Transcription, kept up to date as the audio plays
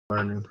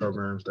learning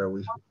programs that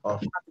we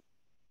offer.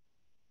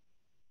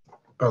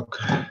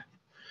 Okay.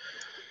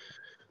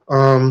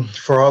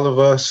 For all of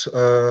us,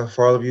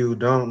 for all of you who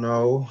don't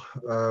know,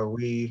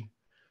 we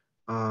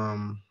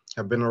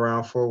have been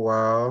around for a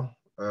while,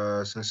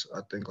 since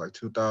I think like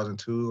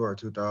 2002 or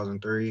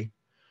 2003.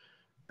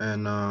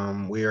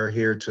 And we are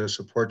here to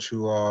support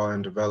you all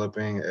in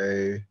developing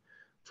a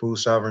food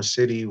sovereign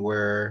city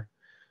where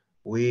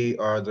we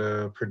are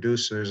the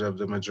producers of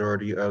the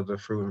majority of the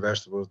fruit and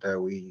vegetables that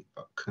we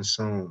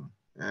consume.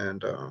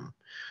 And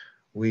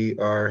we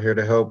are here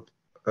to help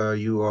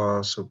you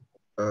all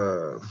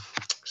uh,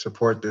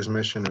 support this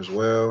mission as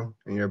well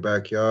in your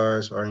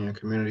backyards or in your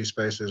community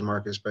spaces,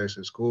 market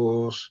spaces,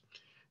 schools,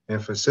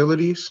 and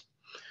facilities.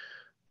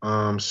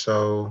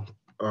 So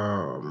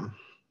um,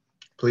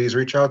 please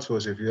reach out to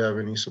us if you have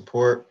any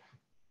support.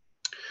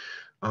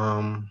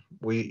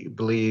 We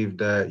believe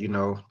that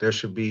there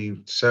should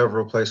be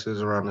several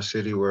places around the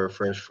city where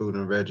fresh food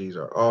and veggies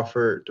are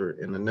offered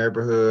in the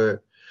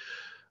neighborhood,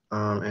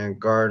 and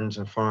gardens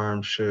and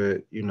farms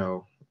should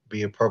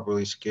be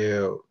appropriately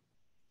scaled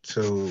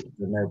to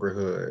the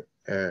neighborhood,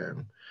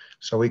 and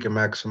so we can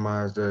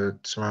maximize the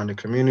surrounding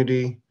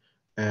community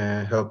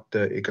and help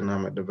the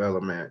economic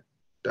development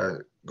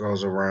that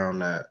goes around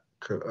that,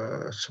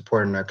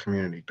 supporting that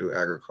community through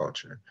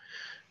agriculture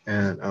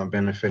and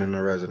benefiting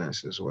the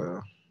residents as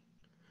well.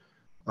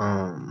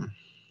 Um,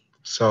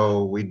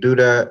 so we do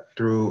that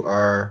through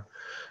our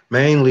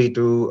mainly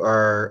through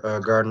our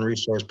garden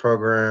resource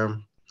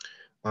program,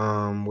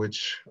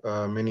 which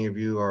many of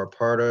you are a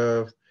part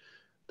of.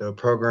 The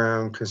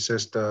program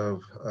consists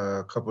of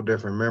a couple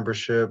different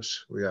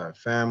memberships. We got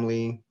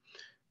family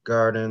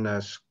garden,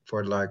 that's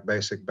for like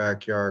basic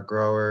backyard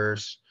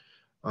growers,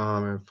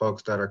 and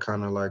folks that are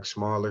kind of like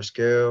smaller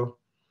scale.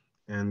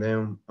 And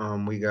then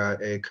we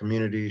got a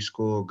community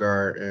school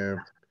garden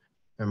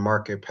and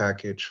market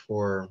package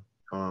for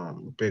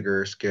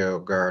bigger scale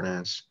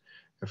gardens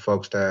and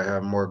folks that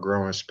have more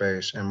growing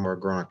space and more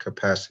growing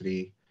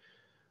capacity,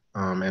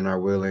 and are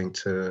willing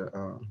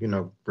to,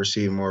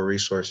 receive more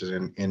resources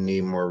and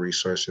need more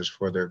resources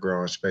for their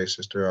growing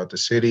spaces throughout the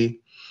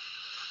city.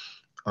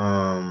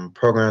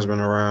 Program's been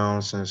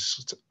around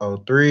since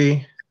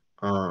 '03,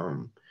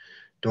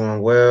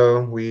 doing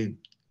well. We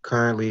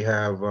currently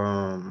have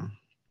around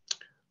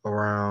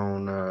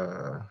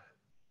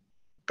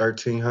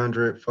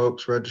 1,300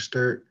 folks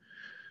registered,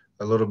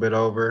 a little bit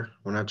over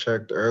when I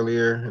checked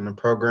earlier in the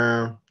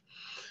program.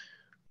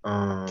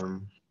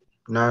 Um,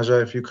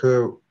 Naja, if you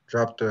could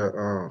drop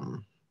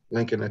the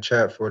link in the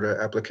chat for the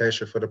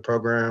application for the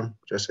program,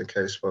 just in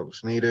case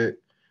folks need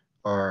it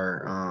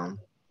or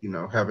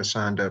haven't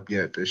signed up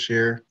yet this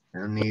year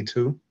and need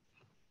to.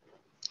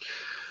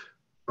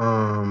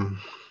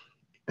 Um,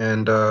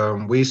 and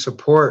we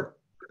support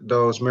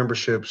those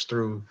memberships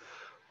through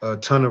a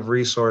ton of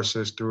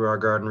resources through our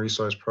garden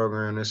resource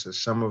program. This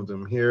is some of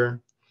them here.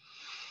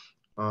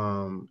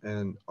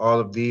 And all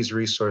of these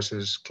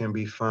resources can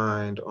be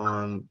found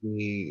on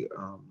the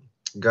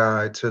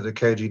guide to the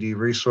KGD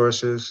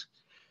resources.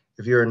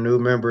 If you're a new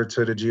member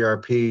to the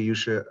GRP, you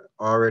should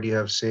already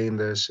have seen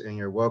this in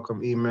your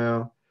welcome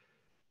email.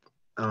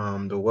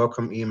 The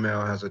welcome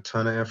email has a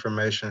ton of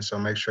information, so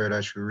make sure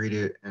that you read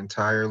it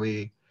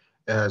entirely.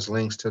 It has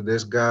links to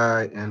this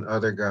guide and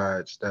other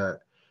guides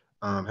that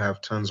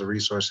have tons of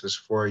resources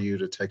for you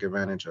to take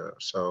advantage of.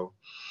 So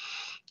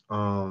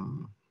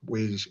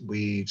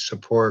we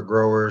support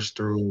growers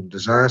through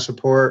design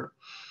support.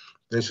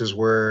 This is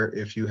where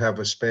if you have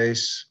a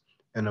space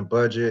and a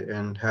budget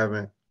and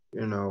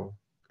you know,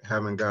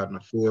 haven't gotten a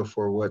feel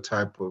for what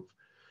type of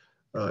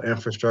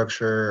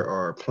infrastructure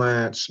or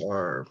plants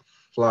or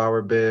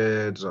flower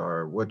beds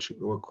or what you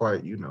want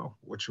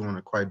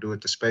to quite do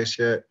with the space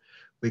yet,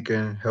 we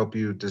can help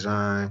you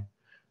design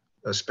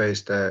a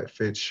space that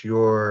fits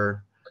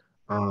your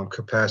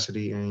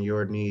capacity and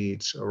your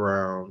needs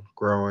around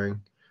growing,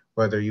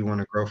 whether you want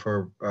to grow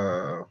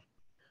for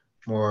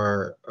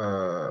more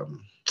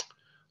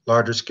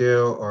larger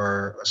scale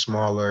or a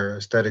smaller,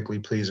 aesthetically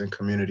pleasing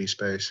community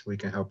space. We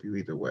can help you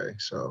either way.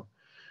 So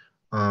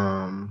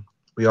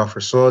we offer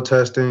soil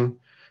testing.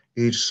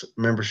 Each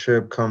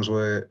membership comes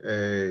with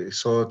a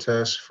soil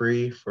test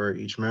free for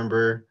each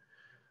member.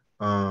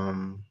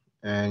 Um,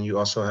 and you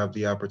also have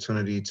the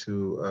opportunity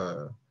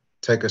to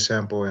take a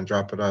sample and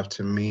drop it off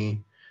to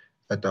me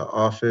at the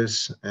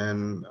office,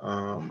 and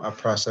I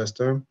process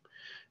them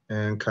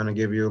and kind of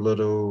give you a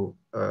little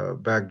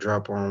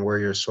backdrop on where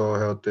your soil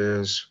health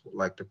is,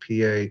 like the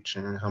pH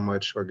and how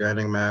much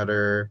organic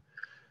matter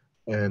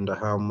and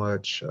how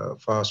much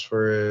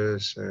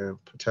phosphorus and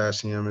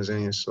potassium is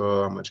in your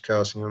soil, how much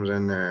calcium is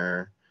in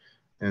there,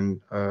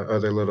 and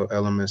other little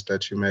elements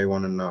that you may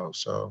want to know.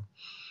 So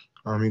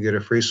you get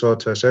a free soil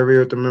test every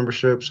year with the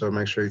membership, so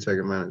make sure you take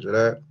advantage of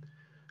that.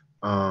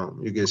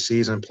 You get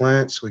seasoned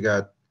plants. We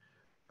got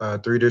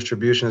three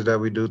distributions that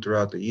we do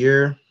throughout the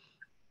year,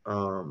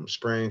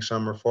 spring,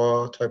 summer,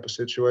 fall type of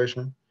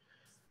situation.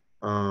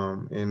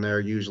 And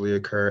they usually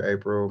occur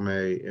April,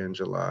 May, and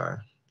July.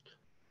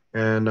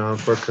 And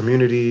for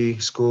community,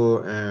 school,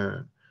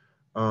 and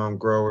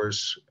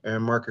growers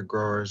and market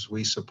growers.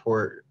 We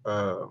support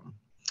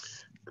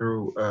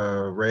through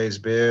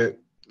raised bed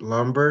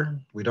lumber.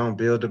 We don't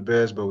build the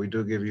beds, but we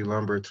do give you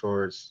lumber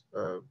towards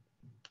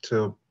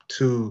to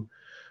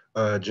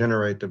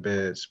generate the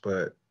beds,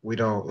 but we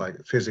don't like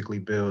physically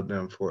build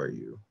them for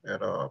you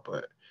at all.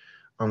 But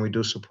we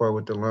do support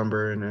with the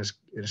lumber, and it's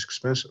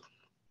expensive.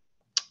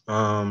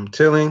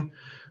 Tilling,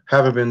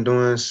 haven't been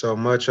doing so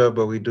much of,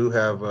 but we do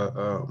have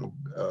a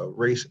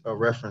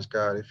reference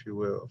guide, if you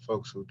will, of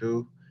folks who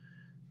do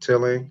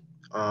tilling.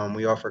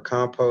 We offer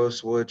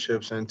compost, wood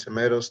chips, and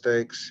tomato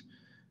stakes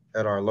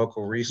at our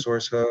local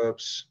resource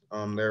hubs.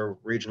 They're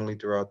regionally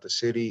throughout the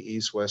city,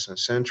 east, west, and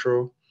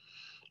central.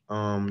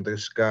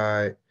 This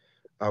guide,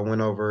 I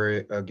went over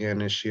it again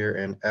this year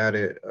and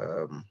added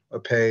a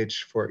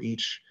page for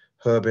each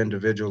hub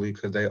individually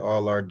because they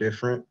all are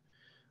different.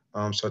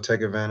 So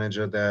take advantage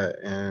of that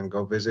and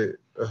go visit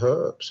the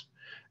hubs.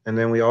 And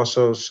then we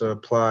also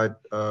supplied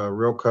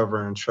real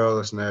cover and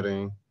trellis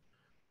netting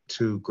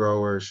to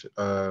growers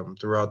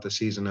throughout the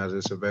season as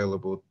it's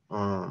available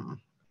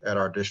at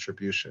our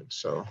distribution.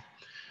 So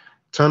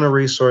ton of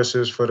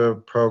resources for the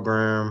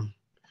program.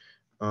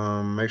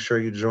 Make sure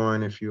you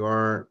join if you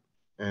aren't,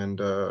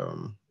 and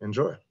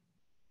enjoy.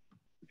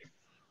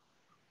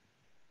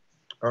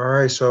 All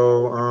right,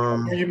 so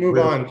Before you move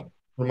we'll, on,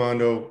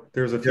 Armando,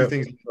 there's a few yep.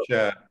 things in the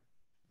chat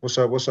What's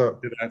up? What's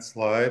up? to that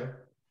slide.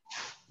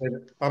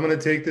 And I'm going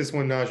to take this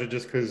one, Naja,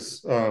 just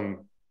because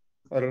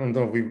I don't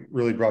know if we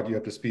really brought you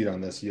up to speed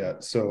on this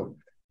yet. So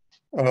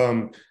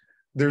um,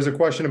 there's a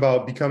question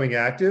about becoming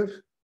active.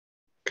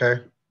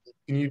 Okay.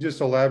 Can you just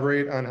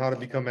elaborate on how to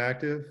become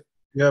active?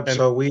 Yep. And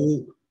So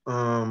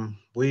go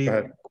we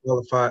ahead.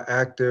 qualify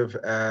active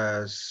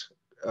as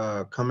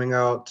coming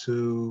out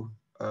to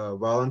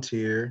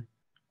volunteer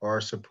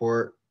or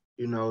support,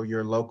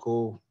 your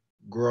local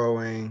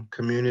growing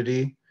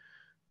community,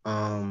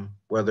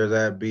 whether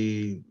that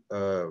be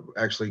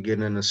actually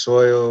getting in the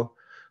soil,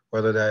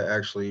 whether that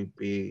actually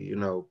be,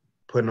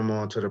 putting them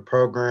onto the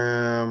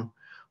program,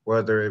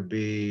 whether it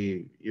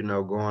be,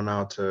 going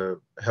out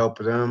to help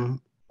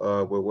them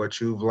with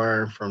what you've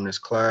learned from this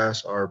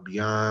class or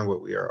beyond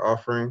what we are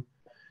offering.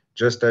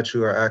 Just that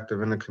you are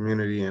active in the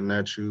community and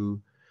that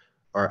you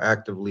are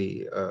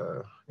actively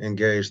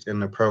engaged in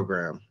the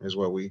program is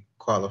what we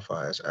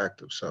qualify as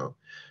active. So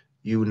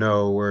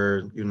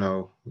where you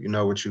know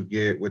what you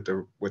get with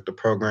the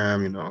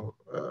program,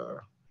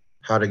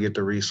 how to get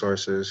the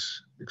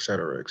resources, et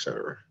cetera, et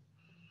cetera.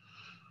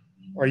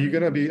 Are you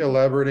going to be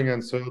elaborating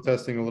on soil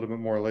testing a little bit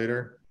more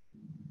later?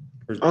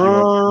 Or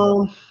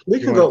do We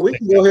you can want go to we take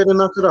can go that? ahead and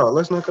knock it out.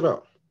 Let's knock it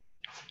out.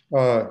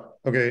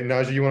 Okay,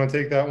 Naja, you want to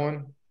take that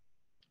one?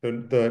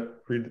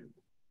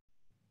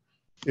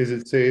 Is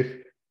it safe?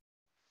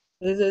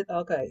 Is it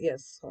okay?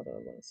 Yes. Hold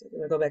on one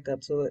second. I'll go back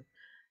up to it.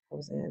 I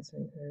was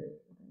answering her.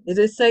 Is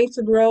it safe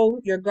to grow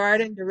your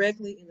garden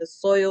directly in the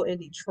soil in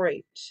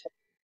Detroit?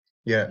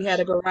 We had Yes.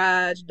 a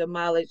garage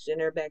demolished in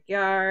their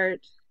backyard,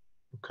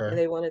 and Okay.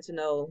 they wanted to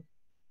know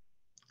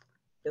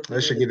if we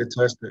They should needed get to.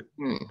 it tested.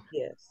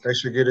 Yes. They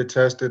should get it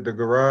tested. The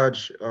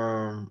garage,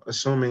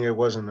 assuming it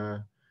wasn't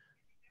a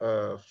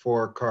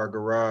 4-car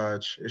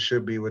garage, it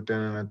should be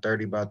within a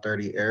 30 by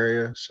 30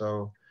 area.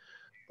 So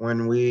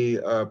when we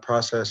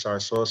process our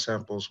soil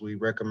samples, we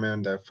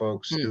recommend that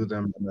folks do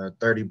them in a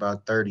 30 by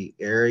 30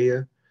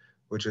 area,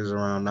 which is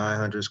around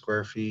 900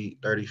 square feet,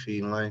 30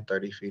 feet in length,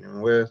 30 feet in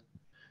width.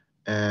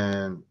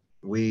 And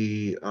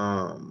we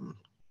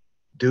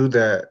do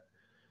that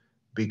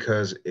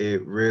because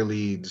it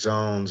really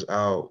zones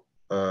out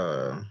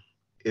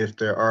if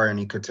there are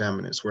any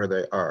contaminants where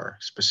they are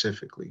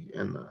specifically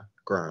in the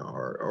ground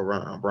or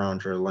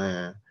around your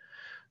land.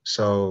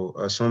 So,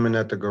 assuming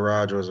that the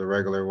garage was a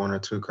regular 1 or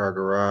 2 car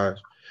garage,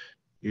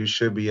 you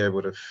should be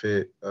able to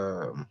fit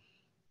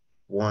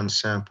one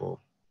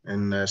sample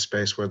in that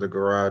space where the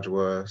garage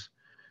was,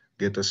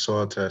 get the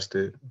soil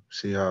tested,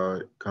 see how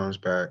it comes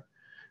back,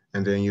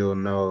 and then you'll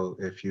know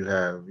if you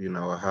have,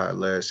 a hot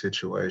lead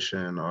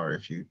situation or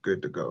if you're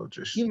good to go.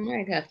 Just, You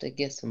might have to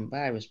get some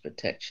virus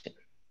protection.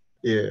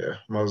 yeah,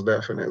 most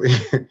definitely.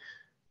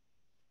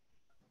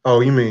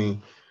 Oh, you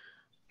mean,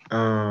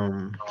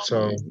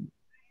 so,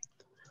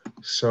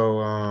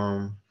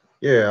 Mhm.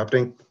 yeah,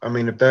 I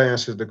mean, if that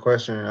answers the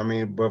question, I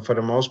mean, but for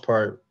the most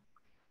part,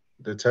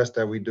 the test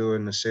that we do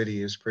in the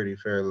city is pretty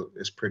fair.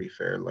 It's pretty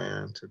fair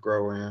land to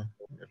grow in,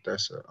 if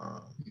that's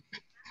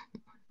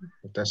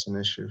an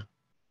issue.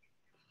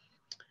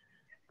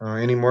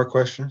 Any more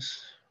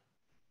questions?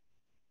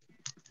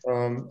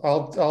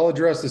 I'll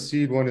address the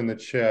seed one in the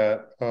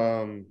chat.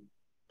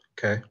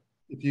 Okay.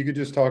 If you could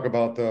just talk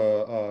about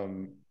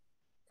the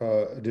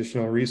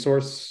additional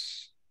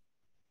resource.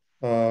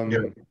 Yeah.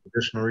 Um,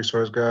 Additional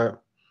resource guide.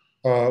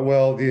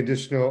 well, the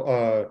additional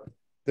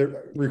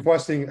they're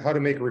requesting how to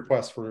make a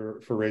request for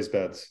raised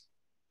beds.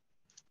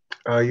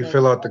 You That's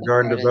fill out the the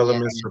garden part of that.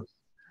 development.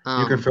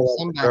 You can fill out the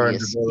Somebody garden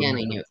is development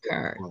scanning your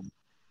support card. form.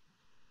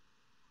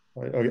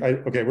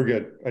 Okay, we're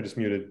good. I just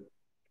muted.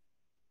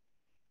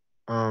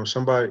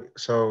 Somebody.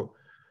 So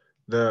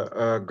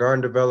The garden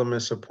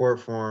development support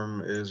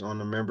form is on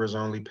the members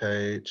only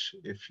page.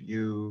 If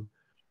you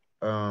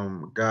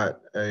got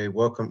a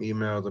welcome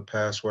email, the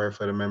password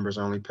for the members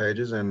only page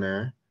is in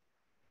there.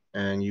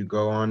 And you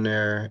go on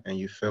there and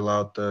you fill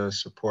out the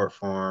support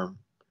form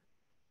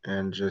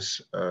and just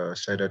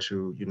say that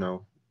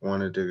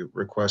wanted to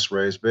request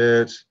raised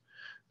beds.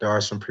 There are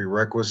some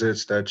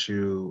prerequisites that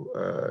you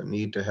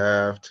need to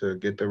have to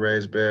get the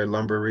raised bed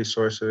lumber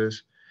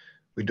resources.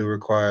 We do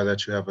require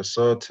that you have a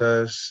soil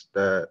test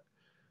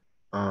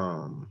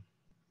um,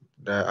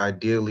 that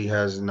ideally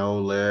has no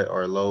lead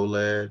or low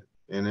lead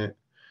in it,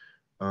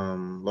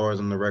 lower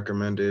than the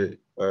recommended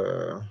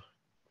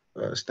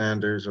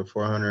standards of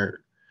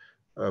 400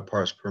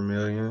 parts per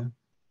million.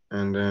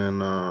 And then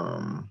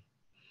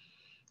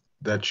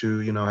that you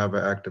have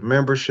an active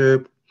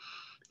membership.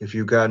 If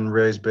you've gotten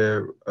raised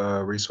bed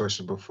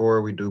resources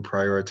before, we do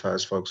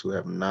prioritize folks who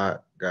have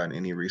not gotten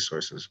any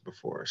resources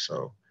before.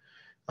 So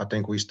I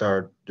think we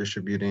start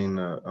distributing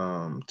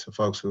to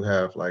folks who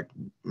have like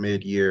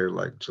mid-year,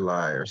 like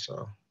July or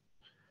so.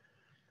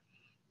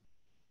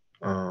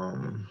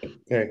 Um,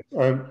 Okay,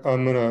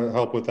 I'm gonna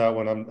help with that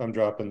one. I'm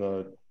dropping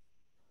the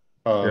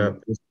yeah,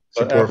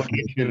 support for,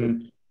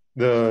 application,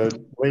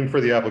 the link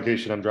for the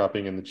application I'm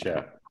dropping in the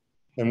chat.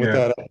 And with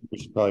yeah, that, I think we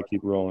should probably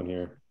keep rolling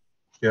here.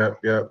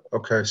 yeah.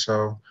 Okay,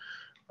 so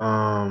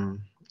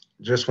um,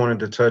 just wanted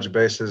to touch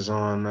bases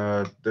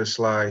on this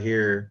slide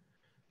here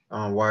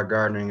on why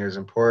gardening is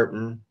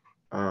important.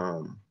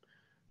 Um,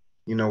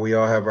 we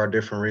all have our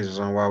different reasons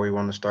on why we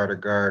want to start a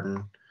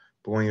garden.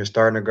 But when you're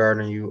starting a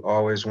garden, you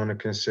always want to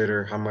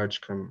consider how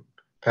much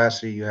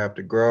capacity you have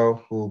to grow,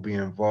 who will be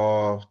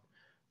involved,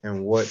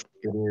 and what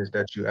it is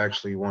that you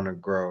actually want to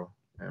grow,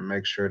 and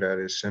make sure that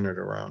it's centered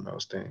around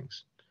those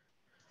things.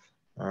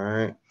 All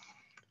right.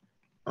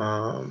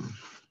 Um,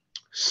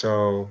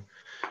 so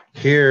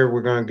here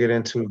we're going to get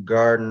into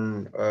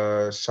garden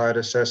site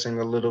assessing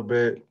a little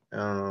bit.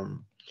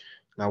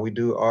 Now we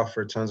do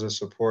offer tons of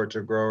support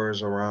to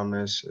growers around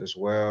this as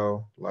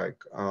well, like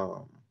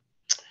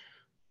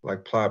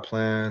plot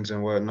plans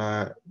and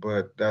whatnot.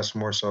 But that's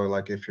more so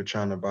like if you're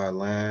trying to buy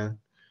land,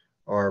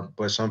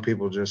 but some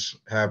people just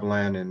have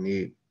land and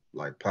need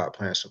like plot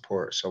plan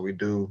support. So we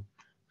do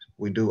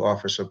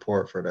offer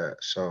support for that.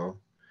 So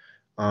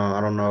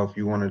I don't know if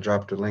you want to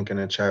drop the link in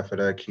the chat for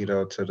that,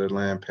 Keto, to the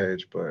land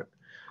page, but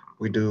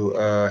we do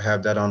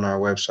have that on our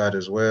website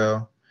as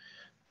well.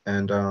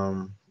 And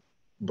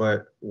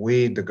but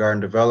we, the garden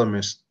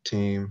development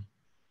team,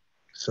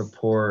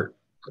 support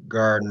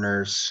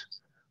gardeners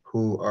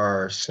who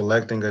are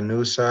selecting a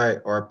new site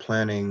or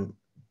planning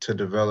to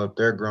develop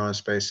their growing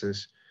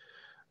spaces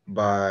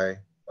by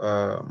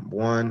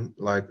one,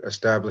 like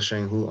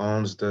establishing who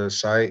owns the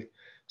site.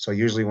 So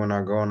usually when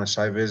I go on a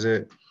site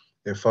visit,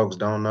 if folks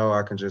don't know,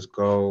 I can just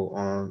go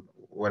on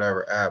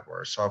whatever app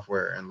or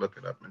software and look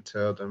it up and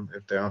tell them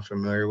if they're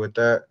unfamiliar with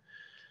that.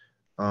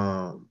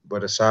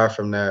 But aside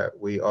from that,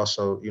 we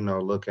also,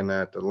 looking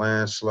at the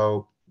land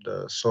slope,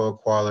 the soil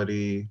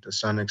quality, the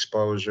sun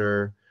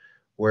exposure,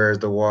 where is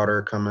the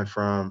water coming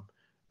from,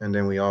 and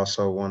then we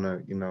also want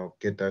to,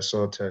 get that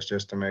soil test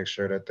just to make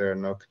sure that there are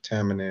no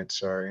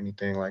contaminants or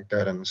anything like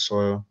that in the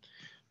soil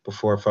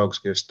before folks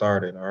get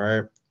started. All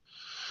right.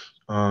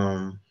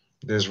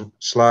 This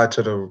slide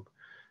to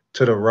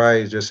the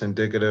right is just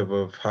indicative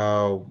of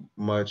how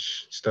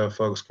much stuff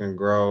folks can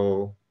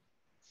grow,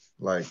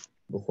 like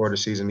before the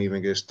season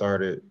even gets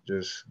started,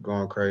 just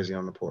going crazy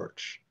on the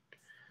porch.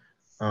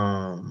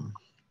 Um,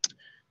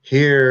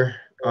 here,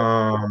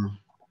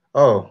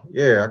 oh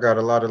yeah, I got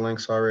a lot of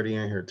links already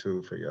in here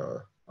too for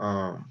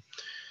y'all.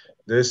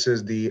 This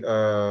is the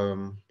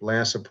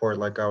land support,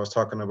 like I was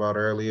talking about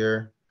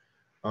earlier.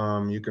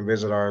 You can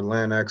visit our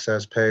land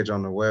access page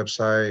on the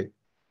website.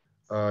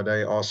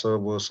 They also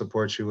will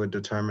support you with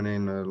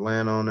determining the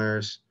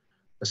landowners,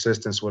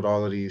 assistance with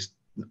all of these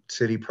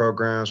city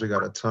programs. We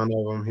got a ton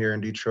of them here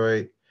in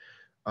Detroit.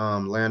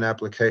 Land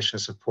application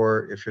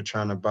support if you're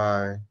trying to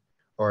buy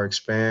or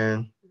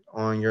expand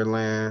on your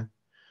land.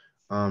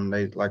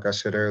 They, like I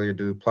said earlier,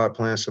 do plot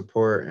plan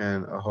support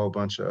and a whole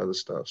bunch of other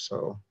stuff.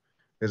 So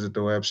visit the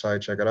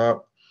website, check it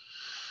out.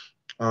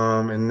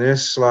 And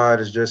this slide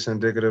is just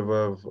indicative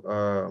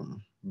of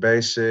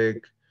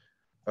basic,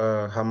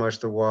 how much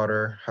the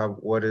water,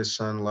 what is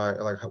sunlight,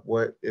 like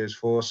what is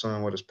full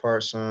sun, what is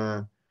part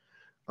sun.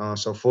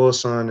 So full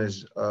sun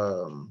is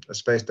a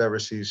space that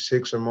receives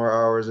 6 or more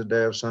hours a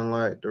day of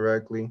sunlight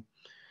directly,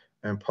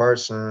 and part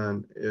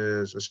sun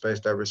is a space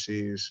that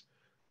receives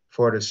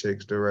 4 to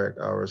 6 direct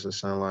hours of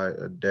sunlight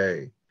a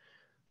day.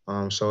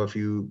 So if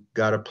you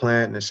got a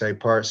plant and say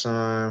part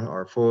sun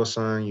or full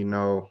sun,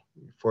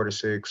 4 to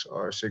 6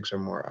 or 6 or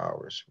more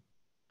hours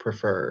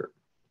preferred.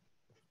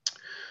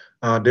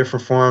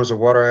 Different forms of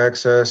water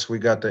access. We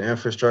got the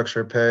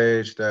infrastructure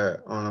page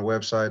that on the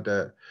website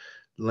that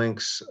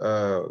links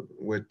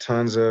with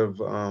tons of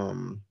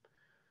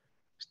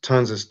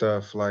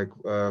stuff like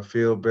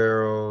field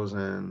barrels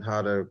and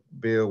how to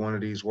build one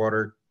of these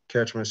water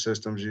catchment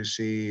systems. You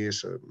see,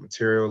 it's a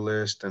material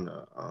list and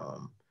a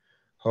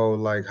whole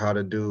like how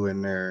to do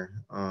in there.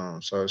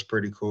 So it's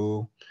pretty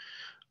cool.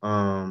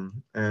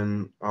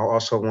 And I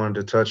also wanted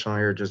to touch on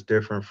here just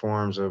different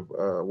forms of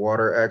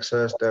water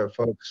access that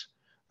folks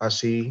I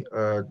see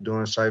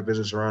doing site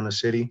visits around the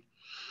city.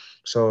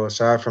 So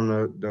aside from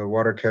the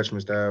water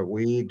catchments that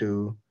we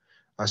do,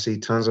 I see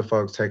tons of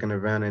folks taking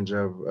advantage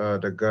of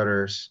the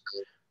gutters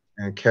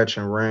and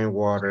catching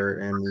rainwater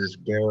in these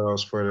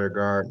barrels for their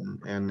garden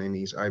and in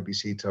these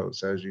IBC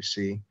totes, as you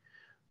see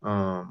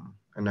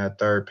in that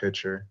third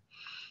picture.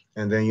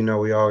 And then,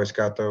 we always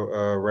got the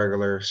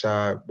regular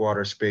side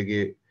water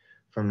spigot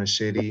from the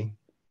city,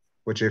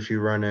 which if you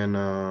run in,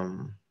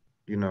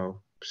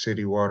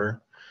 city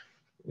water,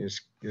 it's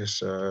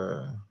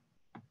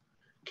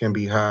can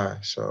be high.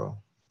 So,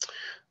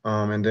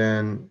 and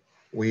then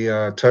we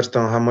touched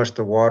on how much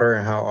the water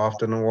and how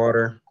often the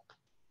water.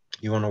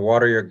 You want to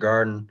water your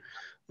garden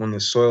when the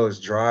soil is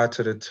dry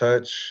to the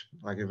touch,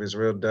 like if it's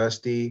real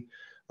dusty,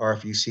 or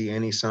if you see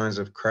any signs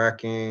of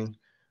cracking,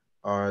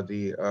 or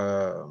the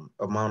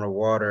amount of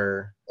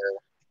water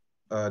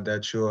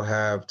that you'll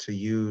have to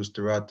use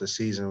throughout the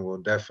season will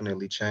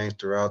definitely change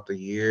throughout the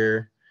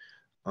year.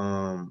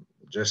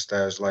 Just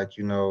as like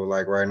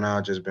like right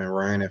now, just been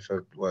raining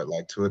for what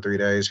like 2 or 3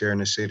 days here in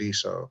the city,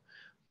 so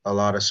a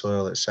lot of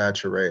soil is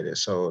saturated,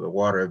 so the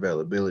water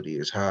availability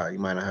is high. You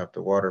might not have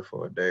to water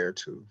for a day or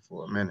two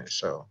for a minute.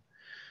 So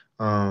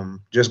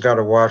just got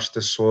to watch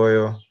the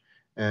soil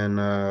and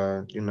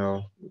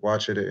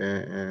watch it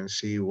and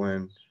see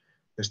when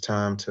it's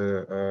time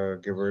to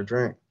give her a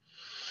drink.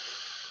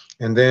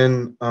 And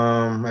then,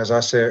 as I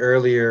said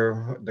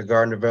earlier, the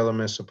garden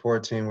development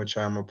support team, which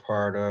I'm a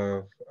part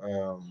of,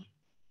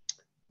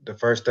 the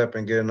first step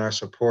in getting our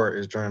support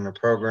is joining the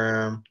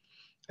program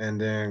and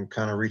then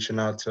kind of reaching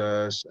out to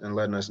us and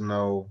letting us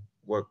know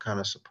what kind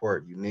of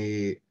support you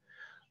need.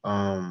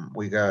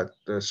 We got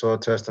the soil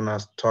testing I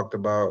talked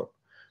about.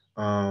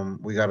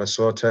 We got a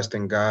soil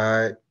testing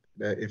guide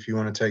that if you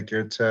want to take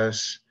your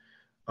tests,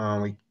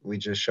 we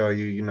just show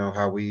you,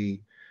 how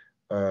we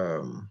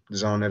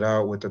zone it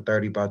out with the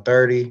 30 by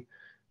 30.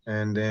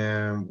 And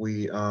then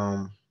we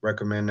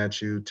recommend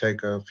that you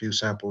take a few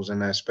samples in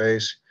that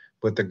space.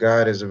 But the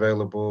guide is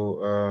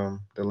available.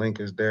 The link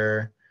is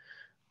there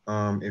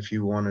if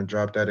you want to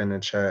drop that in the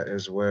chat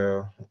as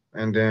well.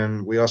 And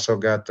then we also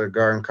got the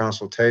garden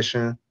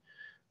consultation,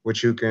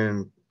 which you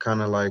can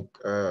kind of like,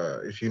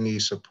 if you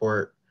need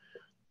support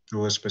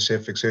through a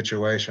specific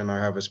situation or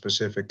have a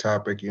specific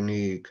topic you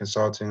need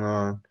consulting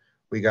on,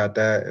 we got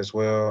that as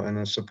well. And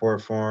then support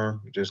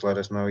form, just let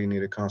us know you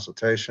need a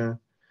consultation.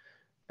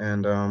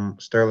 And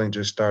Sterling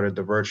just started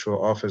the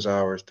virtual office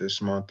hours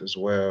this month as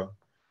well.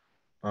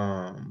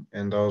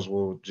 And those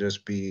will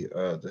just be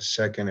the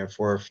second and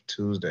fourth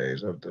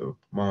Tuesdays of the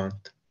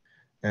month.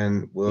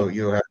 And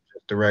you'll have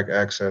direct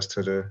access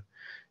to the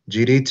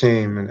GD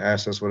team and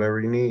ask us whatever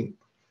you need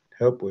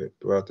help with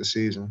throughout the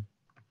season.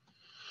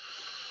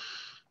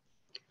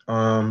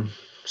 Um,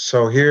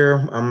 so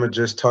here I'm gonna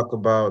just talk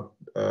about.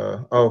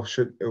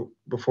 Should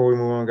before we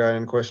move on, got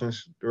any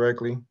questions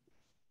directly?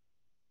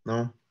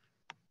 No.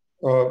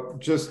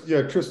 Just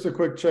a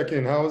quick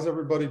check-in. How is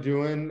everybody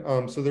doing?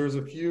 So there's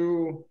a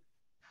few.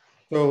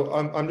 So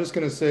I'm just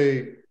gonna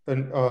say,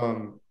 and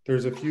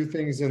there's a few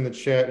things in the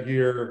chat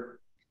here.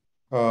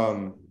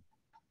 That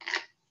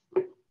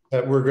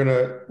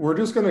we're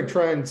just gonna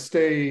try and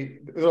stay.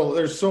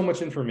 There's so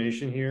much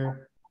information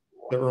here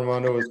that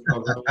Romano is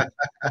covering.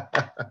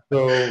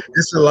 So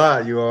It's a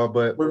lot, you all,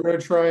 but we're going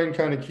to try and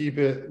kind of keep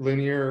it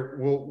linear.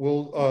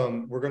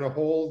 We're going to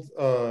hold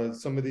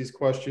some of these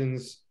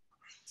questions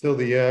till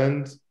the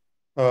end,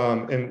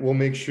 and we'll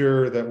make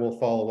sure that we'll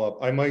follow up.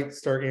 I might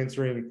start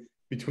answering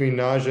between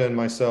Naja and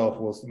myself.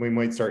 We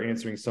might start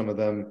answering some of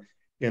them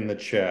in the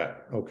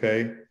chat.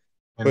 Okay,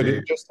 but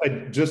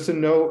just to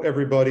note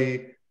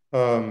everybody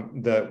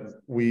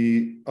that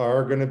we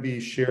are going to be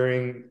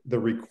sharing the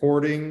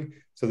recording.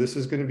 So this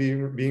is going to be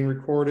being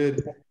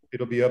recorded.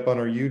 It'll be up on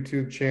our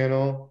YouTube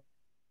channel.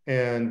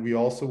 And we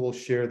also will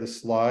share the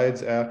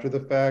slides after the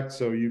fact,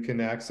 so you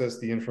can access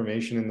the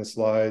information in the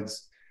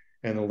slides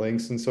and the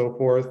links and so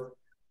forth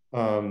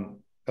from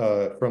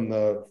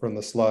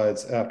the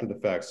slides after the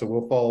fact. So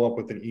we'll follow up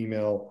with an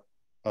email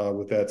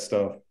with that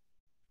stuff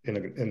in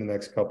the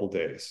next couple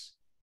days.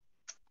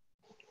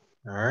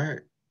 all right.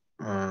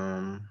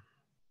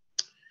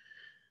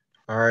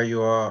 All right,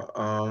 you all.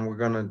 We're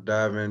gonna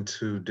dive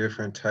into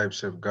different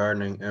types of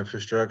gardening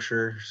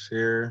infrastructures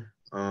here.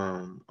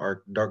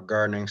 Our dark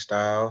gardening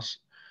styles.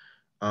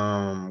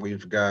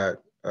 We've got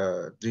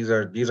these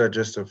are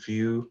just a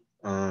few.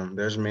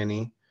 There's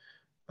many.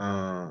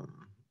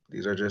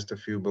 These are just a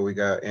few, but we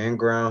got in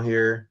ground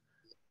here,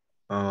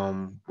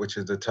 which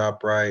is the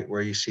top right,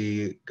 where you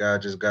see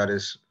God just got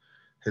his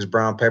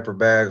brown paper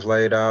bags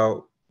laid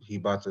out. He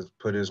about to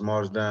put his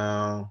mulch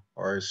down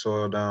or his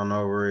soil down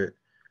over it,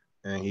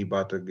 and he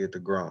about to get to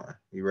growing.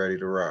 He ready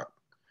to rock.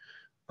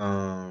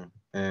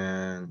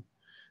 And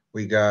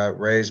we got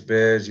raised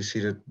beds. You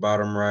see the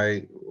bottom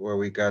right where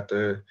we got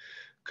the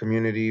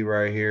community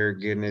right here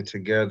getting it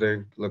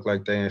together. Look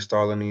like they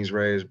installing these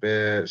raised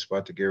beds,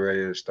 about to get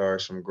ready to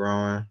start some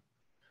growing.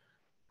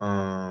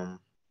 Um,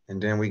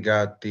 and then we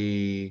got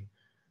the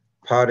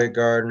potted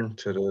garden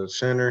to the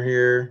center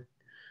here,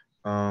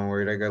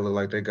 where they got look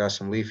like they got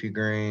some leafy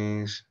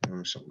greens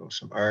and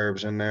some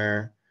herbs in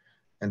there.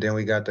 And then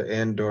we got the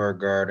indoor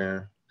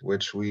garden,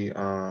 which we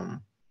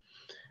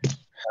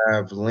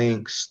have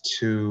links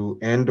to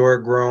indoor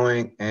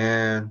growing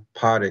and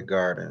potted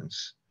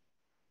gardens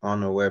on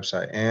the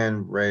website,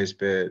 and raised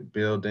bed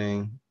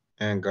building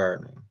and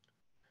gardening.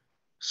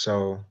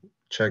 So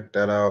check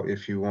that out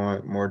if you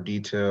want more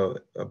detail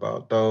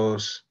about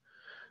those.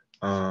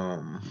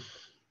 Um,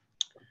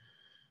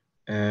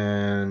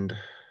 and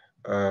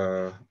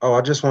oh,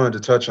 I just wanted to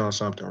touch on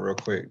something real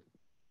quick.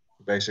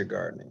 Basic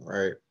gardening,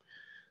 right?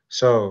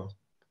 So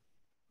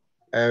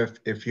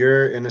if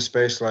you're in a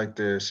space like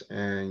this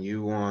and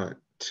you want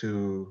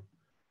to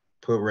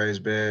put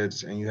raised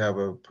beds and you have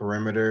a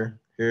perimeter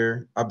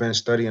here, I've been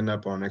studying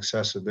up on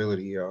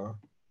accessibility, y'all.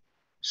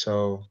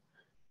 So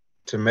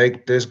to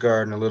make this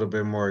garden a little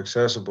bit more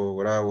accessible,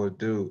 what I would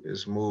do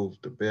is move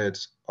the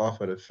beds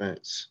off of the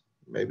fence,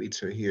 maybe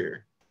to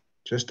here,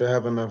 just to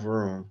have enough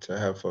room to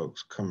have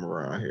folks come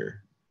around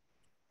here,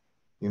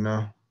 you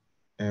know,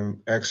 and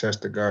access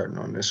the garden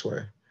on this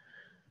way.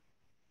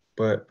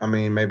 But I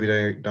mean, maybe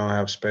they don't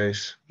have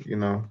space,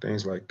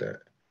 things like that.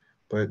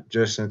 But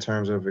just in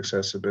terms of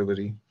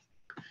accessibility.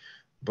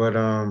 But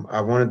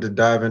I wanted to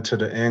dive into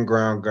the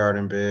in-ground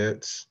garden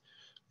beds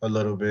a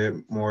little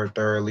bit more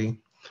thoroughly.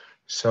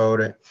 So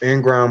the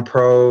in-ground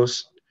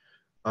pros,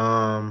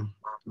 um,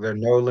 there are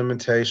no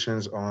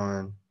limitations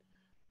on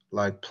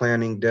like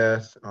planting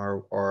depth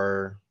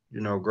or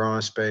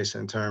growing space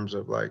in terms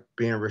of like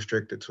being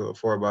restricted to a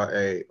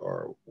 4x8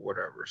 or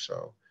whatever.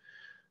 So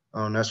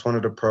that's one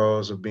of the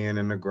pros of being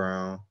in the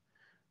ground.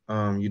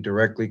 You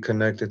directly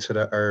connected to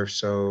the earth,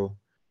 so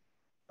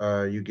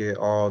you get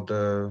all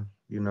the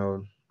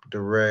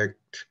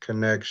direct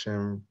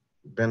connection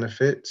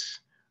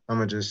benefits. I'm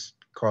gonna just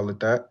call it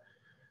that.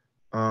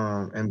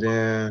 And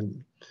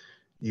then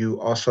you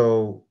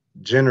also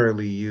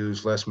generally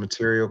use less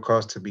material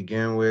cost to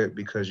begin with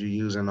because you're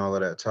using all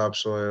of that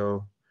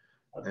topsoil.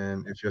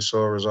 And if your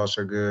soil results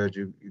are good,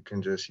 you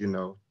can just,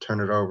 turn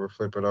it over,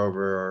 flip it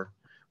over, or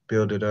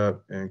build it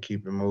up and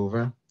keep it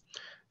moving.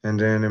 And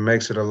then it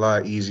makes it a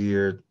lot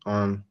easier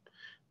on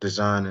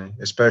designing,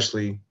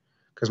 especially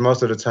because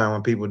most of the time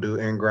when people do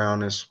in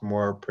ground, it's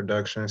more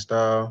production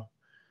style.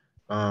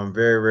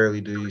 Very rarely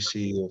do you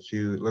see a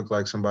few look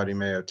like somebody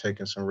may have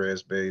taken some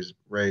raised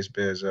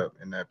beds up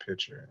in that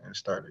picture and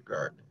started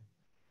gardening.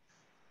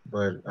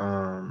 But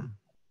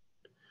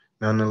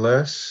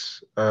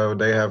nonetheless,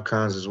 they have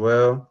cons as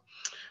well.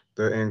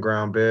 The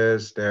in-ground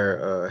beds,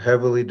 they're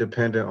heavily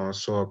dependent on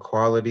soil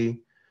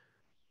quality.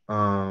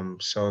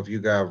 So if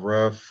you got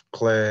rough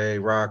clay,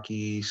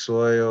 rocky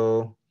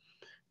soil,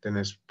 then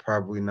it's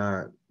probably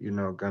not,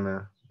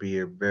 gonna be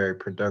a very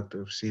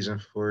productive season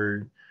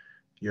for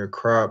your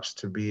crops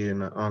to be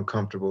in an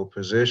uncomfortable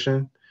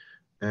position,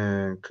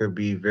 and could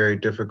be very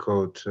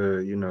difficult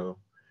to,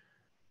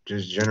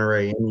 just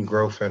generate any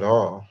growth at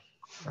all,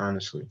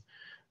 honestly.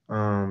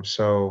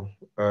 So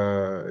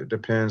it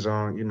depends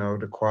on,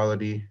 the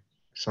quality.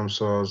 Some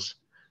soils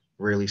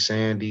really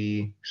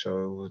sandy,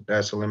 so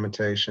that's a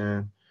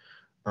limitation.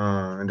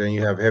 And then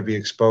you have heavy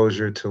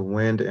exposure to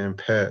wind and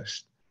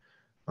pests,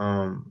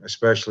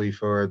 especially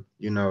for,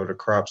 the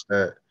crops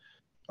that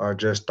are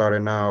just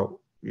starting out,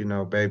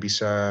 baby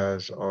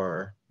size,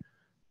 or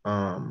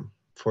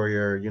for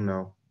your,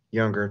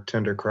 younger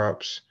tender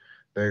crops.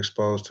 They're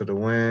exposed to the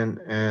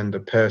wind, and the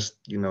pests,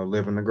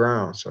 live in the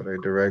ground. So they're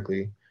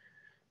directly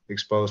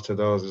exposed to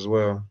those as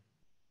well.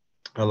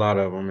 A lot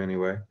of them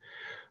anyway.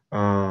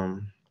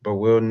 But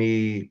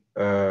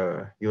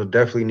you'll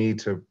definitely need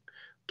to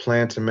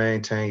plan to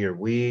maintain your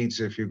weeds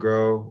if you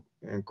grow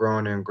and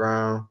growing in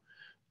ground.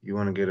 You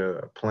want to get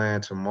a plan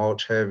to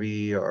mulch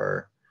heavy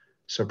or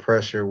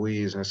suppress your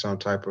weeds in some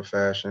type of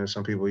fashion.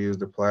 Some people use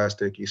the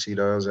plastic. You see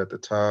those at the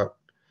top.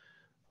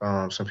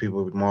 Some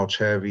people mulch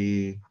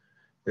heavy.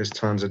 There's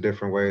tons of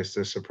different ways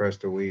to suppress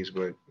the weeds,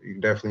 but you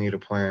definitely need a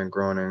plan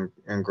growing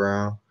in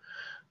ground.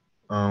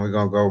 We're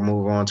gonna go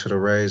move on to the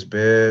raised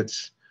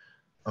beds.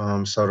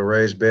 So the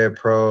raised bed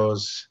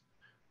pros,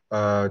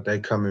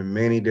 they come in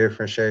many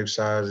different shape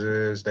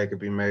sizes. They could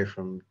be made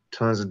from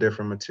tons of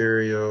different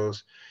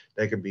materials.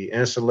 They could be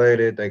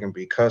insulated. They can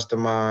be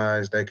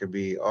customized. They could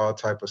be all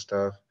type of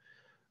stuff.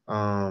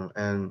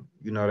 And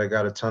they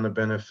got a ton of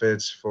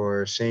benefits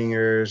for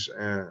seniors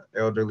and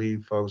elderly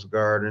folks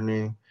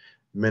gardening,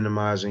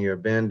 minimizing your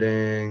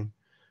bending.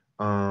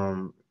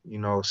 Some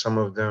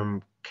of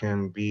them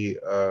can be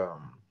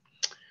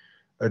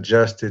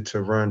adjusted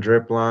to run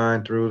drip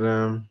line through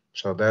them,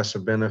 so that's a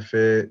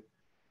benefit.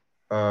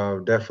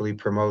 Definitely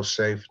promote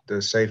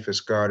the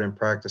safest garden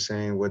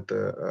practicing with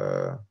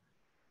the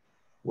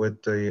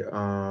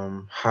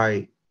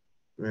height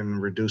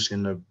and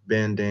reducing the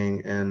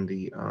bending and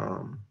the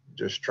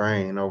just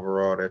strain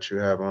overall that you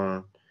have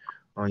on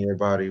your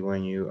body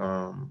when you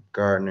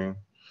gardening.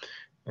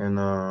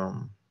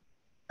 and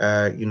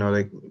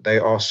they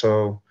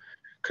also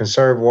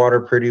conserve water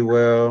pretty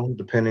well,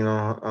 depending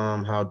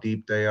on how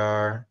deep they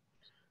are.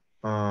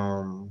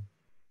 Um,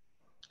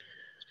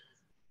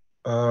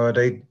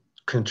 they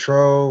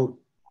control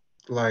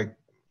like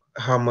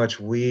how much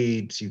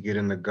weeds you get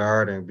in the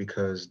garden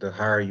because the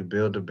higher you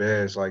build the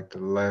beds, like the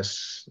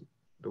less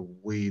the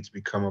weeds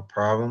become a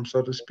problem,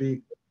 so to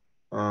speak.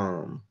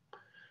 Um,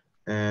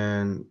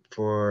 and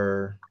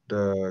for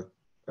the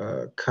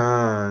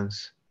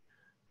cons,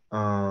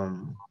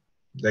 um,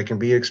 they can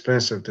be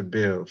expensive to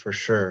build for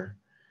sure.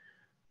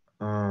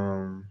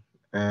 Um,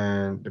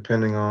 and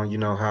depending on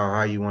how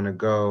high you want to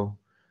go,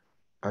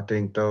 I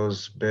think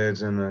those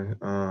beds in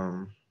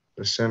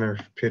the center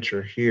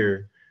picture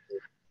here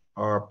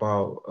are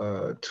about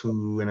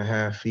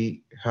 2.5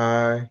 feet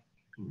high,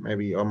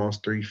 maybe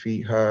almost 3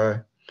 feet high.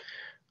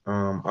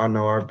 I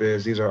know our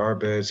beds; these are our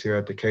beds here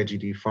at the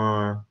KGD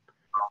farm.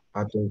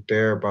 I think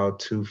they're about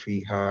 2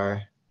 feet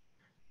high,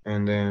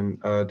 and then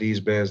these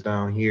beds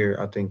down here,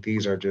 I think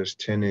these are just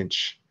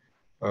 10-inch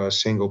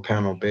single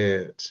panel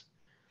beds.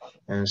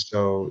 And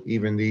so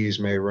even these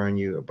may run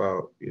you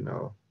about,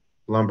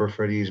 lumber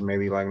for these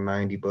maybe like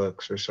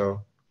 $90 or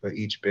so for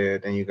each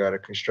bed. Then you got to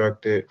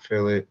construct it,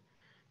 fill it.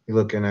 You're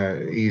looking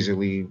at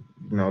easily,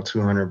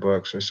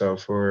 $200 or so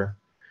for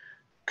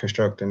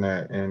constructing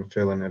that and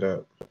filling it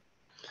up.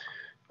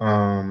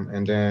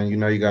 And then,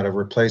 you got to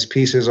replace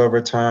pieces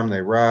over time.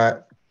 They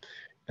rot.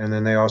 And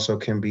then they also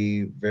can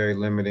be very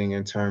limiting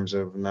in terms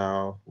of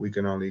now we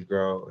can only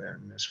grow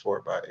in this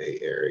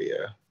 4x8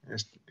 area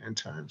in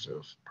terms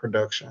of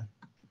production.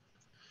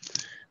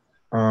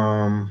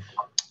 Um,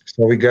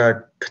 so we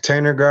got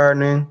container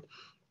gardening.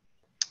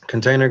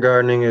 Container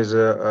gardening is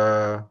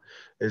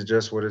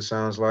just what it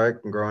sounds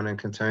like, growing in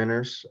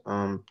containers.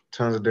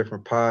 Tons of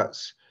different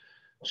pots,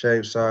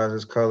 shapes,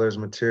 sizes, colors,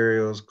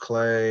 materials,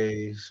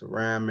 clay,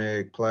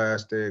 ceramic,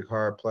 plastic,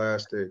 hard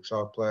plastic,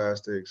 soft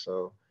plastic.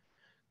 So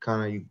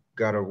kind of you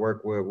got to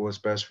work with what's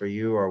best for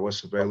you or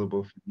what's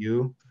available for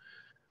you.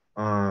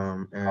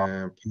 And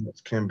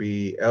pots can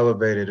be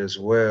elevated as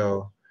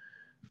well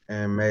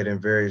and made in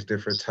various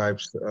different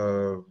types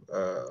of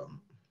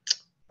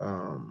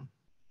um,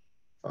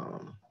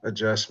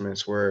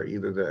 adjustments where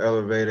either they're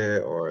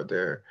elevated or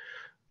they're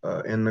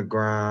in the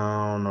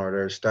ground or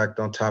they're stacked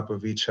on top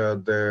of each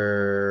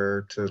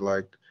other to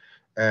like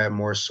add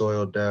more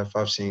soil depth.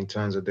 I've seen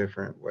tons of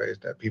different ways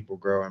that people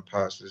grow in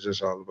pots. It's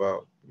just all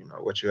about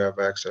what you have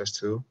access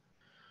to.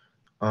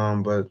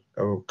 But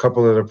a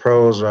couple of the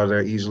pros are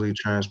they're easily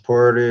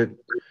transported.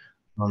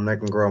 They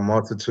can grow a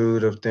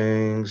multitude of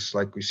things.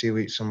 Like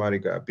somebody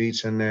got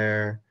beets in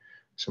there.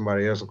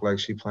 Somebody else look like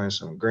she planted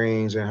some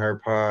greens in her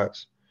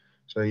pots.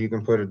 So you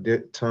can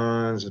put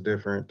tons of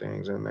different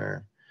things in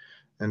there.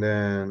 And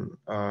then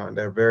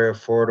they're very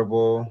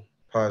affordable.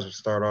 Pots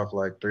start off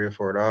like $3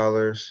 or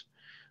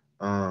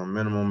 $4.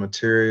 Minimal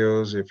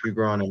materials. If you're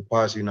growing in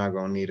pots, you're not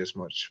gonna need as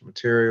much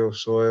material,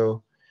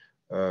 soil,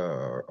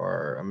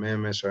 or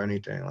amendments or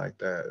anything like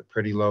that.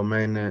 Pretty low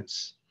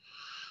maintenance.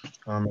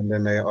 And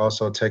then they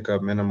also take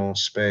up minimal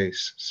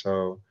space.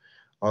 So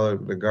all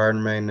of the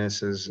garden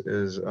maintenance is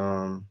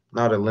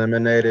not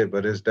eliminated,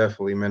 but it's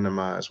definitely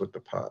minimized with the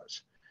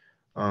pots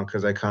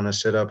because they kind of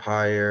sit up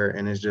higher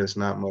and it's just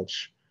not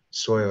much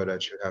soil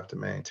that you have to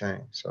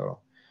maintain. So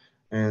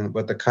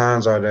but the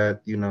cons are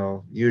that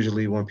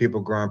usually when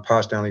people grow in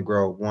pots, they only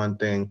grow one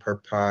thing per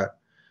pot.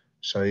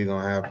 So you're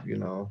gonna have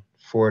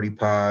 40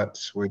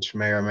 pots, which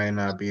may or may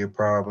not be a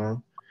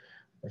problem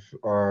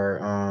or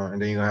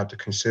and then you're gonna have to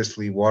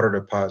consistently water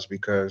the pots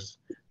because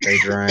they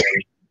drain,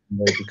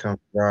 they become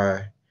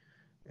dry,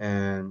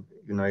 and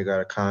you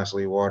gotta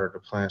constantly water the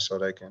plants so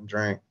they can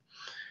drink.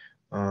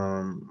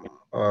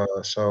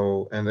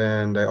 So and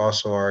then they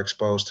also are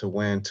exposed to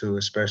wind too,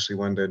 especially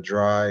when they're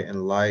dry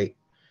and light.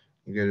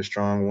 You get a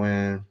strong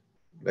wind,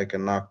 they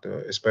can knock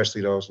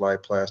especially those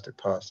light plastic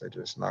pots, they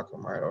just knock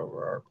them right over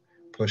or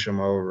push them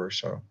over.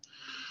 So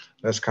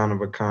that's kind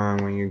of a con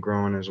when you're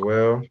growing as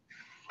well.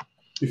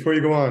 Before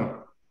you go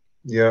on,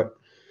 Yep.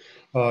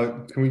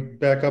 can we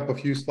back up a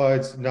few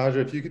slides? Naja,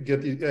 if you could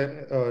get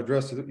the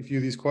address a few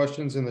of these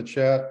questions in the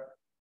chat.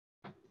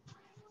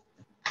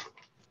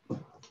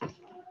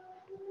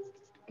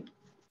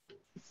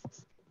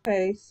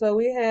 Okay, so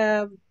we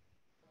have,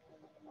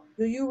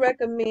 do you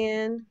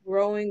recommend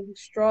growing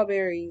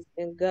strawberries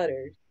in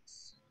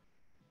gutters?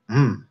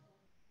 Mm.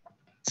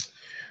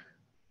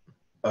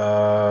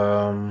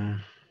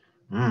 Um,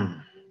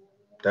 mm,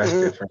 that's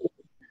different.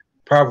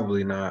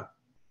 Probably not.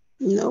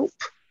 Nope.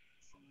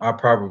 I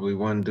probably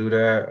wouldn't do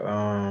that.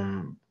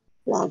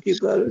 Clog your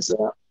gutters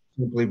up.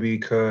 Simply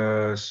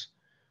because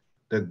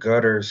the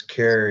gutters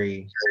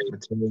carry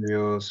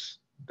materials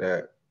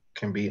that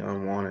can be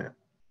unwanted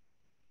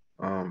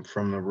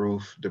from the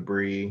roof,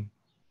 debris,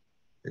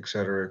 et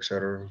cetera, et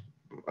cetera.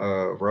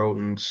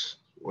 Rodents,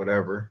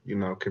 whatever,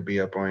 could be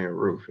up on your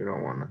roof. You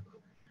don't want to.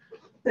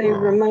 Say,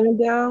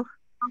 Ramondo,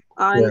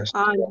 on Yes.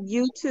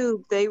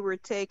 YouTube, they were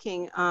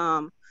taking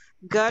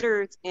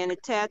gutters and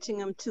attaching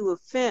them to a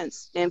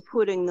fence and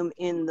putting them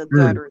in the Mm,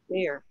 gutter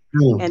there.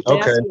 mm, And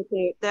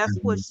okay. that's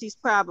what Mhm. she's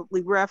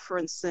probably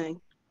referencing.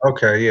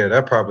 Okay, yeah,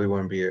 that probably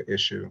wouldn't be an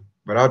issue.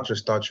 But I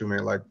just thought you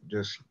meant like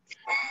just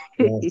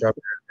throwing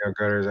strawberries in your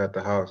gutters at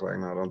the house. Like,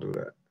 no, don't do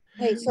that.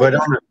 Wait, so But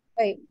you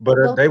wait. but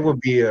Well, they would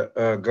be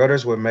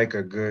gutters would make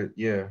a good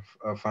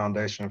a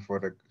foundation for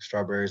the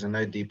strawberries, and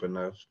they deep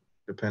enough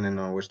depending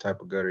on which type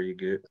of gutter you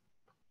get.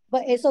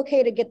 but it's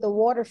okay to get the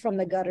water from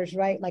the gutters,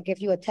 right? Like if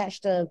you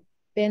attach the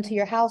bin to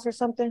your house or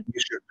something.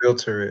 You should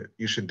filter it.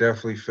 You should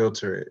definitely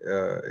filter it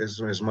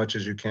as much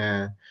as you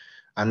can.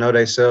 I know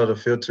they sell the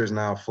filters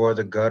now for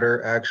the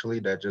gutter actually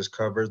that just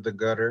covers the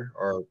gutter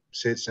or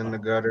sits in the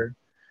gutter.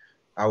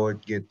 I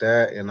would get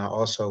that, and I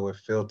also would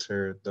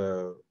filter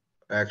the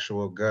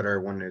actual gutter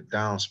when it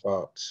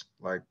downspouts,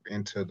 like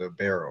into the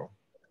barrel.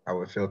 I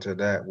would filter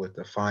that with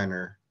the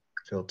finer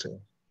filter,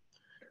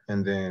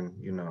 and then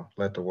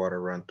let the water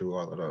run through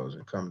all of those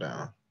and come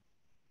down.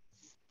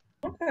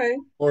 Okay.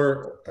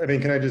 Or, I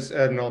mean, can I just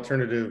add an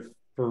alternative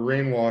for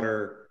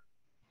rainwater?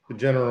 The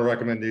general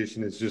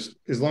recommendation is just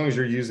as long as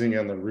you're using it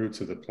on the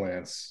roots of the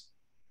plants,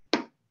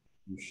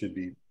 you should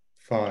be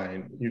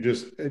fine. You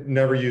just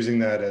never using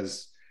that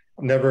as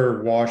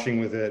never washing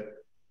with it.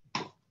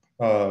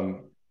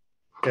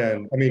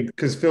 And I mean,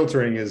 because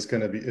filtering is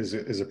going to be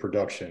is a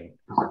production,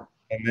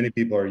 and many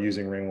people are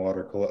using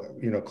rainwater,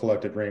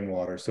 collected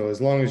rainwater. So as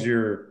long as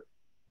you're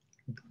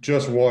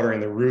just watering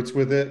the roots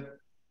with it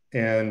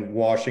and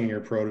washing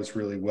your produce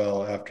really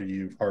well after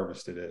you've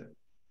harvested it.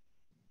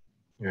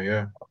 Yeah,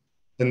 yeah.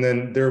 And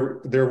then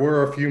there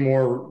were a few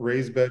more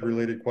raised bed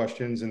related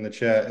questions in the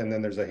chat, and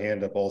then there's a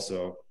hand up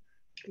also.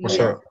 What's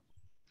Yeah. up?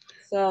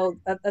 So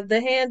the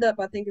hand up,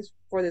 I think, is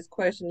for this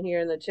question here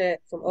in the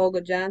chat from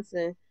Olga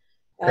Johnson.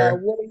 Okay.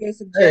 What are your Hey,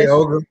 suggestions?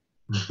 Olga.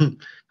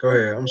 Go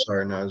ahead. I'm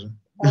sorry, Nazir.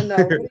 Oh no,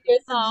 what are your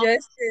Oh,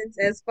 suggestions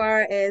as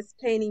far as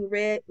painting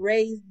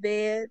raised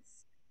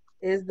beds?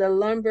 Is the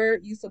lumber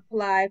you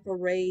supply for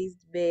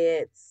raised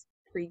beds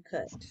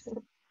pre-cut?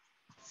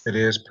 It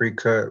is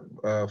pre-cut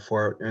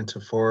into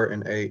 4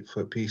 and 8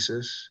 foot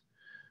pieces.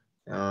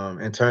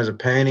 In terms of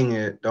painting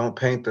it, don't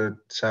paint the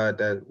side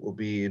that will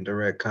be in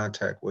direct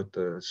contact with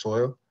the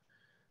soil,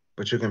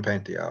 but you can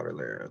paint the outer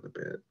layer of the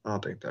bed. I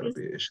don't think that'll Is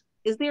be an issue.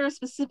 is there a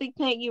specific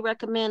paint you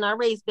recommend? Our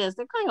raised beds,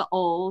 they're kind of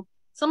old.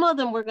 Some of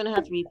them we're gonna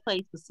have to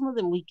replace, but some of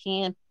them we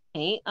can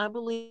paint, I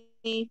believe.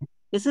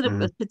 Is it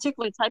Mhm. a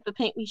particular type of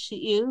paint we should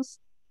use?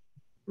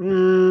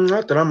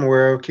 Not that I'm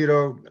aware of,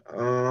 Keto. I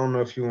don't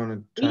know if you want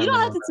to You chime don't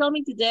in have on to tell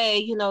me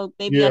today,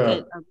 maybe I Yeah,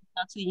 could reach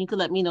out to you. You could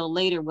let me know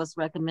later what's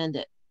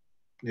recommended.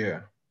 that.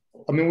 Yeah.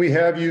 I mean, we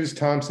have used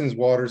Thompson's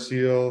water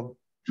seal.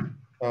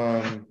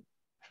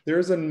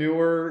 There's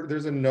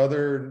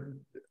another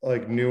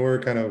like newer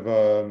kind of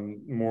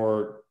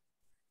more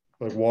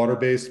like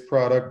water-based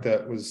product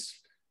that was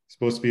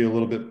supposed to be a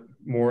little bit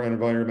more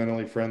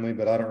environmentally friendly,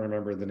 but I don't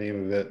remember the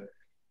name of it.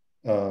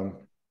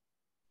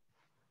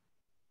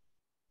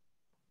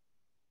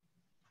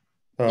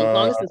 So as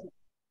long Uh, as it's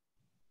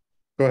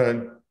Go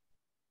ahead.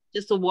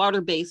 just a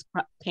water-based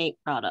paint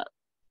product.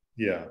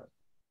 Yeah.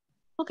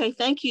 Okay,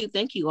 thank you.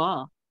 Thank you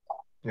all.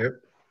 Yep.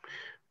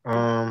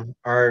 All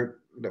right.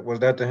 Was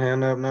that the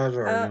hand up,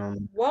 Nazir? Or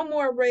One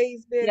more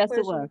raised bed Yes, it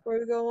question was. before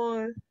we go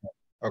on.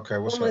 Okay.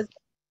 What's up?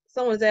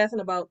 Someone's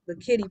asking about the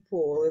kiddie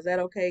pool. Is that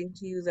okay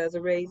to use as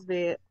a raised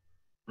bed?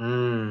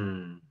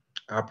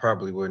 I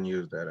probably wouldn't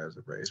use that as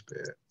a raised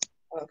bed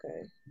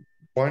Okay.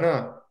 Why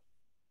not?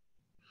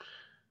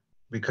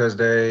 because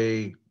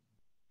they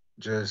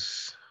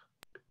just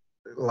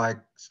like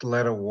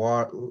let a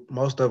water.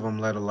 Most of them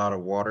let a lot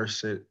of water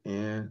sit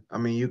in. I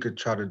mean, you could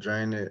try to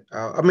drain it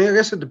out. I mean, I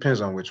guess it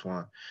depends on which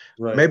one.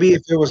 Right. Maybe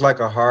if it was like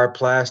a hard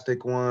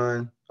plastic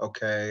one,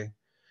 okay.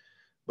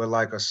 But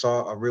like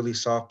a really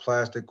soft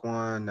plastic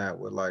one that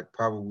would like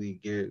probably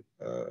get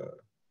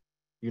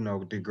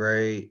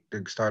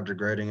start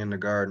degrading in the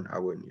garden, I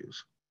wouldn't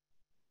use.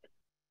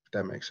 If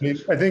that makes I mean,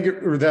 sense. I think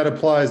that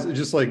applies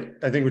just like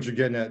I think what you're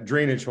getting at,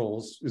 drainage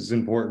holes is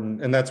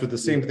important. And that's with the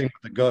same thing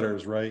with the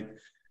gutters, right?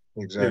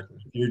 Exactly.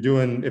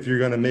 If you're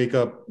going to make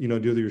up, do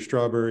your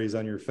strawberries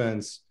on your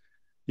fence,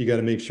 you got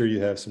to make sure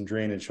you have some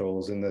drainage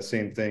holes. And the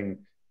same thing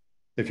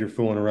if you're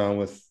fooling around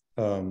with,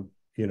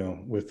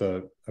 with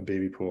a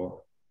baby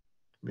pool.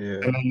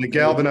 Yeah. And then the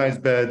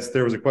galvanized beds,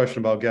 there was a question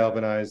about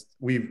galvanized.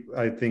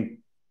 I think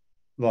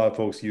a lot of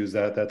folks use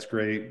that. That's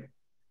great.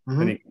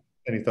 Mm-hmm.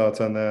 Any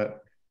thoughts on that?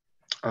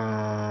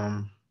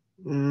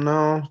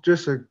 No,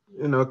 just it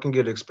can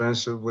get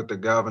expensive with the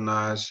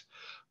galvanized.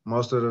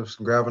 Most of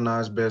the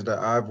galvanized beds that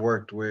I've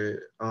worked with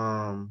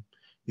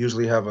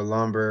usually have a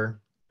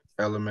lumber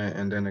element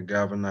and then a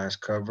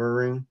galvanized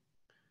covering.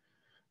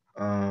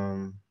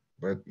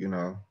 But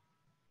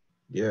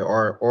yeah,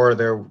 or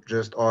they're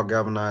just all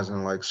galvanized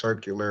in like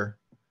circular,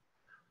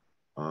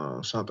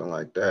 something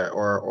like that,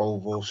 or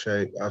oval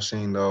shape. I've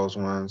seen those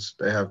ones.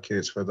 They have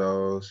kits for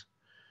those.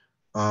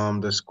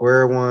 The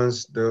square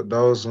ones,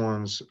 those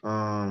ones,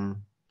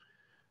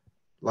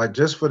 like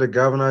just for the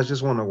galvanized,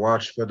 just want to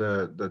watch for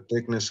the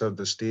thickness of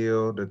the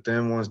steel. The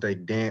thin ones they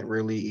dent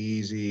really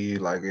easy.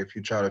 Like if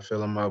you try to fill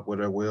them up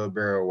with a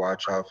wheelbarrow,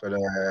 watch out for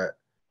that.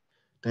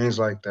 Things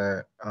like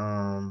that.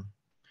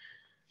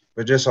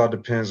 But just all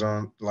depends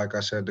on, like I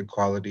said, the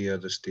quality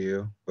of the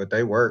steel. But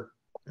they work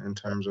in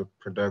terms of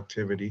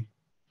productivity.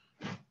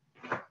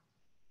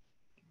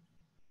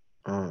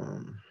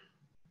 Um,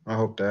 I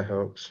hope that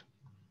helps.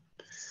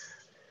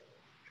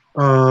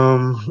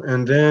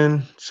 And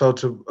then so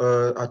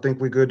to I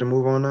think we good to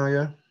move on now,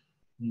 yeah?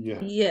 Yeah.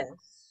 Yes.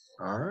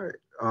 All right.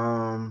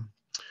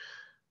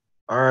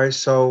 All right,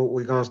 so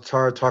we're gonna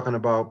start talking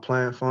about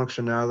plant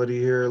functionality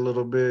here a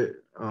little bit,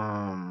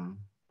 and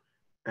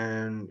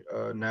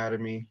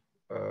anatomy.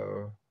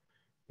 Uh,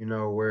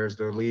 where's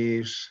the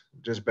leaves?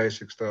 Just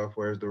basic stuff.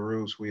 Where's the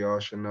roots? We all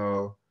should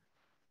know.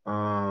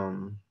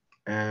 Um,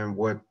 and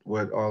what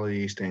all of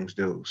these things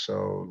do.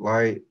 So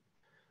light.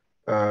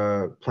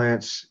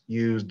 Plants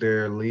use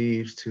their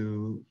leaves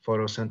to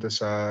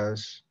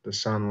photosynthesize the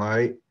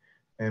sunlight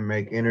and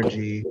make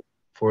energy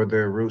for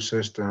their root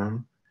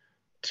system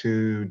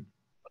to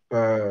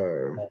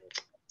uh,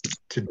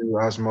 to do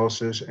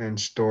osmosis and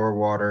store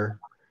water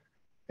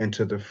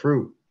into the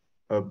fruit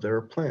of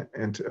their plant,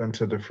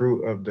 into the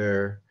fruit of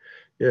their,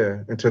 yeah,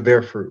 into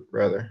their fruit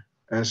rather.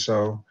 And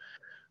so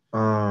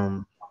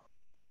um,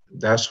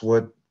 that's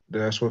what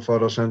that's what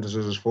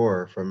photosynthesis is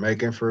for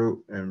making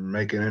fruit and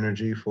making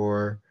energy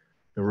for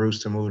the roots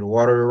to move the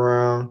water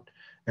around,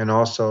 and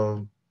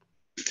also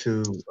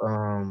to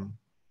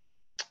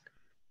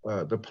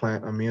the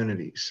plant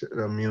immunity,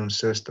 the immune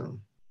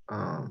system.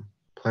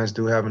 Plants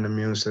do have an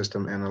immune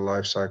system and a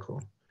life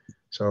cycle,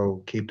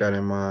 so keep that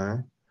in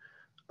mind.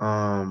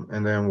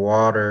 And then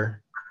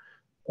water,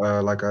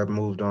 like I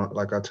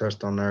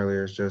touched on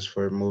earlier, is just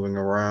for moving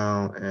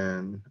around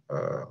and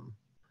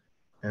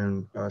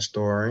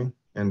storing.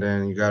 And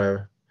then you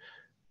gotta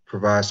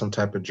provide some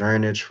type of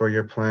drainage for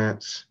your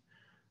plants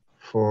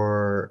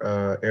for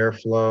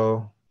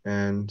airflow,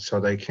 and so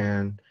they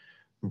can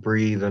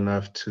breathe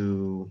enough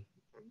to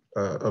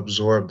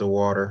absorb the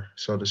water,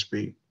 so to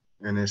speak.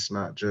 And it's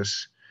not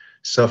just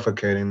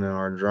suffocating them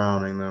or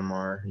drowning them,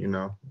 or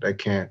they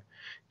can't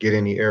get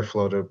any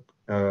airflow to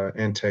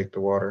intake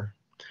the water.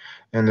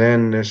 And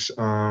then this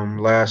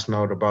last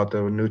note about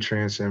the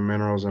nutrients and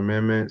minerals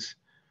amendments.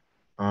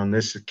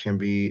 This can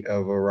be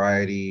a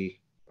variety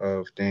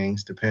of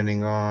things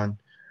depending on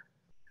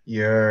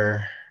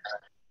your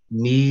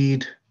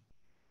need.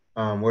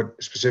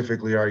 What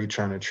specifically are you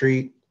trying to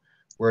treat?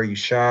 Where you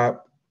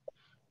shop?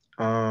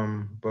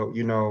 But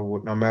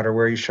no matter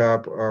where you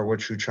shop or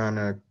what you're trying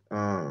to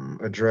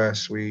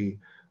address, we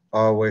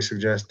always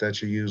suggest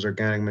that you use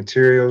organic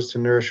materials to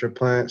nourish your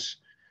plants,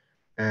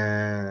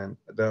 and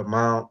the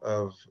amount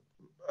of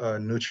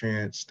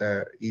nutrients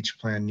that each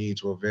plant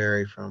needs will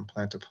vary from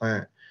plant to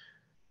plant.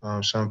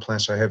 Some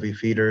plants are heavy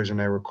feeders and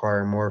they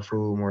require more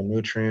food, more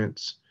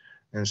nutrients,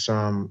 and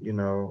some,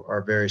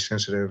 are very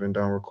sensitive and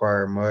don't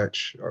require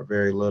much or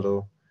very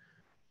little,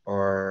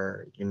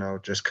 or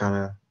just kind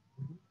of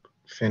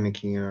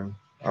finicky and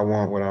I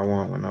want what I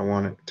want when I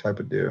want it type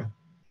of deal.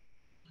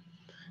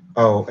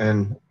 Oh,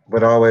 and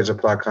but always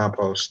apply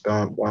compost. I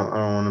don't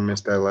want to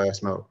miss that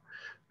last note.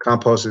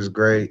 Compost is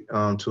great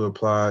to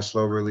apply,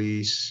 slow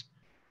release.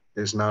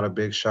 It's not a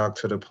big shock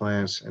to the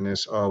plants, and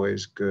it's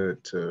always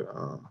good to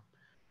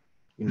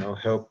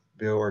help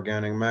build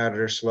organic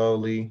matter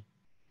slowly,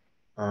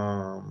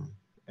 um,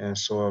 and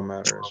soil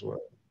matter as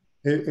well.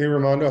 Hey,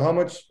 Ramondo, how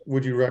much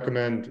would you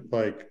recommend?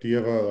 Like, do you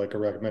have a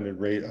recommended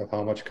rate of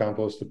how much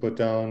compost to put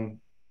down,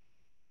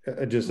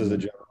 just as a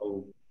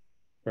general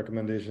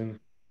recommendation?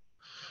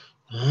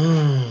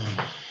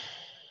 I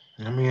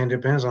mean, it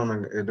depends on a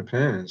lot. It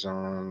depends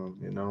on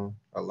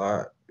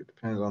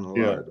a lot.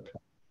 Yeah, It depends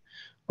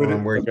but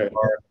on where you okay, are in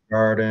the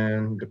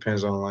garden.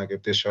 Depends on like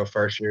if this your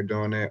first year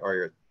doing it, or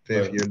your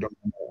fifth right. year doing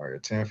it, or your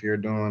 10th year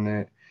doing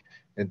it.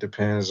 It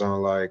depends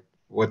on like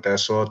what that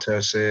soil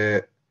test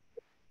said.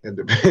 It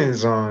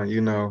depends on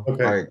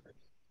Okay. like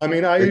I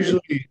mean, I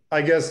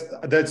guess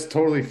that's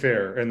totally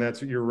fair, and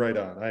that's you're right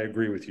on. I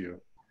agree with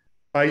you.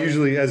 I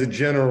usually, as a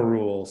general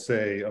rule,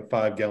 say a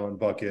 5 gallon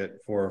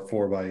bucket for a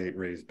 4x8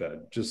 raised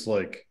bed. Just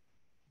like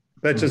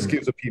that just mhm.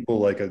 gives the people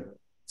like a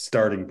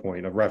starting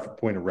point,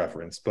 point of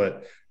reference.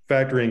 But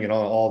factoring in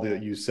all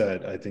that you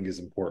said, I think is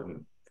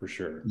important for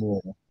sure. Yeah,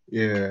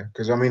 yeah.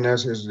 Because I mean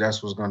that's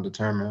what's gonna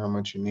determine how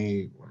much you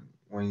need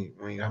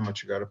how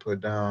much you got to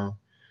put down.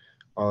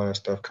 All that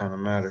stuff kind of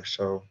matters.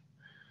 So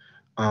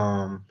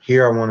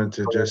here I wanted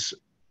to just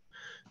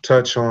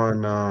touch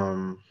on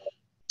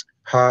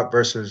hot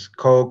versus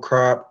cold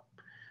crop.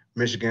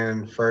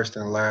 Michigan first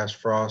and last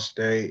frost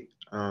date,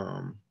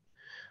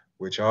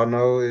 which y'all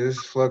know is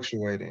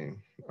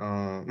fluctuating.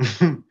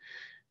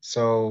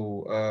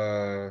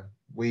 So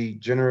we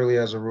generally,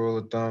 as a rule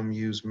of thumb,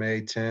 use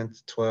May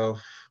 10th,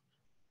 12th,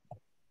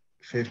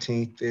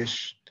 15th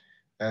ish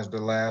as the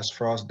last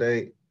frost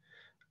date.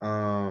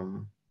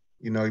 Um,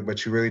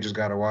 but you really just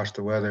got to watch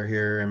the weather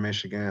here in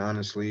Michigan.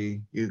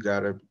 Honestly, you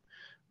got to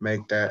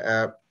make that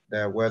app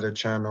that weather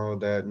channel,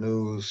 that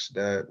news,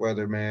 that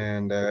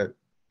weatherman, that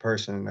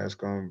person that's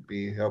going to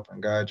be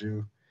helping guide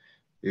you,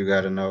 you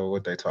got to know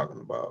what they're talking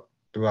about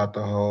throughout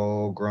the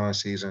whole growing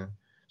season,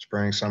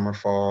 spring, summer,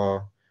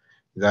 fall.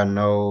 You got to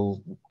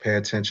know, pay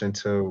attention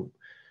to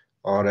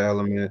all the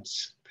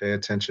elements, pay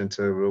attention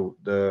to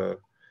the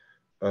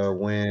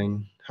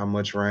wind, how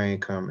much rain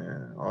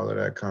coming, all of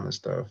that kind of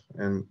stuff,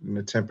 and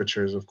the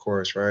temperatures, of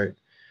course, right?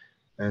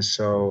 And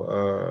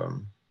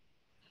so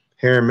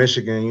here in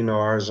Michigan, you know,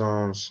 our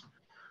zones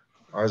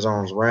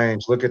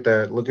range. Look at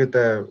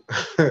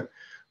that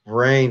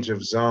range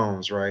of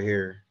zones right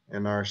here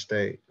in our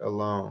state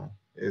alone.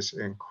 It's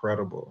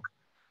incredible.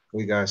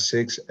 We got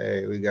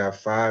 6A, we got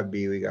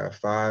 5B, we got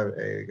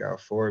 5A, we got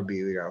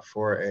 4B, we got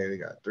 4A, we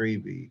got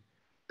 3B.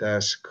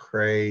 That's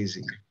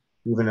crazy.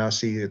 Even I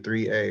see a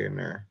 3A in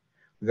there.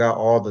 We got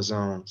all the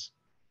zones,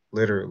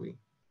 literally.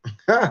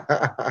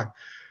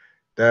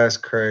 That's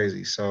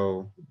crazy.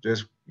 So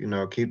just, you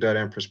know, keep that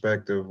in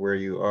perspective where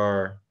you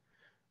are.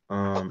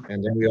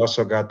 And then we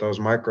also got those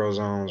micro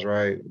zones,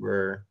 right?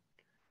 Where,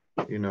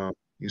 you know,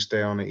 you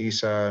stay on the east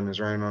side and it's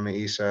raining on the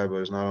east side, but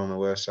it's not on the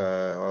west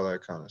side, all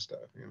that kind of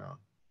stuff, you know.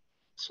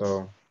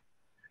 So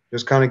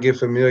just kind of get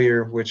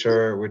familiar with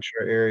your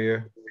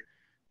area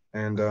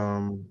and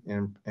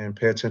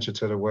pay attention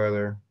to the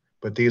weather.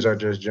 But these are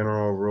just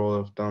general rule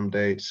of thumb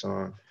dates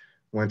on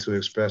when to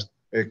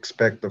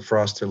expect the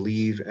frost to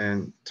leave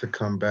and to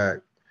come back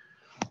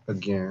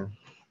again.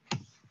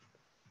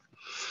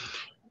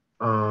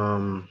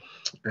 Um,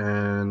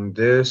 and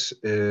this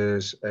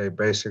is a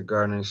basic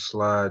gardening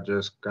slide.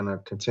 Just gonna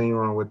continue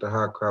on with the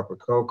hot crop or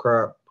cold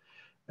crop,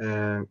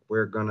 and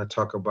we're gonna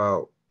talk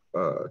about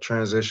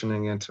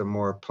transitioning into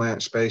more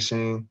plant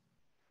spacing,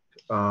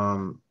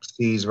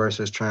 seeds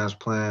versus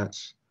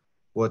transplants,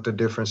 what the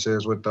difference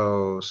is with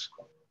those,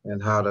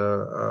 and how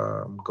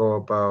to go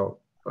about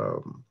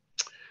um,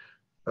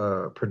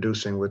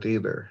 producing with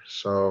either.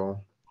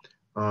 So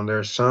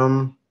there's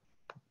some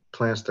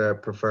plants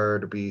that prefer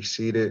to be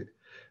seeded.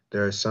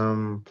 There are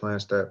some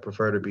plants that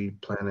prefer to be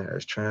planted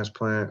as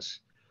transplants.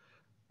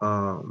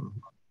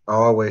 Um, I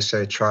always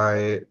say try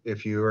it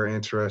if you are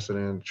interested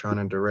in trying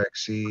to direct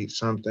seed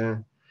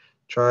something.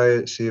 Try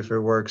it, see if it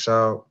works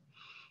out,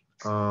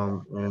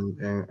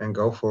 and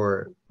go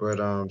for it.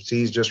 But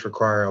seeds just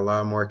require a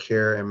lot more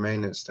care and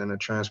maintenance than a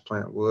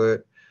transplant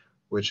would,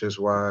 which is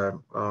why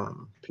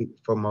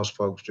for most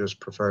folks just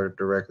prefer to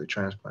directly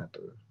transplant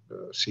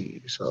the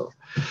seed. So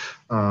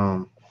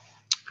um,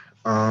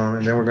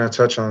 and then we're going to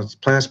touch on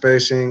plant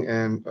spacing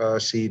and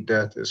seed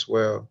death as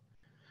well.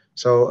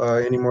 So,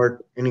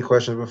 any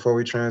questions before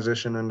we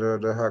transition into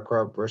the hot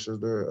crop versus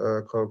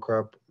the cold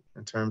crop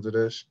in terms of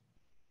this?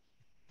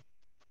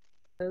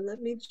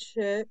 Let me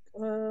check.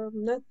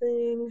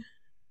 Nothing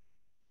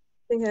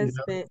has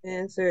Yeah. been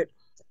answered.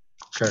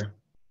 Okay.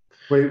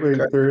 Okay. Wait,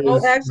 there Oh,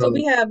 is, actually,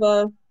 we have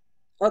a.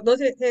 Oh,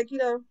 let's hit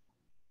keto.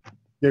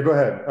 yeah, go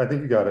ahead. I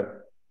think you got it.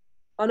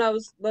 Oh no, I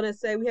was gonna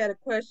say we had a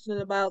question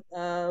about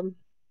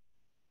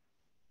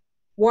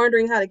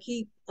wondering how to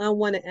keep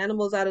unwanted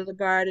animals out of the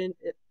garden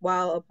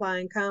while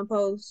applying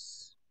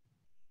compost.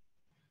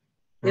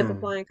 If Hmm.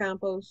 applying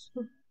compost.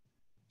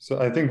 So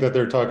I think that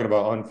they're talking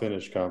about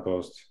unfinished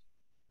compost.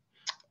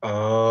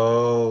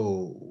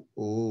 Oh,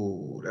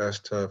 ooh, that's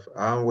tough.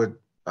 I would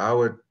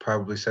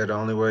probably say the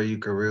only way you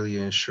could really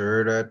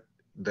ensure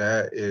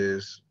that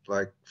is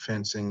like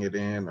fencing it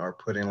in or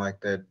putting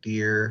like that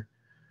deer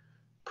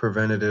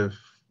preventative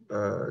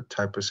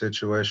type of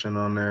situation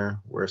on there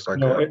where it's like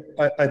No,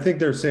 a I think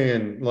they're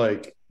saying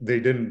like they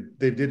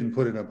didn't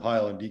put it in a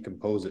pile and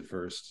decompose it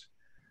first.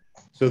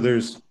 So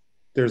there's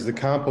the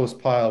compost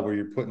pile where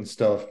you're putting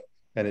stuff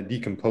and it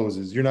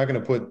decomposes. You're not going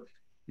to put,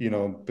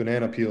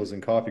 banana peels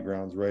and coffee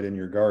grounds right in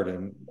your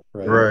garden,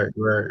 right?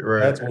 right.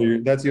 That's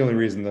the only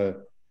reason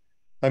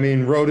I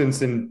mean,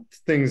 rodents and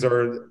things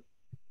are,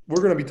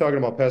 we're going to be talking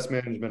about pest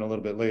management a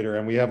little bit later,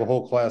 and we have a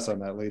whole class on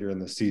that later in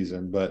the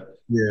season, but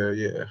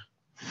Yeah.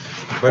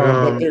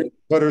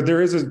 But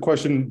there is a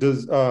question.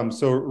 Does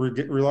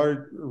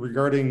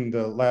regarding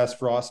the last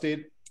frost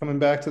date, coming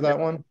back to that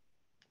one.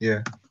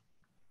 yeah,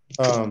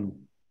 Um,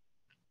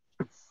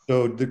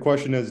 so the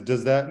question is,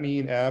 does that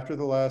mean after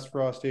the last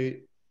frost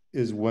date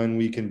is when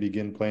we can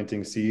begin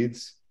planting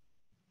seeds?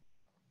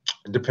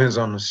 it depends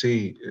on the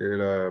seed.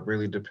 It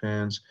really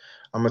depends.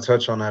 I'm gonna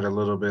touch on that a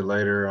little bit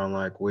later on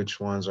like which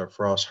ones are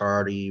frost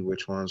hardy,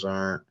 which ones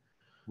aren't.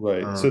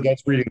 Right. Um, So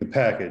that's reading the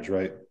package,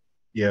 right?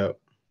 yeah,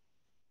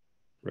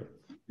 Right.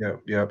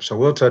 yep. So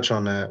we'll touch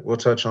on that. We'll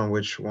touch on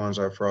which ones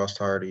are frost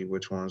hardy,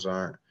 which ones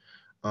aren't.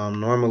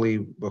 Normally,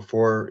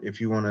 before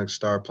if you want to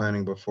start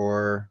planting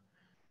before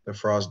the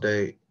frost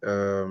date,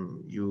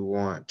 you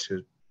want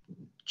to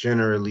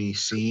generally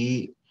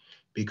seed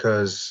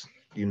because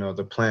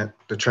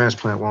the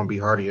transplant won't be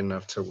hardy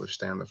enough to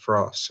withstand the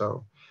frost.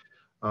 So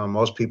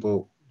most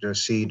people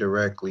just seed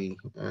directly,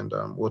 and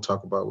we'll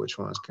talk about which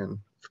ones can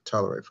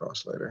tolerate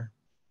frost later.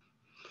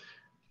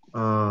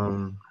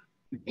 Um,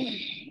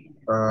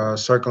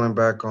 circling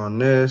back on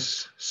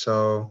this,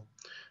 so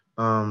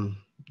um,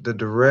 the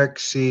direct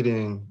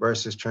seeding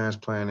versus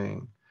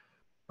transplanting.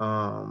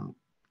 Um,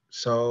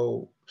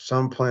 so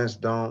some plants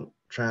don't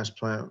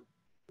transplant,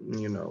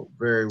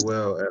 very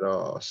well at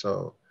all.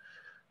 So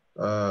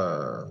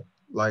uh,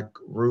 like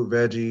root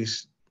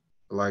veggies,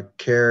 like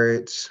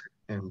carrots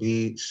and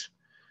beets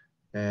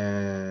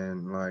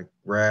and like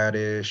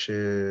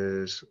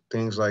radishes,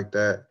 things like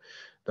that.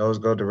 Those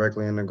go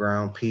directly in the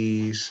ground.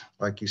 Peas,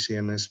 like you see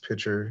in this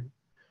picture,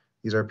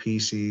 these are pea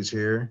seeds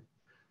here.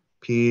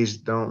 Peas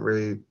don't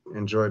really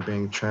enjoy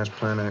being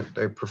transplanted.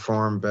 They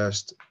perform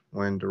best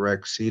when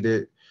direct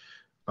seeded.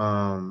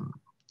 Um,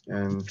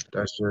 and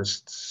that's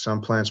just some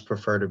plants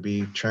prefer to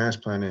be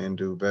transplanted and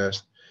do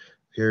best.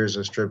 Here's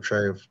a strip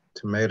tray of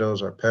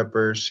tomatoes or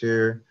peppers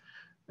here.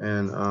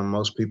 And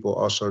most people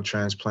also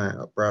transplant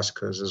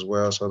brassicas as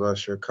well. So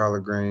that's your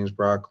collard greens,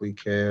 broccoli,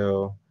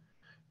 kale,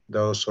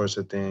 those sorts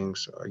of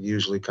things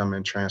usually come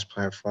in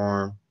transplant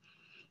form,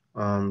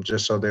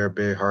 just so they're a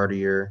bit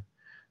hardier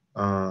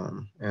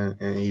and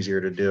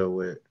easier to deal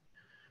with.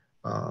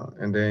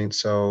 And then,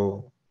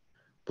 so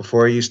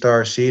before you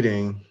start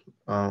seeding,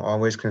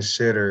 always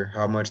consider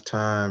how much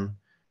time,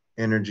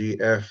 energy,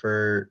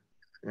 effort,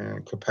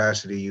 and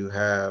capacity you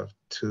have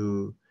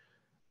to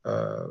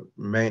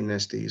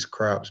maintenance these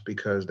crops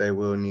because they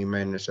will need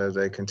maintenance as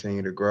they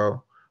continue to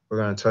grow. We're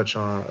going to touch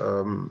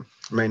on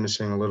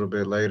maintaining a little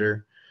bit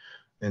later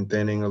and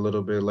thinning a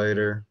little bit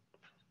later.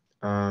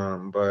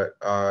 But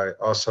I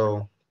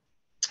also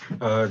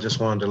just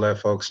wanted to let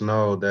folks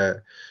know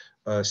that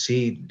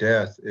seed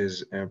death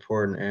is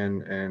important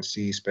and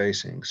seed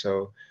spacing.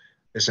 So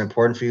it's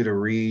important for you to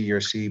read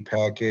your seed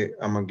packet.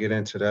 I'm gonna get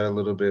into that a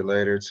little bit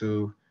later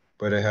too,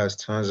 but it has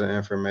tons of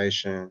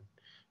information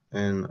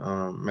and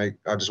make.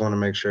 I just want to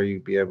make sure you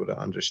be able to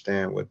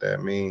understand what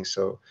that means.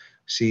 So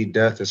seed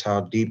depth is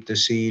how deep the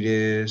seed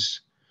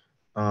is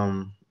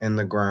in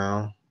the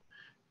ground,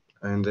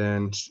 and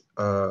then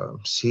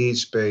seed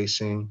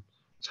spacing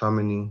is how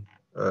many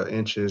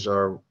inches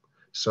are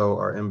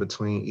in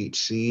between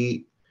each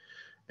seed,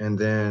 and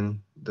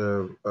then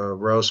the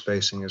row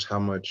spacing is how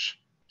much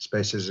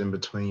space is in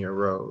between your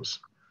rows.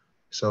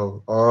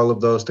 So all of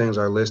those things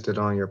are listed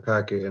on your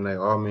packet and they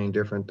all mean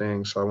different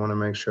things. So I want to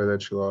make sure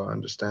that you all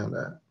understand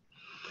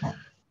that.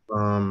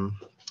 Um,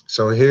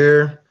 so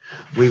here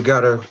we've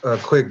got a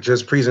quick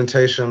just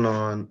presentation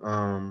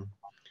on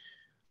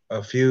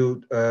a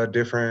few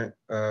different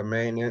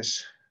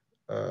maintenance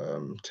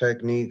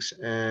techniques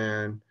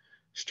and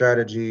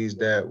strategies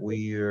that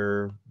we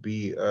are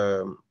be.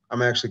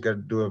 I'm actually going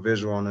to do a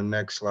visual on the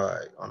next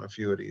slide on a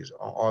few of these,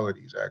 on all of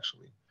these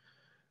actually.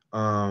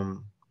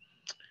 Um,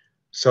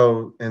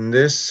 so in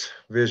this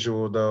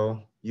visual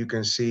though, you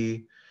can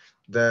see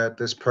that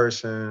this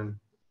person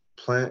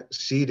plant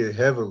seeded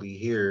heavily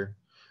here,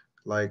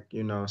 like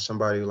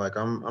somebody like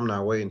I'm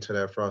not waiting till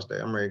that frost day.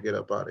 I'm ready to get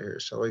up out of here.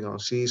 So we're gonna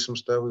see some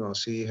stuff. We're gonna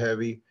see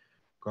heavy,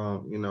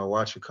 gonna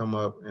watch it come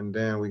up, and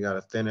then we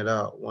gotta thin it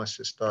out once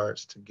it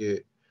starts to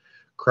get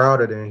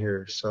crowded in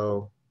here.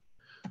 So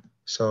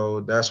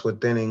that's what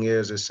thinning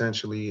is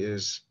essentially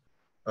is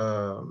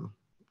um,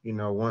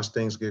 once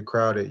things get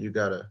crowded, you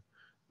gotta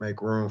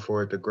make room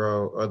for it to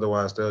grow.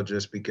 Otherwise, they'll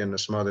just begin to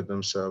smother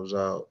themselves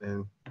out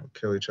and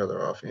kill each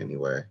other off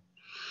anyway.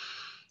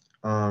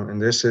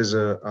 And this is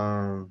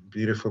a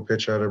beautiful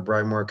picture of the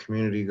Brightmore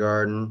Community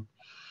Garden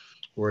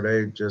where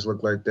they just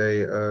look like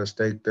they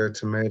staked their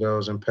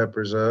tomatoes and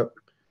peppers up.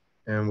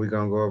 And we're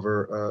going to go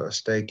over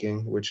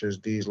staking, which is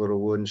these little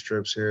wooden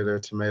strips here. They're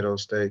tomato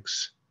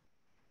stakes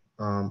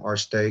or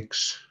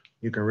steaks.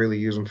 You can really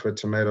use them for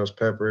tomatoes,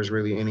 peppers,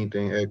 really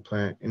anything,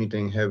 eggplant,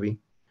 anything heavy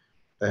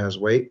that has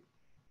weight.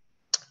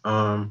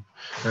 Um,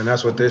 and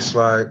that's what this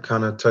slide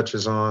kind of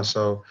touches on.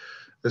 So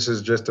this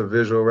is just a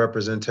visual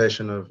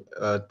representation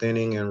of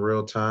thinning in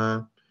real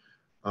time.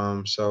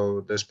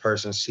 So this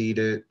person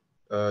seeded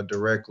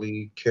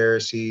directly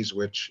carrot seeds,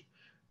 which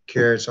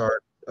carrots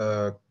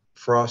are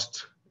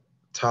frost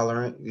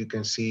tolerant. You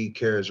can see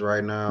carrots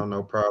right now,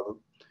 no problem.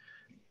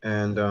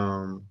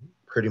 And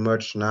pretty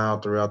much now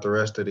throughout the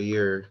rest of the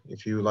year,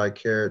 if you like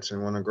carrots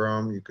and want to grow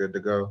them, you're good to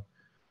go.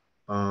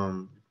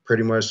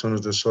 Pretty much as soon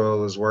as the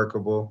soil is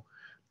workable.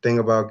 Thing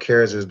about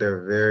carrots is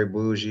they're very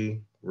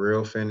bougie,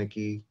 real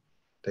finicky.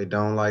 They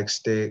don't like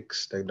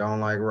sticks. They don't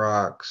like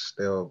rocks.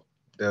 They'll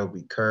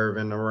be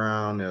curving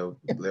around. They'll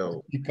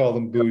You call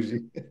them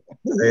bougie.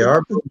 they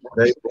are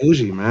they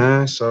bougie,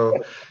 man.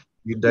 So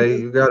you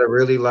gotta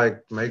really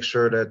like make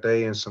sure that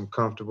they in some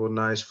comfortable,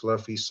 nice,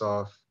 fluffy,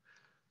 soft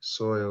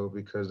soil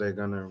because they're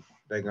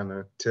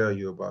gonna tell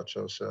you about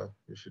yourself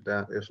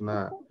if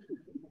not.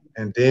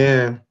 And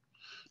then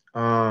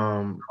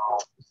um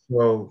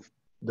so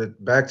the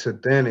back to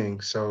thinning.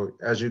 So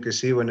as you can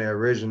see when they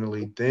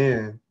originally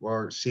thin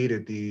or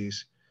seeded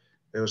these,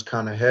 it was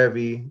kind of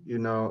heavy,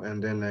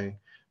 and then they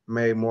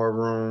made more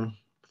room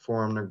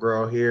for them to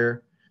grow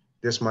here.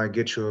 This might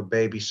get you a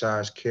baby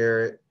sized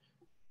carrot,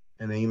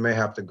 and then you may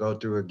have to go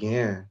through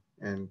again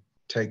and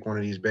take one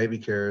of these baby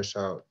carrots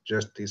out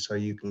so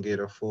you can get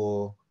a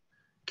full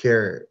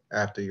carrot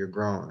after you're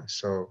growing.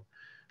 So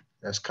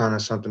That's kind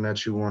of something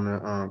that you want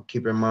to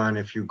keep in mind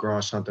if you're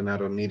growing something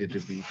that'll need it to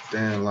be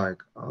thin,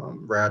 like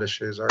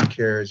radishes or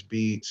carrots,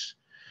 beets,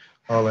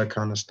 all that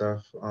kind of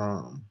stuff.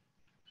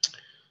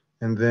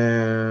 And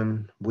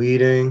then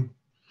weeding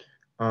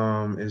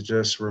is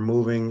just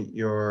removing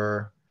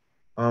your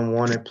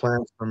unwanted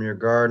plants from your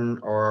garden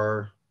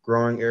or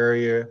growing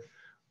area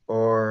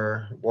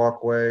or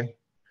walkway.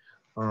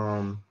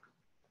 Um,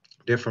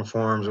 Different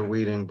forms of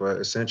weeding, but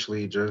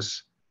essentially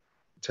just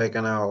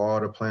taking out all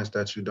the plants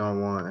that you don't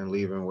want and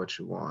leaving what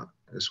you want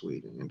is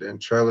weeding. And then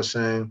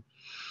trellising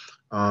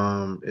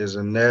is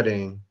a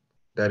netting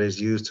that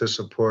is used to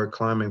support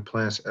climbing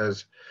plants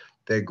as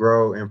they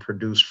grow and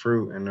produce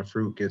fruit, and the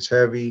fruit gets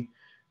heavy.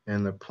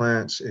 And the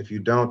plants, if you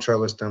don't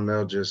trellis them,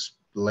 they'll just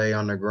lay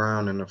on the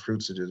ground, and the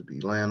fruits will just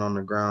be laying on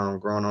the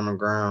ground, growing on the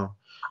ground.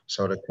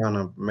 So to kind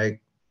of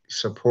make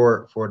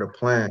support for the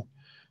plant,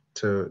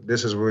 to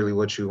this is really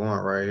what you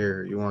want right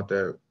here. You want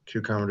that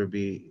cucumber to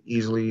be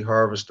easily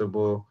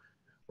harvestable,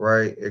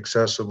 right?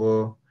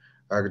 Accessible.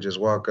 I could just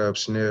walk up,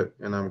 snip,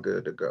 and I'm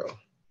good to go.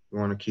 You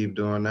want to keep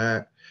doing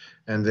that.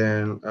 And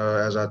then,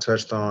 as I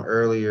touched on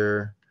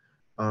earlier,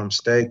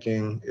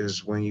 staking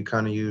is when you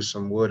kind of use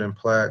some wood and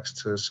plaques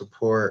to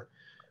support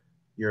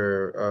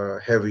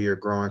your heavier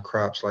growing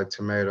crops like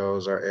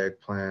tomatoes or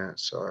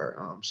eggplants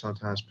or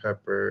sometimes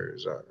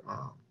peppers or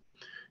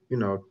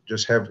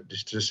just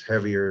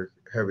heavier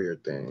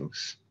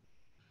things.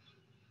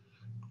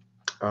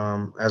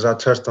 As I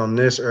touched on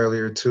this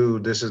earlier too,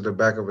 this is the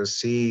back of a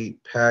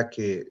seed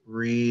packet.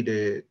 Read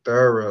it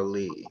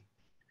thoroughly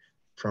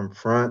from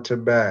front to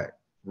back.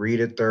 Read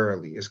it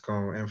thoroughly. It's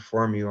going to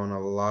inform you on a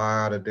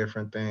lot of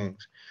different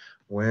things.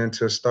 When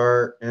to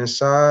start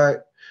inside,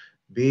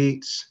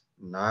 beets,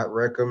 not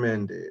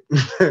recommended.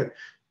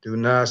 Do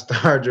not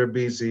start your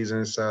beet seeds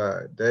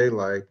inside. They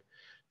like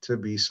to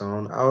be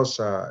sown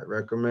outside.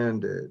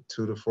 Recommended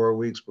 2 to 4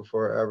 weeks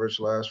before average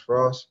last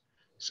frost.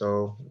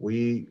 So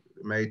we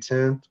May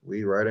 10th,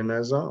 we right in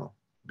that zone.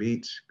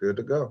 Beets, good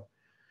to go.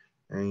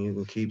 And you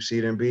can keep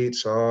seeding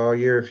beets all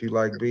year if you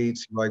like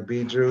beets, you like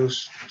beet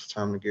juice. It's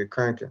time to get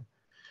cranking.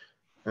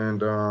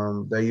 And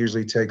they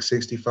usually take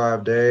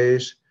 65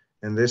 days.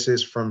 And this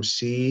is from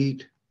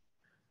seed.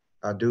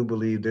 I do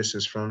believe this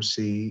is from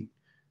seed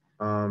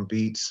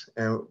beets.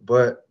 And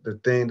but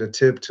the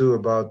tip too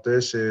about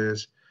this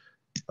is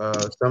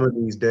some of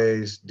these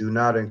days do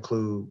not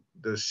include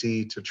the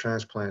seed to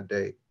transplant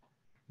date.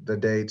 The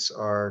dates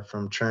are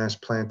from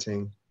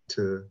transplanting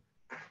to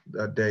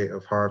the date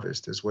of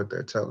harvest is what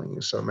they're telling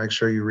you. So make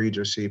sure you read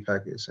your seed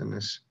packets and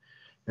it's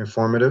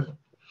informative.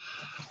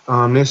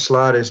 This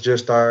slide is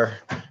just our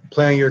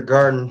plant your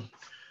garden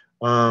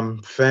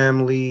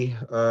family.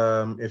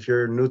 If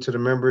you're new to the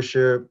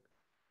membership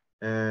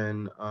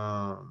and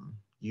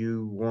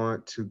you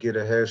want to get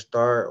a head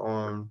start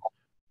on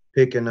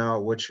picking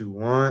out what you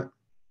want,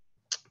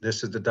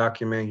 this is the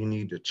document you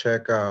need to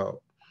check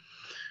out.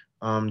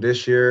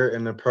 This year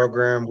in the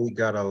program, we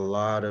got a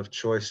lot of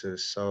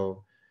choices.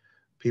 So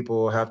people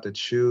will have to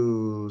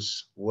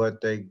choose what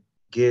they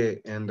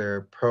get in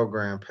their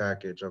program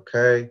package,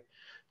 okay?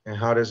 And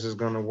how this is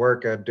going to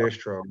work at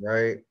distro,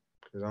 right?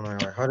 Because I'm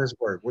like, how does this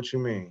work? What you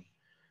mean?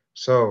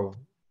 So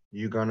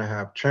you're going to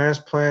have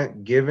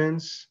transplant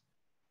givens,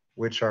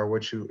 which are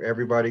what you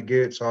everybody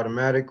gets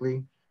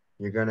automatically.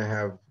 You're going to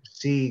have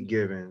seed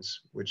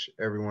givens, which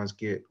everyone's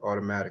get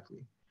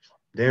automatically.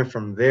 Then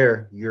from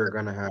there, you're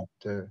gonna have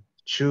to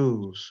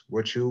choose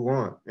what you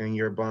want in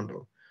your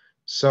bundle.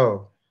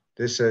 So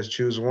this says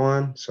choose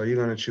one. So you're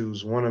gonna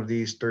choose one of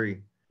these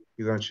three.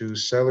 You're gonna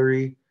choose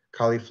celery,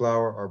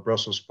 cauliflower, or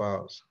Brussels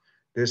sprouts.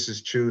 This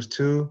is choose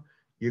two.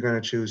 You're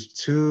gonna choose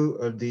two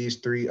of these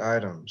three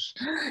items.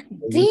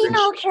 So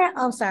Dino cat.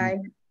 I'm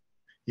sorry.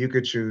 you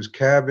could choose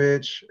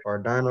cabbage or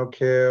dino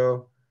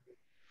kale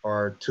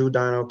or two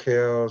dino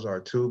kales or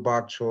two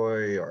bok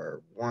choy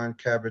or one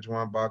cabbage,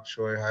 one bok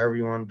choy, however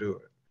you want to do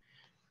it.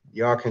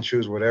 Y'all can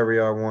choose whatever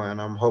y'all want.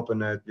 And I'm hoping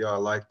that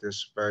y'all like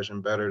this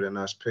version better than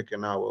us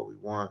picking out what we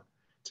want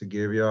to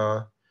give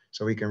y'all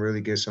so we can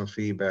really get some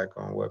feedback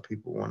on what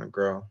people want to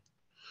grow.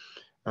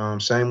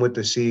 Same with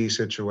the seed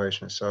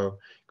situation. So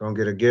gonna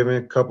get a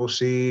given couple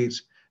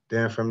seeds.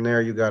 Then from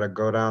there, you gotta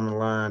go down the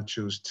line,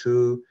 choose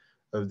two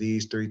of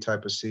these three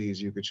type of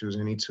seeds. You could choose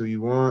any two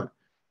you want.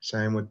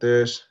 Same with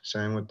this,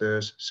 same with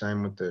this,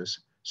 same with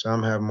this.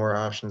 Some have more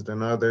options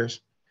than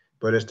others,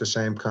 but it's the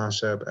same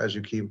concept as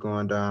you keep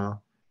going down.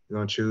 You're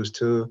gonna choose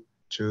two,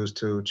 choose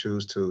two,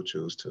 choose two,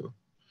 choose two.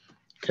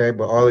 Okay,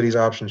 but all of these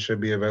options should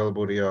be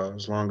available to y'all.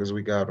 As long as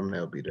we got them,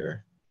 they'll be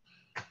there.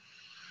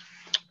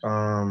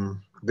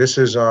 This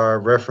is our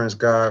reference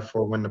guide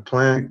for when to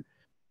plant.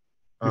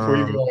 Before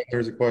you go on,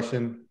 there's a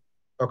question.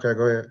 Okay,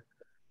 go ahead.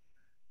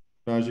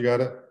 Naj, you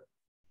got it?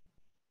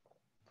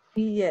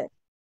 Yes.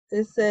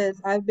 It says,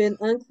 I've been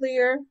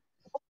unclear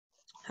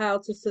how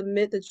to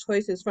submit the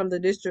choices from the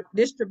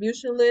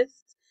distribution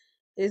list.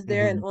 Is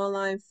there an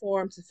online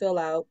form to fill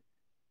out?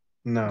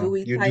 Do No,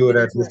 we you type do it it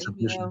at into our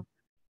distribution. email?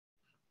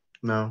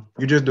 No,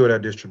 you just do it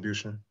at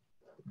distribution.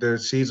 The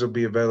seeds will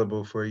be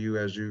available for you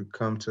as you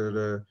come to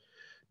the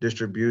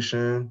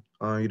distribution.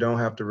 You don't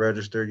have to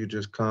register. You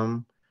just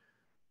come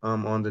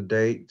on the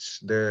dates.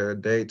 The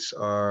dates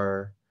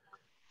are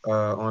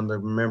on the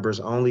members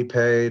only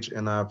page,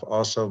 and I've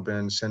also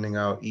been sending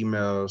out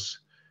emails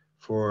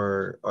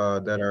for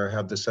that are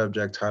have the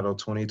subject title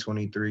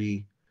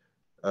 2023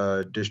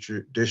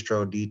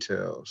 distro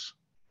details.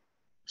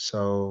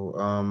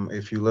 So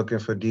if you're looking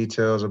for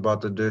details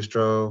about the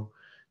distro,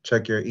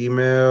 check your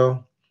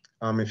email.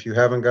 If you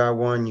haven't got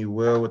one, you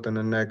will within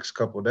the next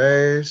couple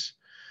days.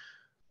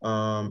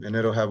 And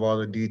it'll have all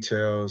the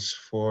details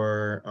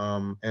for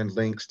and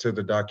links to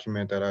the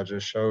document that I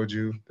just showed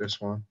you, this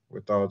one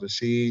with all the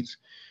seeds.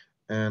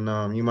 And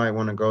you might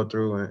want to go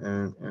through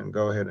and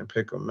go ahead and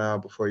pick them now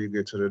before you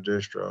get to the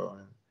distro.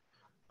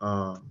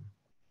 And,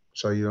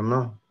 so you'll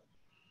know.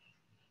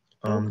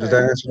 Did Okay.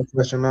 that answer the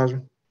question,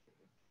 Najma?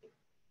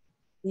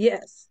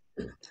 Yes.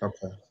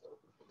 Okay.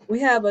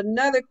 We have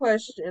another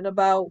question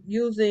about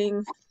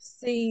using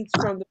seeds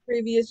from the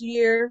previous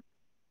year.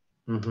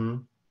 Mm-hmm.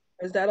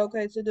 Is that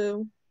okay to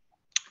do?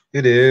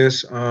 It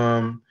is.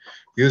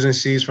 Using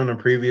seeds from the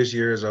previous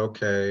year is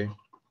okay.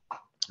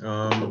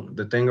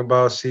 The thing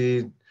about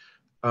seed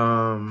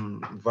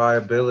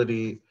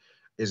viability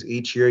is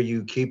each year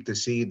you keep the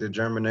seed, the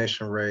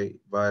germination rate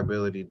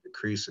viability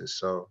decreases.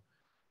 So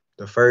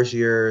the first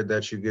year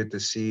that you get the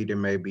seed, it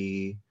may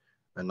be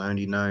a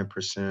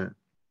 99%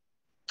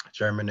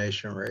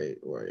 germination rate,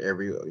 or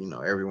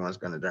everyone's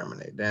gonna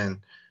germinate.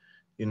 Then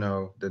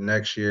the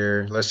next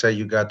year, let's say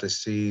you got the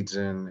seeds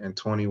in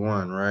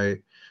 21,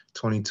 right?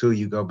 22,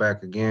 you go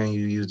back again,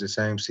 you use the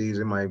same seeds,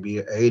 it might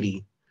be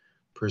 80%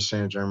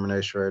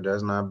 germination rate.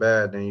 That's not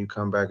bad. Then you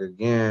come back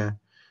again,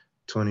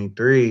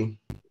 23,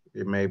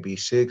 it may be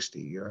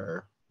 60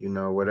 or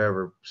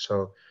whatever.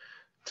 So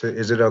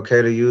is it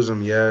okay to use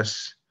them?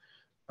 Yes.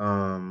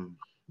 Um,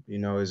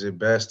 is it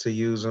best to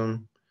use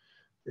them?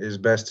 It's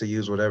best to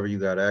use whatever you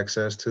got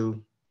access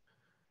to.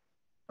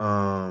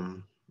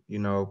 Um,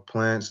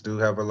 plants do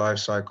have a life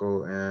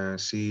cycle, and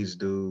seeds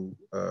do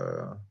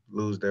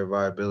lose their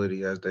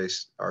viability as they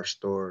are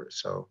stored.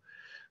 So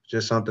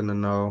just something to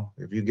know.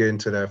 If you get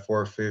into that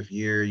fourth, fifth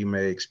year, you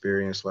may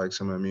experience like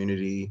some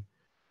immunity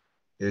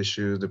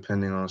issues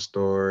depending on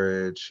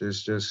storage.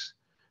 It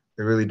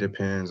really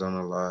depends on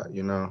a lot.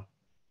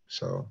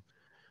 So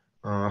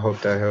I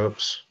hope that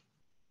helps.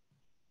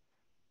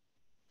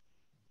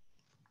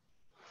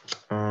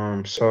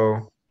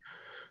 So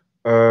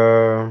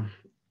uh,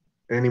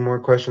 any more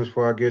questions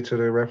before I get to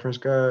the reference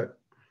guide?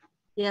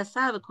 Yes,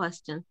 I have a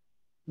question.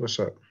 What's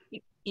up?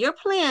 Your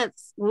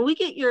plants, when we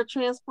get your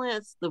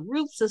transplants, the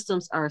root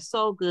systems are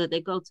so good.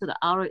 They go to the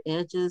outer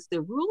edges.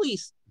 They're really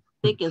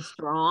thick and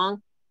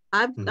strong.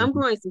 I'm Mhm.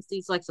 growing some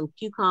seeds like some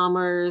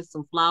cucumbers,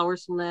 some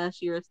flowers from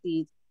last year's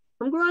seeds.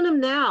 I'm growing them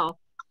now.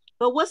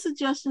 But what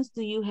suggestions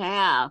do you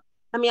have?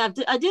 I mean, I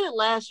did it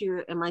last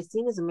year, and my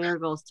zinnias and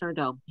marigolds turned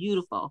out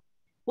beautiful.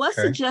 What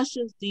Okay.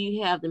 suggestions do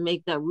you have to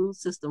make that root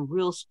system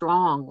real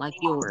strong like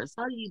yours?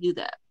 How do you do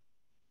that?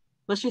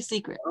 What's your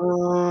secret?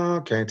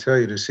 Can't tell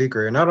you the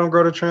secret. And I don't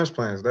grow the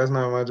transplants. That's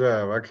not my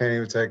job. I can't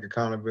even take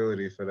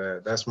accountability for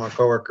that. That's my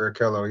coworker,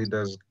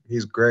 Kello.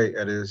 He's great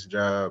at his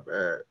job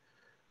at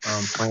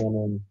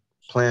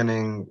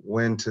planning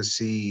when to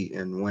seed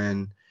and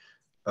when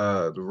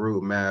the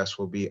root mass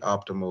will be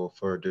optimal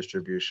for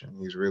distribution.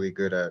 He's really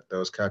good at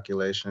those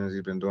calculations.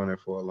 He's been doing it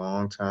for a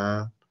long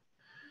time.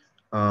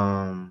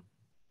 Um,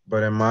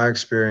 but in my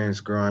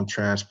experience growing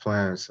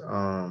transplants,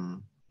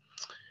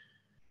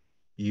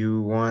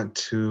 you want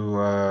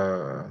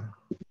to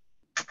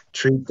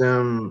treat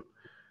them.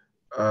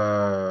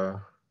 Uh,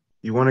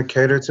 you want to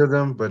cater to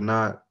them, but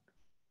not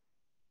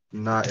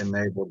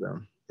enable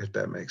them, if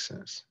that makes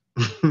sense.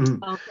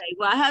 Okay,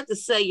 well, I have to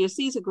say your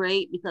seeds are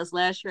great because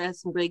last year I had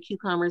some great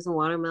cucumbers and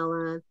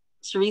watermelon,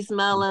 cerise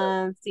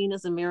melon,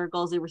 cinas and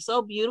marigolds. They were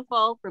so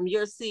beautiful from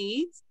your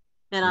seeds,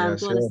 and I'm Yes,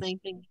 doing the yes. same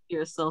thing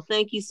here. So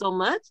thank you so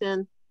much,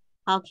 and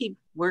I'll keep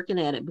working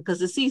at it because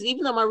the seeds,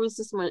 even though my root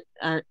system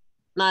are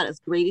not as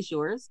great as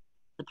yours,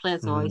 the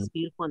plants are Mhm. always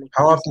beautiful and they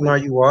How produce often are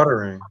great. you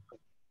watering?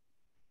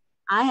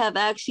 I have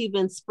actually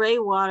been spray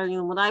watering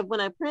them. When I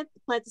plant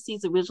the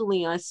seeds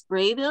originally, I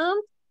sprayed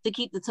them to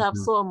keep the Mhm.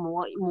 topsoil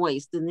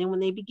moist, and then when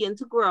they begin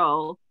to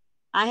grow,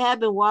 I have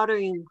been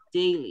watering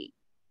daily.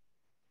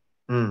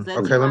 Is that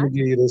too Okay, let me much?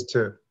 give you this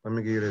tip. Let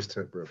me give you this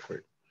tip real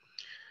quick.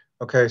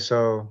 Okay,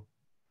 so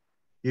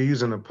you're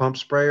using a pump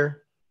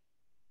sprayer.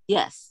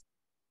 Yes,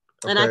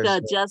 and I Okay,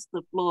 can so adjust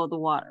the flow of the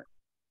water.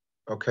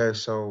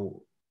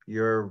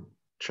 your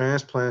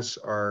transplants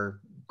are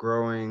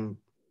growing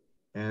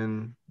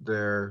in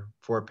their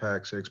 4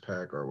 pack, 6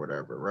 pack, or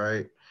whatever,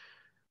 right?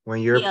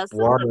 When you're Yeah, some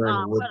of the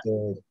watering with what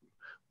the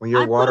when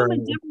you're I put them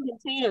in watering. different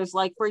containers.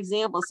 Like for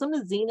example, some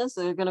of the zinnias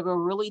that are going to grow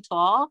really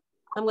tall,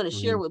 I'm going to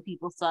share Mhm, with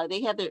people. So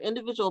they have their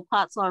individual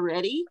pots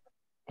already,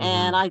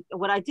 and mhm.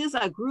 what I did is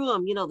I grew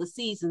them, the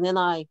seeds, and then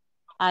I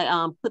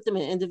put them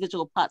in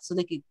individual pots so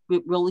they could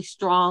get really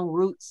strong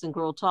roots and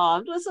grow tall.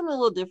 I'm doing something a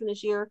little different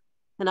this year,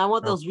 and I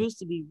want those Okay. roots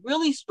to be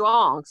really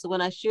strong. So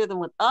when I share them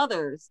with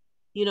others,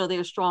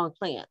 they're strong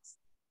plants.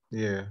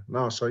 Yeah,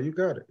 no, so you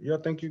got it. Yeah,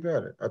 I think you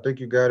got it. I think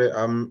you got it.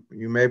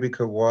 You maybe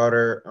could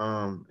water,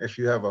 if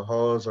you have a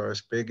hose or a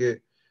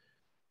spigot,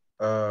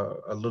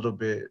 a little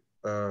bit,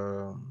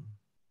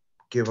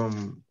 give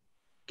them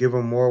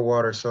more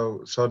water.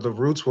 So the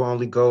roots will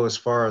only go as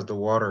far as the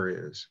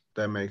water is.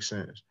 That makes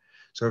sense.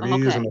 So if you're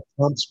using Okay.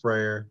 a pump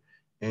sprayer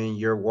and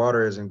your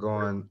water isn't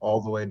going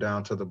all the way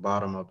down to the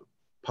bottom of the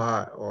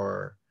pot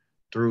or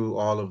through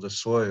all of the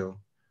soil,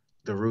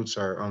 the roots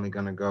are only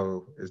going to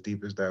go as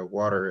deep as that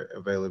water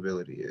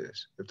availability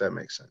is, if that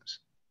makes sense.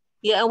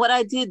 Yeah, and what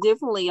I did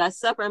differently, I'm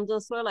doing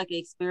sort of like an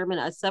experiment.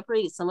 I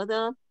separated some of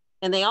them,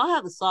 and they all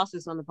have the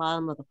saucers on the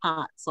bottom of the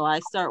pot. So I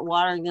start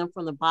watering them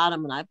from the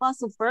bottom, and I bought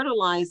some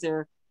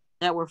fertilizer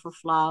that were for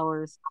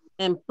flowers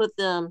and put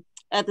them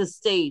at the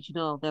stage,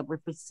 that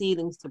were for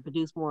seedlings to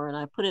produce more. And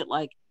I put it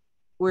like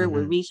where it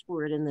would Hmm. reach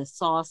for it in this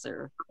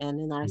saucer, and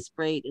then I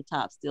sprayed the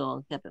top still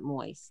and kept it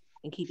moist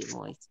and keep it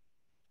moist.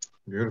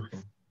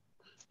 Beautiful.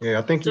 Yeah,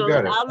 I think you So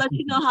got it. I'll let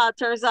you know how it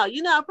turns out.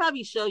 I'll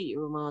probably show you,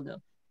 Ramondo.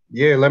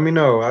 Yeah, let me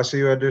know. I'll see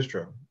you at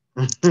distro.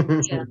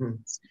 Yeah.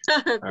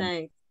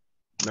 Thanks.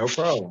 No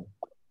problem.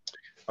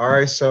 All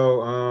right,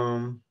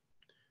 so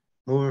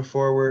moving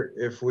forward,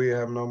 if we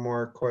have no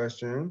more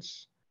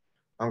questions,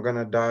 I'm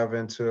gonna dive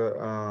into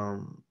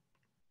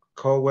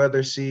cold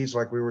weather seeds,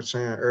 like we were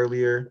saying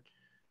earlier.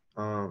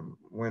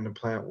 When to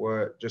plant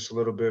what, just a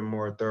little bit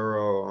more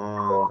thorough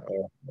on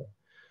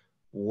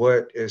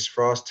what is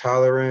frost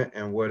tolerant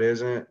and what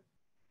isn't.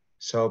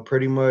 So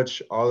pretty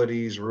much all of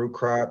these root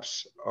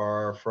crops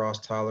are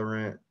frost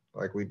tolerant,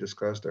 like we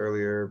discussed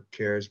earlier.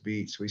 Carrots,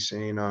 beets, we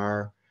seen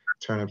our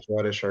turnips,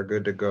 radish are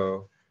good to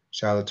go.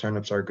 Shallot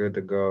turnips are good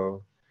to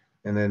go.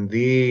 And then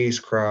these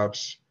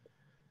crops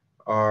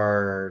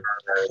are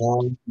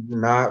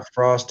not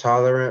frost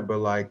tolerant, but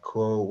like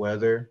cold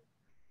weather,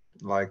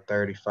 like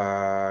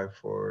 35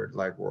 or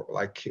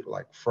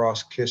like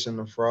frost kissing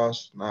the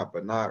frost,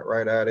 not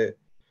right at it.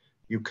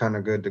 You kind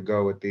of good to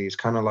go with these.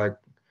 Kind of like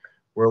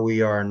where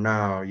we are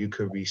now, you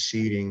could be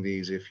seeding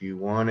these if you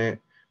want it,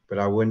 but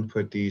I wouldn't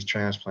put these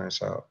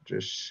transplants out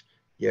just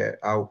yet.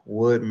 I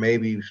would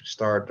maybe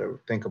start to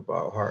think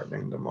about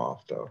hardening them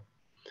off though.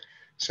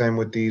 Same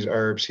with these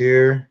herbs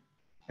here.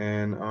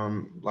 And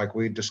like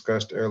we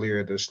discussed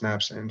earlier, the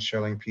snaps and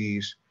shelling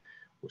peas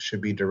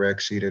should be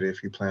direct seeded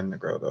if you plan to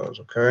grow those,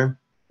 okay?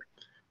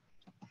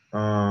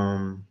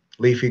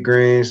 Leafy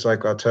greens,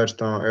 like I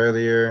touched on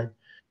earlier,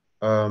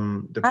 I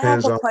have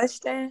depends a on,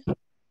 question.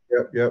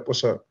 yep,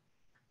 what's up?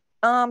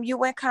 You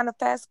went kind of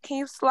fast. Can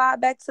you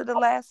slide back to the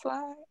last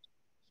slide?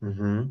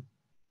 Hmm.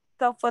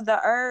 So for the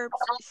herbs,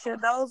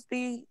 should those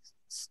be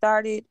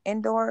started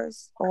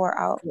indoors or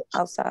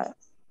outside?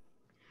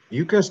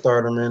 You can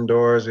start them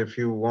indoors if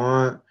you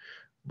want,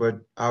 but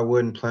I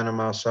wouldn't plant them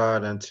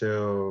outside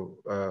until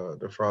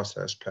the frost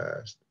has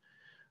passed.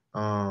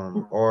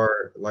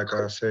 Or like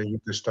I said, you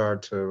could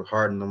start to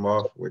harden them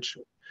off, which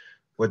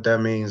what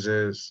that means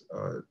is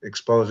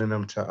exposing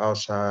them to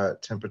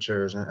outside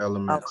temperatures and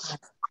elements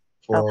Okay.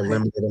 for a Okay.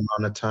 limited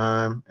amount of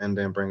time, and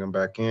then bring them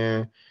back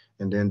in,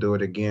 and then do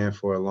it again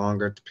for a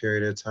longer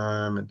period of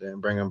time, and then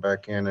bring them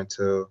back in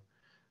until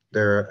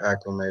they're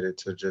acclimated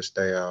to just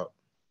stay out.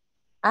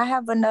 I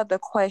have another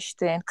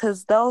question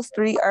because those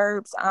three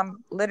herbs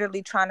I'm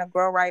literally trying to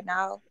grow right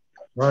now All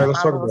right, in let's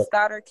my talk little about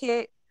starter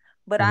kit,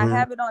 but it. I Hmm.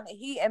 have it on the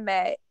heating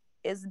mat.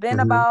 It's been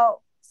Hmm.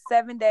 about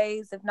 7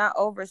 days, if not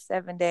over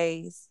 7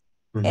 days,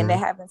 and they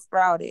Hmm. haven't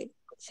sprouted.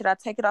 Should I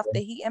take it off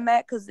the heating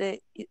mat because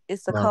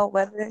it's a No, cold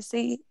weather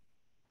seed?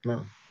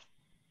 no,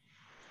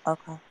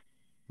 Okay.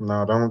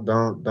 no,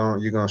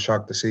 don't. You're gonna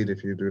shock the seed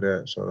if you do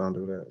that. So don't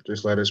do that.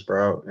 Just let it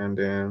sprout, and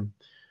then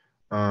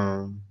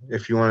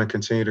if you want to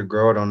continue to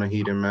grow it on the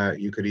heating mat,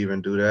 you could even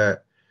do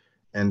that,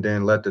 and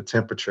then let the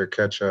temperature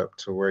catch up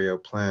to where your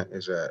plant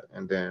is at,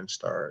 and then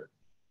start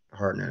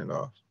hardening it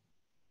off.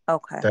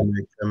 Okay.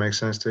 That makes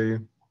sense to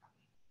you?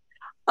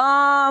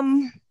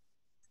 Um,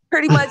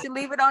 Pretty much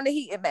leave it on the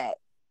heating mat.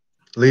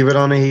 Leave it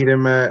on the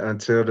heating mat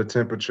until the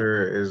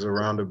temperature is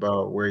around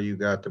about where you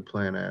got the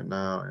plant at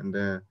now, and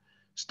then The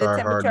start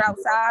temperature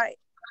hardening. outside.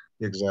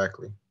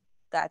 Exactly.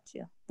 Got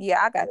you.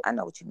 Yeah, I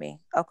know what you mean.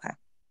 Okay.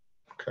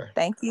 Okay.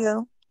 Thank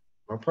you.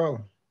 No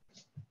problem.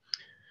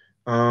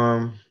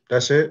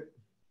 That's it.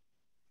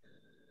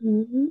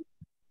 Hmm.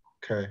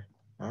 Okay.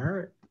 All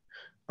right.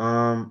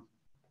 Um,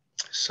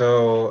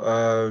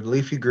 so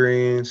leafy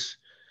greens,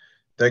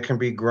 they can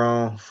be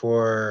grown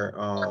for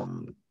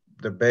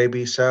the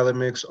baby salad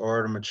mix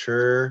or the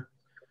mature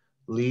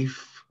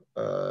leaf.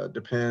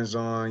 Depends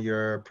on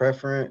your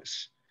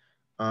preference.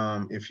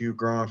 If you're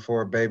growing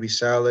for a baby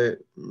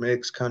salad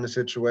mix kind of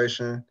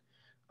situation,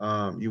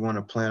 you want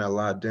to plant a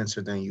lot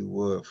denser than you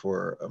would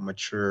for a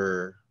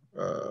mature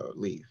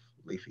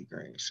leafy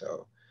green.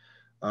 So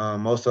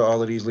most of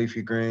all of these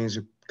leafy greens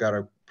got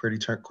a pretty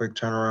quick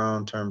turnaround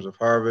in terms of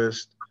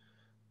harvest.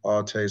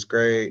 All taste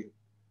great.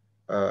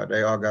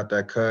 They all got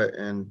that cut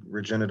and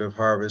regenerative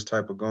harvest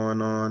type of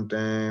going on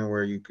thing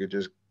where you could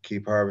just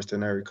keep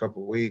harvesting every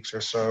couple of weeks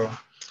or so.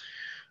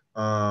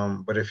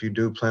 But if you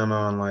do plan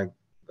on like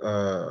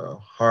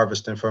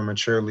harvesting for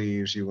mature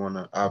leaves, you want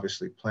to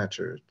obviously plant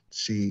your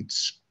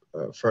seeds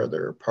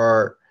further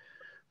apart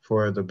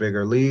for the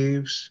bigger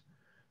leaves.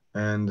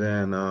 And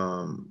then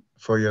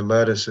for your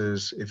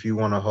lettuces, if you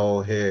want a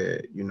whole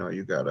head,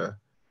 you gotta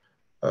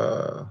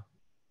uh,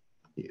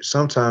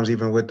 sometimes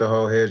even with the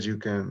whole heads, you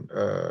can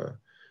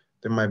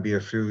there might be a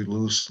few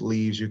loose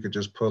leaves you could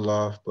just pull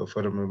off, but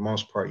for the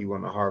most part, you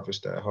want to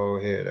harvest that whole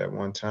head at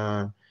one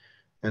time.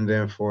 And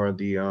then for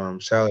the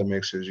salad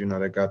mixes,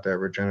 they got that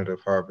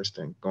regenerative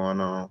harvesting going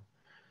on.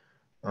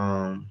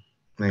 Um,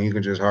 and you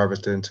can just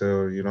harvest it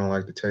until you don't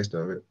like the taste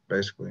of it,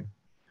 basically.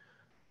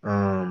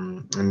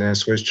 And then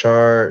Swiss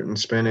chard and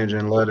spinach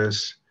and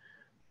lettuce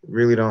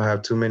really don't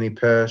have too many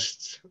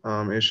pests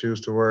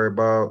issues to worry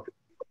about.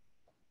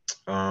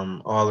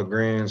 All the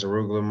greens,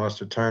 arugula,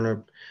 mustard,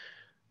 turnip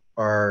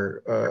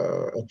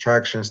are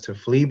attractions to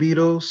flea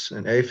beetles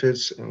and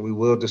aphids, and we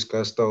will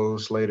discuss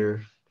those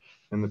later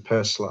in the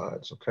pest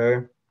slides.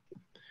 Okay.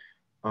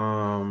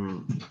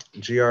 Um,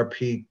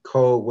 GRP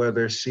cold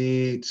weather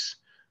seeds.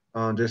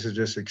 This is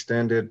just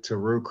extended to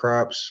root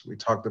crops. We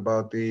talked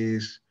about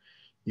these.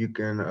 You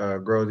can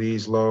grow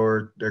these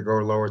lower. They go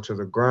lower to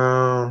the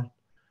ground.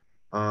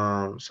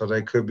 So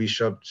they could be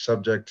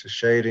subject to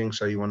shading.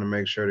 So you want to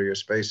make sure that your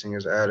spacing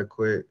is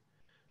adequate.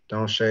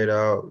 Don't shade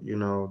out.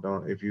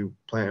 Don't if you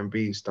planting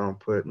beets, don't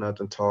put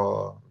nothing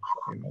tall,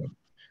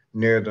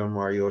 near them,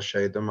 or you'll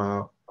shade them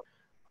out.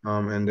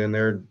 And then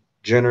they're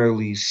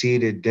generally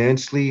seeded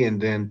densely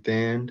and then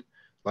thinned,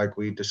 like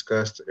we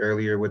discussed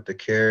earlier with the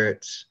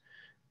carrots.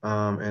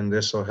 And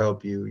this will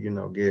help you,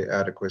 get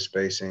adequate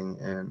spacing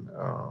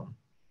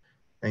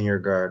in your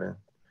garden.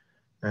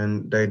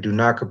 And they do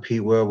not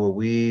compete well with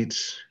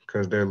weeds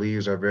because their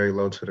leaves are very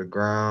low to the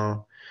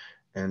ground.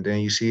 And then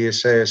you see it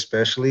say,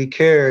 especially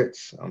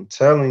carrots. I'm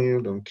telling you,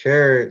 them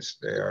carrots,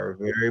 they are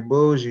very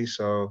bougie.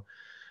 So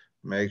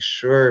make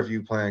sure if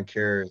you plant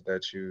carrots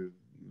that you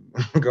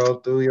go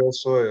through your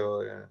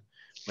soil and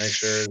make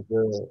sure it's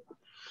good.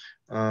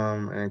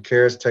 And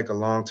carrots take a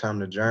long time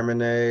to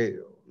germinate.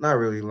 Not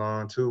really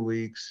long, 2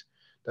 weeks.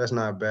 That's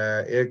not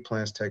bad.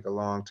 Eggplants take a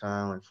long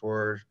time, like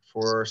 4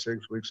 or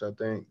 6 weeks, I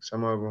think,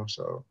 some of them.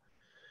 So,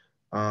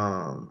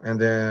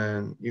 and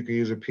then you can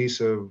use a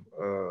piece of,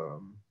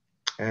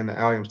 and the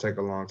alliums take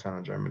a long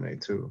time to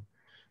germinate too.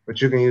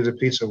 But you can use a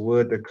piece of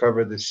wood to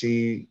cover the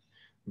seed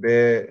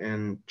bed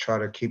and try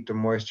to keep the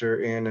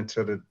moisture in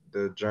until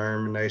the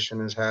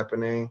germination is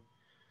happening.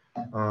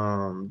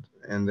 And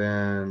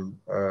then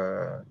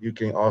you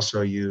can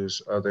also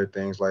use other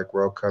things like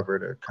row cover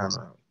to kind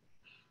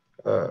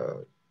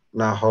of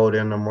not hold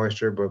in the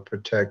moisture, but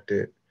protect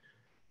it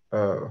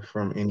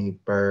from any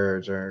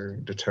birds or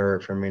deter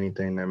it from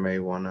anything that may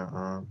want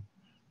to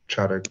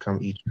try to come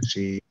eat your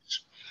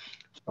seeds.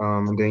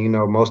 And then,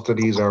 most of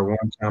these are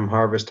one-time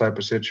harvest type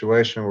of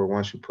situation where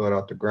once you pull it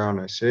out the ground,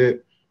 that's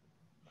it.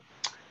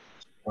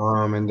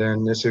 And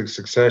then this is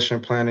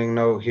succession planning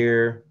note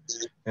here.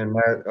 And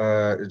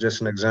that is just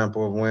an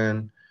example of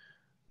when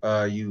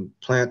you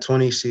plant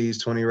 20 seeds,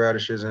 20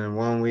 radishes in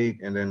 1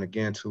 week, and then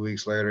again 2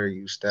 weeks later,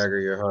 you stagger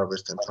your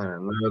harvest and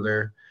plant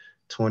another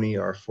 20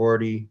 or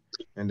 40,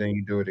 and then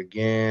you do it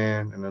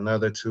again in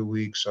another 2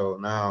 weeks. So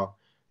now,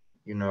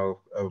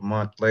 a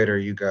month later,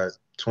 you got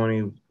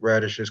 20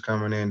 radishes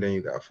coming in, then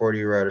you got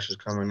 40 radishes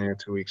coming in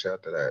 2 weeks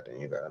after that,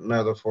 then you got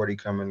another 40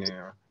 coming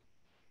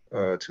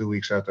in 2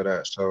 weeks after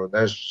that. So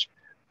that's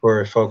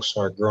where folks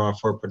start growing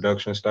for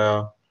production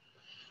style.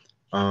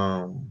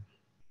 Um,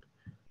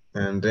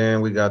 And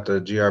then we got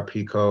the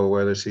GRP code,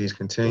 whether seeds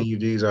continue.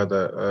 These are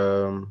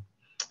the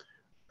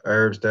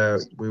herbs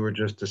that we were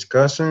just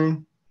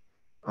discussing.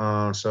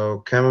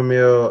 So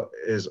chamomile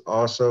is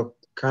also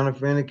kind of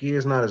finicky.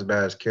 It's not as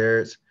bad as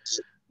carrots,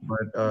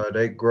 but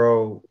they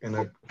grow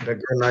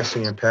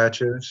nicely in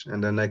patches,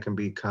 and then they can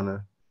be kind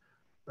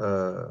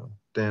of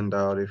thinned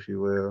out, if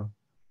you will.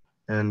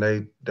 And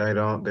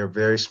they're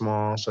very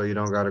small, so you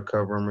don't got to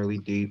cover them really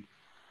deep.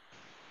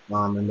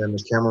 And then the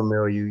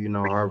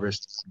chamomile,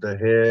 harvest the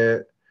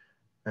head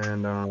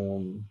and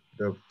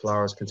the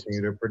flowers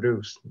continue to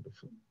produce.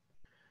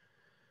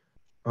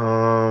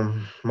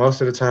 Most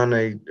of the time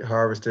they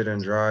harvest it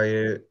and dry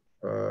it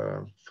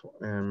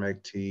and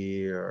make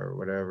tea or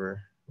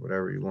whatever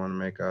you want to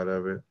make out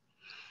of it.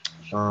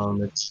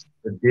 It's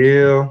the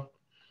deal.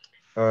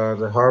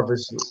 The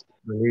harvest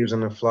the leaves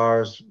and the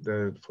flowers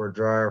for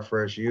dry or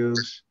fresh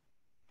use.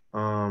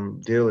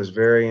 Deal is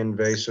very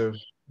invasive.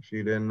 If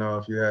you didn't know,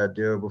 if you had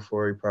deal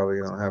before, you probably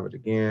don't have it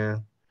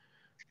again.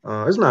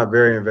 It's not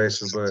very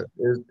invasive, but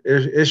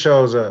it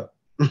shows up.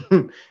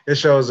 It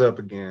shows up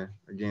again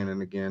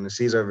and again. The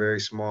seeds are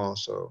very small,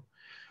 so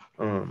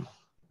um,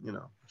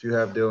 if you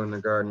have dill in the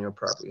garden, you'll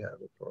probably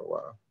have it for a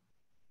while.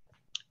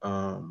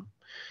 Um,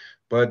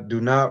 but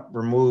do not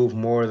remove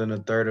more than a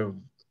third of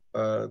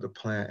the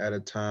plant at a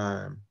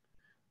time,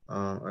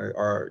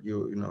 or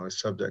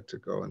it's subject to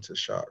go into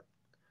shock.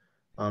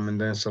 And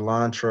then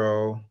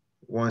cilantro,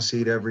 one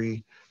seed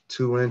every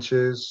 2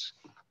 inches,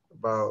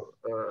 about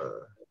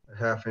a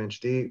half inch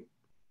deep.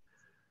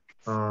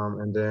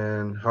 And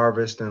then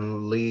harvest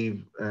and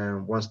leave.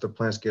 And once the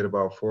plants get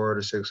about 4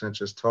 to 6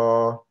 inches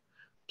tall,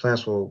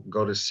 plants will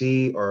go to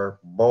seed or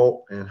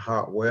bolt in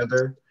hot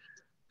weather.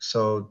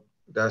 So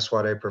that's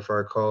why they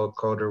prefer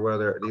colder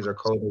weather. These are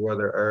colder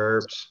weather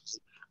herbs.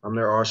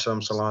 There are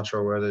some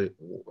cilantro weather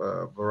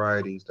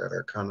varieties that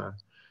are kind of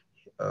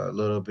a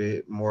little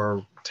bit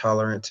more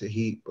tolerant to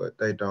heat, but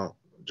they don't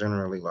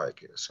generally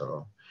like it.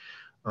 So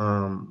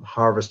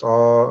harvest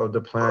all of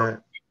the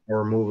plant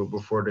or remove it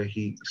before the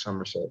heat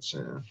summer sets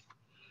in.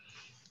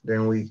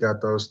 Then we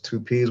got those two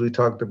peas we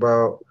talked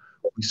about.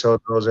 We sow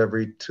those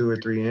every 2 or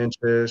 3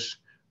 inches,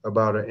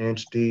 about an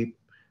inch deep,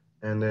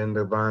 and then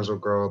the vines will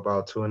grow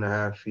about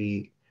 2.5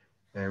 feet,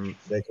 and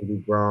they can be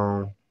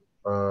grown.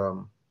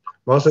 Um,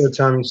 Most of the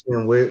time, you see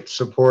them with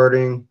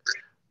supporting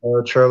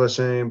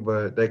trellising,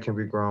 but they can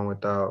be grown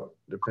without,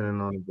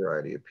 depending on the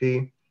variety of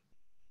pea.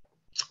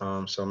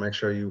 So make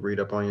sure you read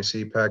up on your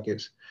seed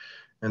packets.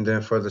 And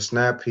then for the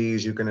snap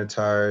peas, you can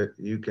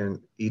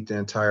eat the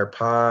entire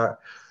pod,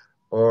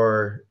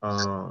 or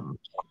and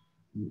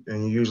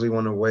you usually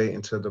want to wait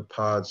until the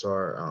pods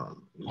are a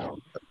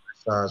good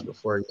size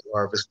before you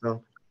harvest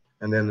them.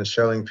 And then the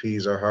shelling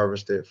peas are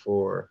harvested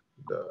for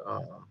the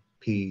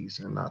peas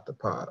and not the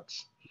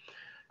pods.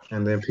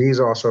 And then peas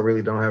also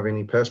really don't have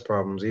any pest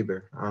problems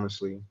either,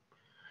 honestly.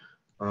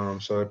 So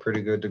they're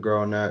pretty good to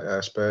grow in that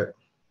aspect.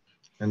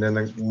 And then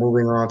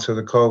moving on to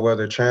the cold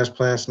weather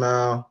transplants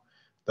now.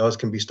 Those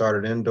can be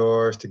started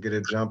indoors to get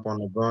a jump on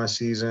the growing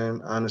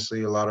season.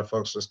 Honestly, a lot of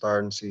folks are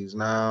starting seeds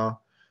now,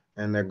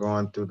 and they're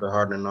going through the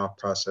hardening off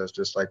process,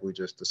 just like we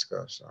just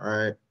discussed. All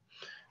right.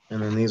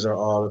 And then these are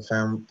all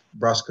the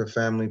brassica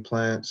family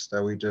plants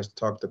that we just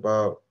talked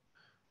about.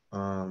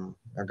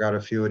 I got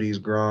a few of these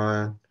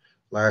growing.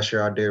 Last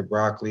year I did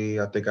broccoli.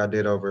 I think I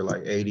did over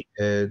like 80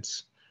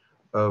 heads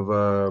of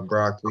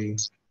broccoli.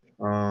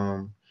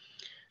 Um,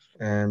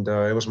 and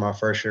it was my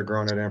first year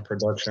growing it in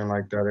production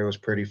like that. It was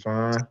pretty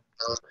fun.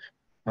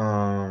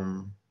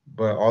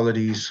 But all of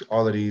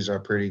these are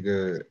pretty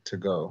good to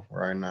go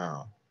right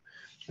now.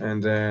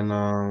 And then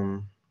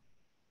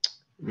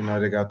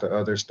they got the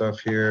other stuff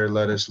here: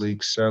 lettuce,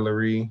 leeks,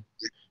 celery.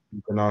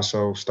 You can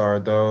also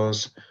start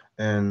those.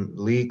 And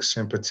leeks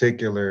in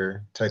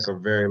particular take a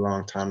very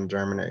long time to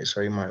germinate, so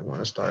you might want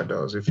to start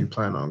those if you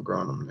plan on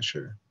growing them this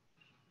year.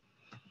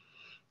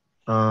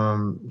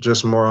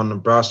 Just more on the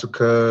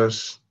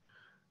brassicas.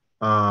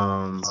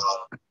 Um,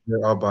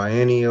 they're all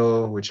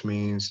biennial, which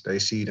means they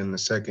seed in the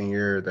second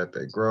year that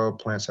they grow.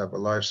 Plants have a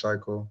life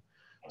cycle.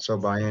 So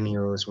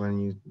biennial is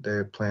when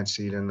they plant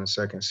seed in the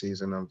second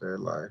season of their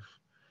life.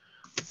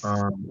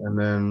 And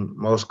then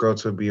most grow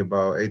to be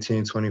about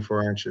 18,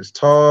 24 inches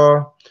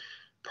tall.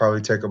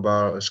 Probably take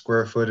about a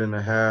square foot and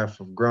a half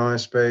of growing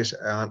space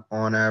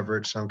on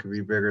average. Some could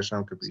be bigger,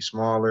 some could be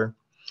smaller.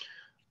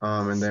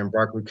 And then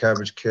broccoli,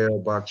 cabbage, kale,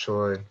 bok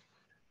choy,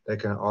 they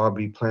can all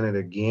be planted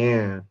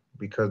again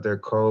because they're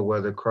cold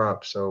weather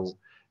crops. So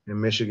in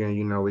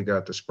Michigan, we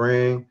got the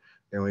spring,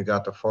 then we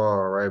got the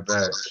fall right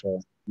back.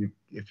 So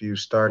if you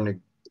starting to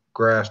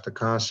grasp the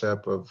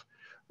concept of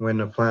when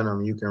to plant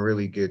them, you can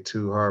really get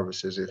two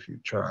harvests if you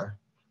try.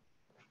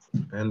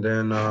 And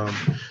then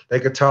they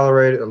could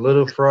tolerate a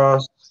little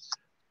frost,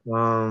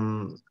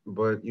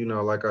 but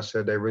like I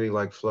said, they really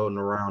like floating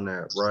around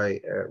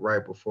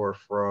right before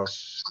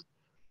frost,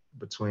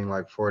 between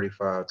like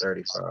 45,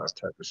 35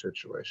 type of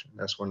situation.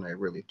 That's when they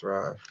really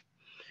thrive.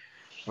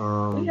 We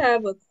Um,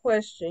 have a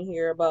question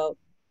here about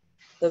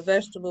the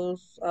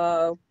vegetables,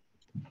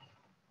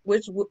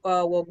 which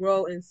will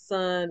grow in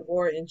sun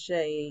or in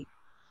shade.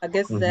 I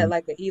guess is that mhm.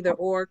 like an either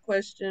or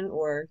question,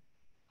 or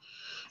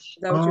is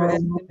that what you're um,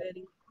 asking,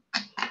 Betty?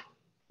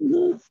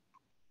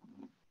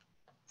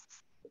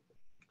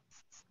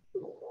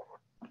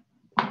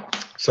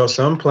 so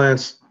some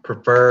plants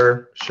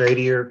prefer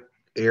shadier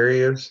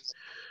areas,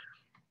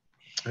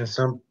 and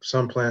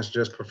some plants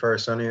just prefer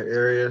sunnier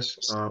areas,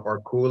 or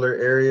cooler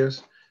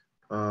areas,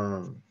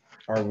 um,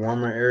 or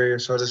warmer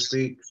areas, so to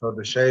speak. So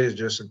the shade is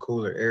just a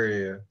cooler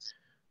area.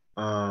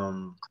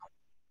 Um,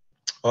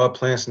 all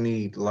plants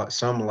need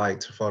some light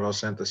to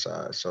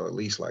photosynthesize, so at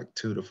least like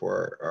 2 to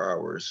 4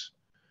 hours.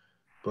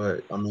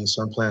 But I mean,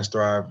 some plants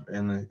thrive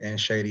in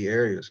shady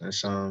areas, and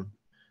some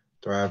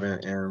thrive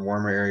in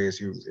warmer areas.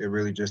 It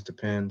really just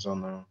depends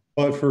on the.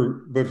 But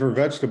for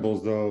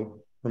vegetables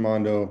though,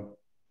 Armando,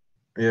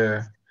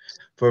 Yeah.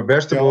 For they all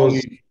vegetables,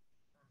 need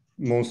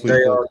mostly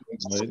they full are.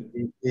 sunlight.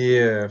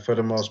 Yeah, for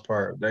the most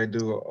part, they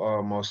do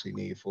all mostly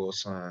need full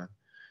sun.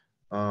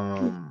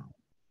 Um,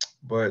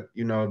 but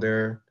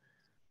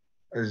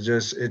it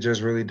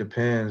just really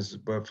depends.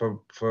 But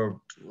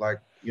for like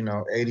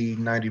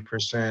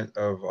 80-90%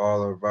 of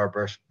all of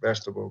our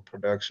vegetable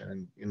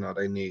production,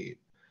 they need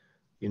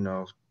you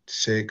know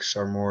 6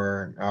 or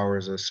more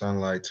hours of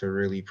sunlight to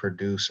really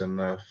produce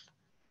enough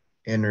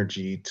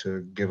energy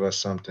to give us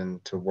something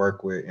to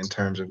work with in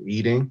terms of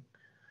eating.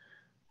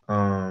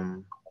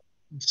 Um,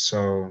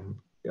 so,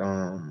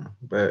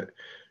 but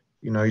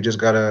you just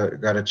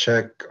gotta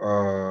check,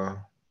 on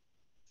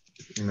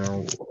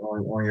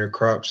your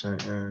crops,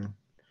 and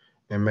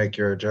and make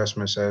your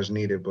adjustments as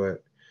needed.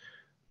 But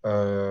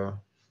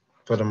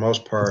for the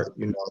most part,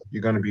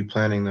 you're going to be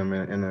planting them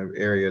in an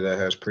area that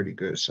has pretty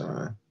good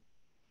sun.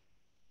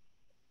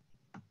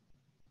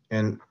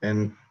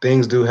 And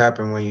things do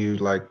happen when you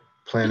like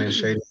plant in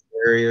shady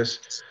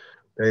areas.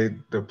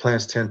 The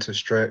plants tend to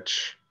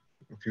stretch.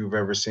 If you've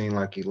ever seen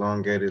like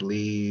elongated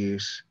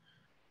leaves,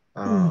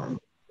 um,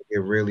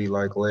 get really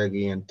like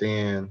leggy and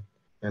thin,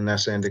 and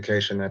that's an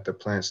indication that the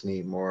plants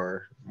need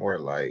more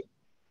light.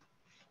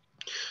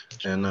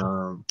 And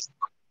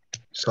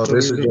so So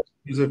this is just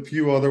there's a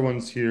few other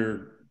ones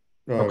here.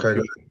 okay.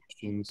 Q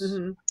questions.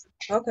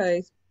 Mm-hmm.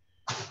 Okay.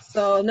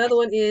 So another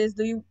one is,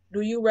 do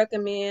you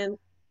recommend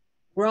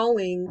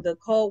growing the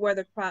cold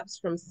weather crops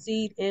from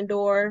seed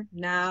indoor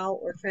now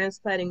or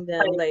transplanting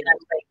them later?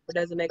 Or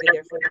does it make a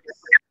difference?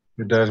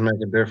 It does make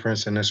a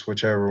difference, and it's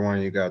whichever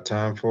one you got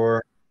time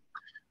for.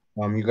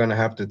 You're gonna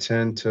have to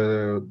tend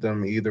to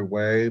them either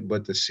way,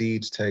 but the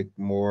seeds take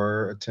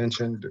more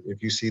attention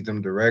if you seed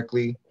them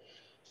directly.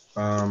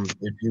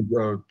 If you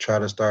go try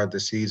to start the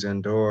seeds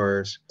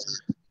indoors,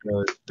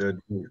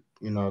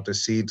 the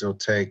seeds will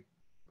take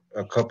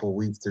a couple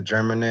weeks to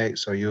germinate,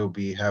 so you'll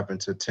be having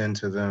to tend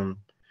to them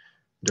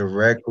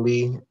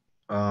directly,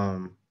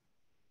 um,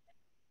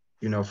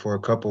 for a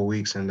couple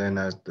weeks, and then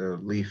as the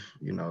leaf,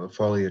 the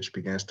foliage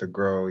begins to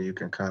grow, you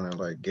can kind of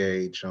like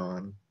gauge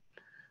on,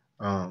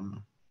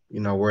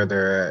 where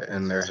they're at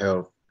in their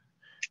health,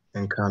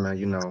 and kind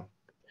of,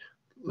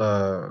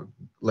 uh,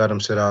 let them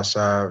sit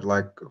outside.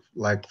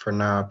 Like for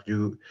now, if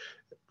you,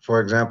 for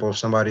example, if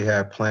somebody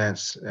had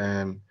plants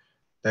and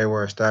they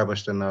were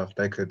established enough,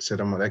 they could sit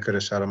them. They could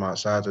have set them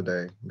outside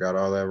today, got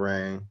all that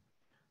rain,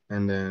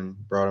 and then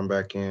brought them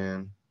back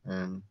in,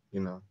 and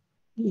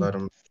let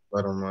them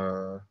let them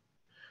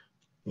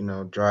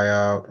dry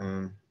out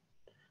and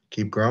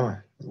keep growing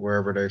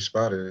wherever their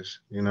spot is.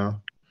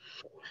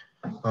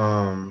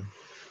 Um,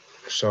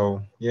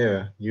 so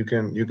yeah, you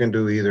can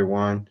do either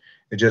one.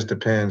 It just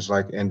depends.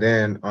 Like, and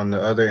then on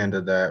the other end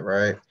of that,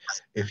 right?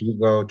 If you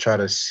go try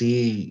to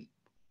seed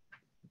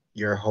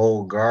your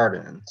whole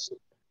garden,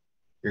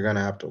 you're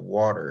gonna have to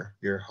water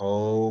your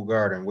whole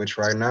garden, which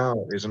right now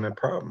isn't a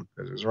problem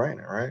because it's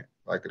raining, right?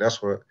 Like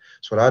that's what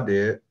I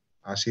did.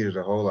 I seeded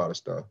a whole lot of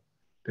stuff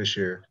this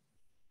year,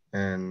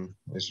 and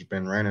it's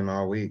been raining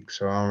all week,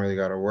 so I don't really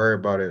got to worry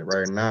about it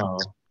right now.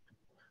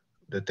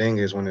 The thing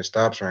is, when it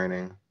stops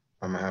raining,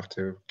 I'm gonna have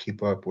to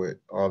keep up with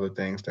all the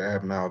things that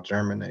have now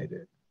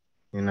germinated.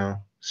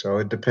 So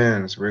it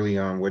depends really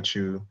on what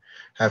you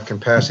have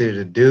capacity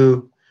to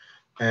do,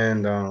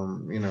 and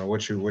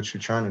what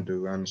you're trying to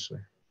do, honestly.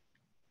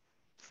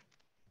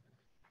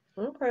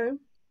 Okay.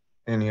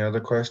 Any other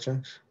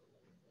questions?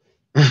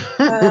 Um,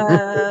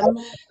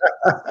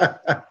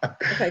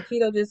 okay,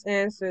 Keto just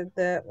answered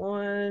that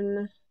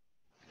one.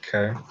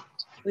 Okay.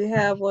 We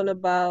have one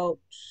about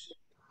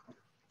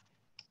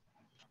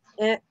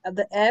the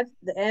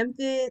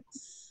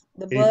aphids,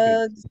 the Aphid.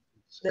 bugs,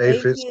 the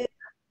Aphids. aphid.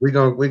 We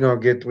gonna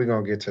get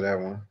to that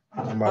one.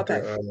 I'm about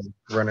Okay. to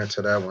run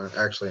into that one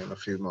actually in a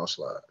few more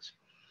slides.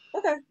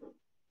 Okay.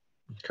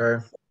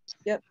 Okay.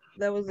 Yep,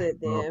 that was it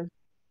Uh, then.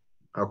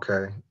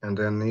 okay. And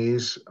then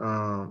these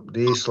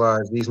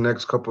slides, these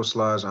next couple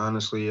slides,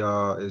 honestly,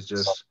 y'all, is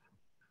just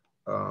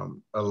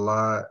a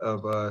lot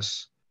of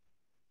us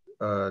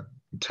uh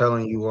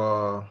telling you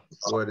all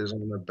what is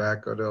on the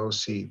back of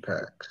those seed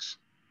packs,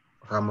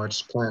 how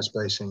much plant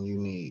spacing you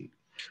need.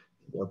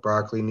 Your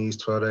broccoli needs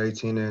 12 to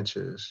 18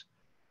 inches.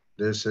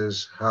 This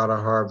is how to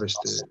harvest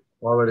it.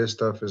 All of this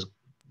stuff is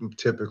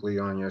typically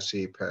on your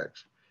seed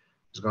packs.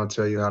 It's going to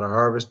tell you how to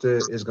harvest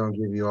it. It's going to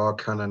give you all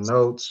kind of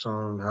notes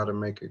on how to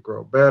make it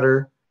grow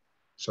better.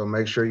 So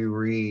make sure you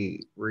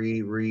read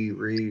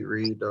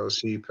those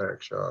seed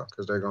packs, y'all,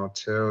 because they're going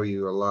to tell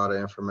you a lot of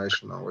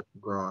information on what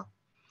you're growing.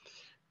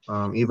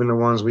 Even the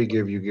ones we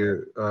give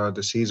you,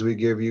 the seeds we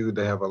give you,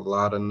 they have a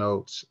lot of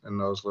notes in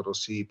those little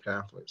seed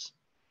pamphlets.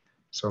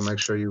 So make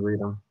sure you read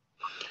them.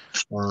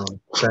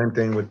 Same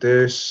thing with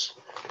this.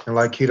 And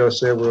like Keto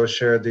said, we'll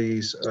share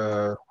these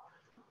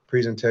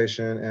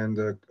presentation and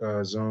the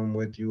Zoom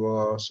with you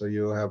all, so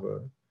you'll have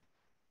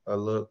a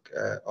look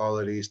at all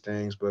of these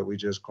things. But we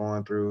just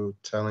going through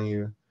telling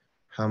you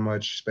how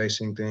much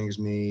spacing things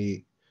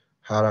need,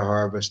 how to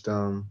harvest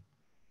them,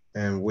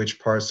 and which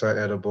parts are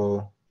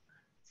edible.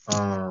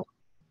 Um,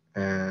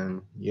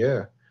 and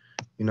yeah,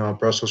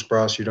 Brussels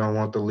sprouts, you don't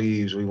want the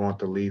leaves. We want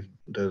the leaf,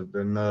 the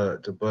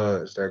nut, the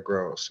buds that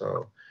grow.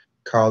 So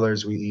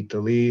collards, we eat the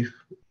leaf.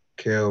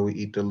 Kale, we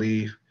eat the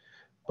leaf.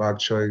 Bok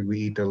choy, we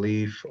eat the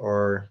leaf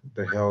or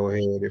the whole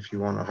head if you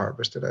want to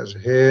harvest it as a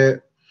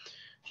head.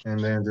 And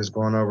then just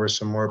going over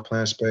some more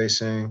plant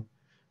spacing.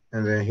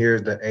 And then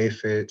here's the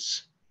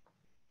aphids.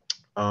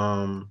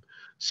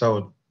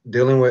 So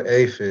dealing with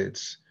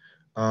aphids,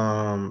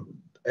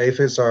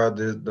 aphids are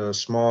the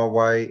small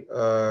white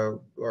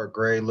or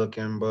gray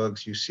looking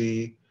bugs you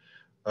see.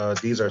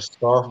 These are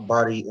soft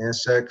body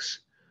insects,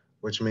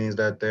 which means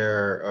that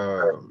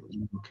they're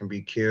can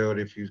be killed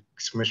if you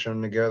smush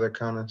them together,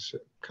 kind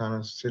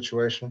of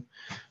situation.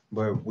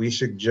 But we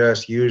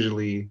suggest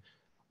usually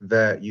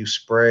that you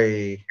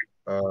spray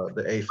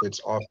the aphids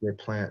off your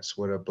plants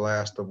with a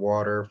blast of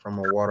water from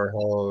a water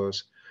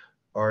hose,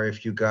 or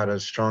if you got a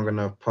strong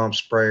enough pump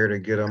sprayer to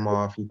get them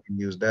off, you can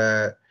use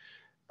that,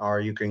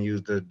 or you can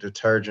use the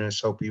detergent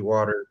soapy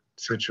water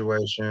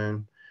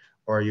situation,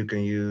 or you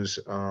can use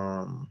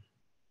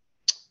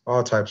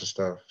all types of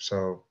stuff.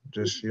 So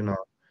just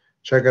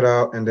check it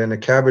out. And then the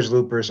cabbage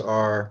loopers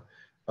are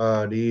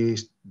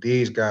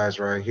these guys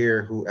right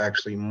here who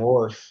actually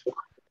morph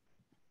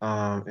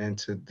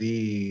into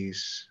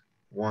these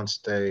once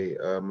they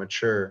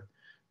mature.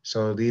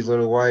 So these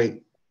little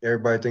white,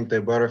 everybody think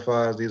they're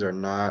butterflies. These are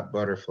not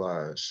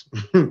butterflies.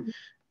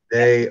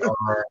 They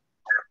are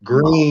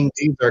green.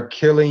 These are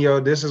killing your.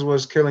 This is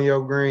what's killing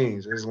your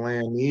greens. Is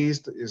laying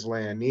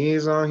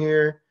these on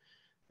here,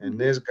 and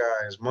this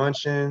guy is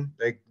munching.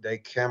 They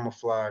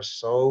camouflage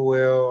so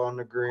well on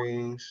the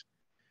greens.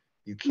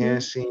 You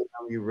can't see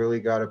them. You really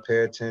gotta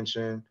pay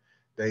attention.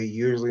 They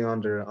usually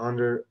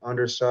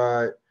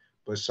underside,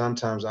 but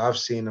sometimes I've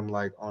seen them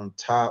like on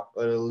top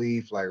of the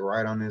leaf, like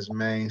right on his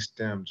main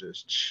stem,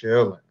 just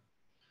chilling.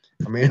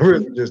 I mean, it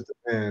really just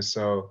depends.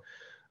 So,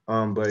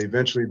 but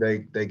eventually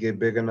they get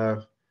big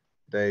enough,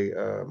 they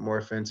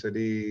morph into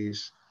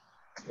these,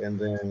 and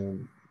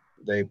then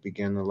they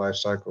begin the life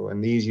cycle.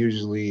 And these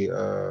usually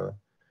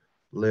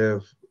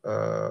live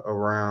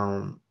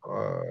around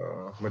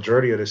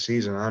majority of the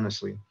season,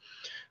 honestly.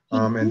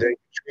 And they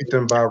treat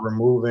them by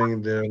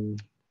removing them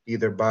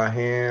either by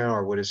hand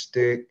or with a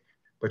stick,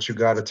 but you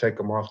got to take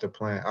them off the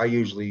plant. I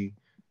usually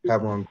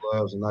have on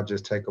gloves and I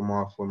just take them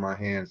off with my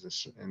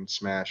hands and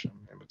smash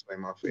them in between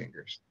my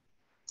fingers.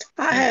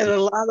 I And had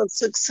a lot of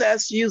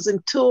success using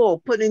tulle,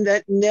 putting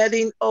that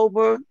netting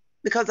over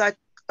because I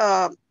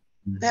the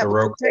have a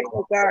rope.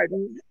 potato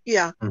garden.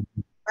 Yeah,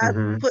 I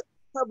Mm-hmm.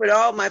 covered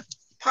all my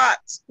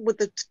pots with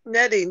the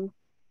netting,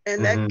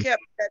 and that Mm-hmm.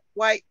 kept that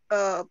white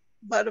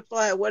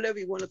butterfly, or whatever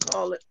you want to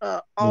call it,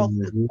 off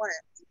the Mm-hmm. plant.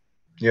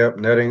 Yep,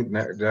 netting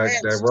that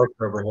Ants, rope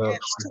cover helps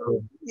ants for too.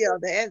 sure. Yeah,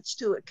 the ants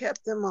too. It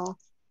kept them off.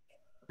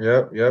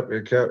 Yep.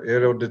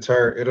 It'll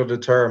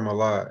deter them a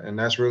lot, and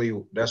that's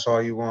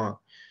all you want.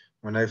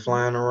 When they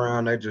flying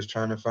around, they just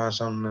trying to find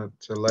something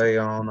to lay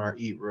on or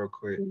eat real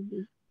quick.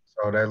 Mhm.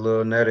 So that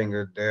little netting,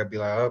 they'll be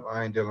like, "Oh,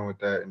 I ain't dealing with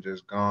that," and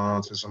just go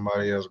on to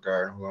somebody else's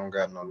garden who don't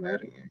got no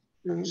netting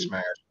and Mhm.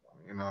 smash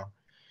them.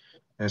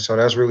 And so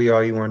that's really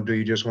all you want to do.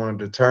 You just want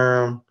to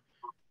deter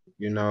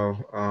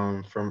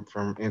them,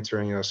 from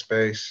entering your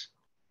space.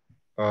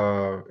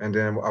 And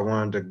then I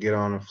wanted to get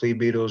on the flea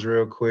beetles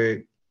real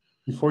quick.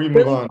 Before you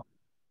move Really, on,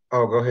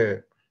 Oh, go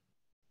ahead.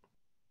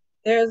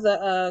 there's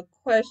a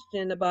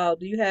question about,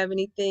 do you have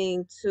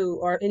anything to,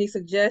 or any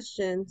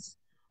suggestions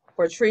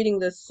for treating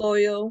the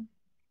soil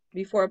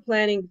before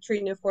planting,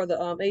 treating it for the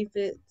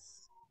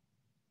aphids?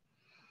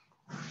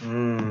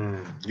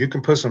 You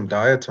can put some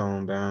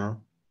diatone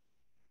down.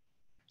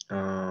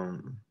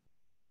 Um,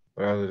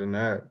 but other than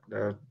that,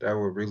 that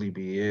would really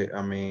be it.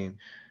 I mean,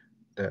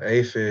 the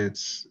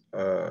aphids,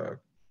 they're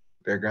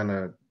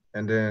gonna,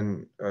 and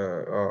then,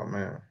 oh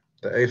man,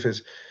 the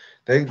aphids,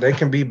 they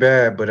can be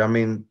bad, but I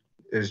mean,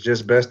 it's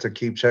just best to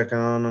keep checking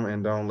on them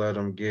and don't let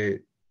them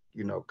get,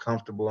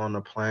 comfortable on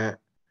the plant.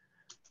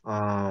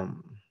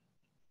 Um,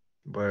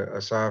 but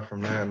aside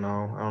from that,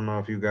 no, I don't know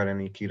if you got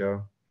any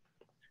keto.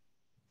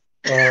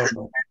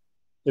 um,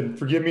 and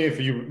forgive me if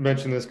you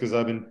mentioned this because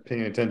I've been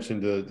paying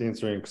attention to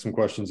answering some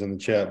questions in the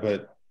chat,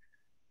 but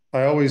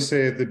I always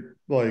say that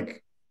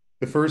like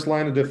the first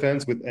line of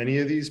defense with any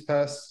of these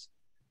pests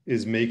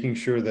is making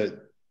sure that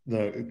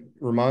the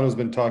Romano's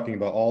been talking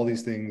about all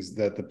these things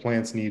that the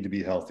plants need to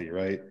be healthy,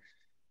 right?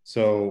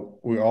 So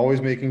we're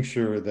always making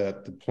sure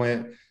that the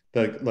plant,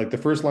 that like the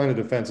first line of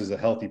defense is a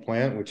healthy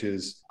plant, which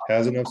is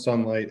has enough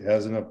sunlight,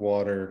 has enough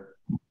water,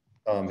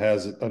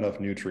 has enough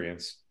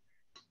nutrients.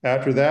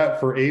 After that,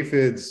 for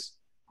aphids,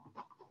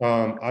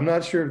 I'm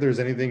not sure if there's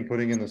anything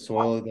putting in the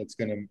soil that's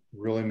going to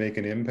really make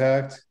an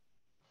impact.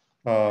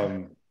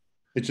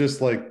 It's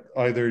just like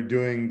either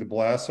doing the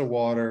blast of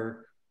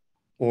water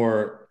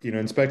or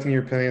inspecting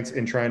your plants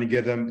and trying to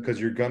get them because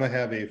you're gonna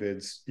have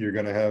aphids.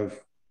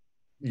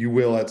 You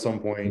will at some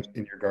point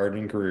in your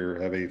gardening career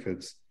have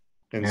aphids,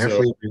 and And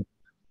so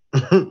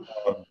flea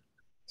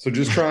so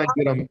just try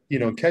and get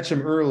them, catch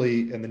them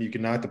early, and then you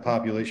can knock the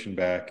population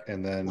back,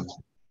 and then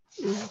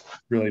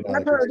really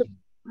not I've a concern.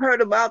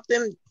 heard about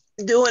them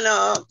doing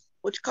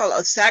what you call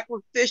a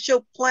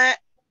sacrificial plant.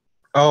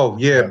 Oh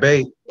yeah,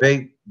 Yeah,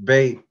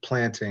 bait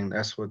planting.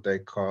 That's what they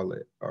call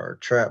it, or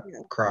trap Yeah.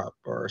 crop,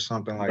 or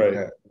something like right.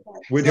 that.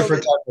 Which So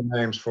Different that type of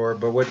names for it,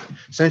 but what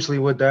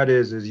that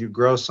is you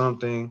grow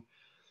something.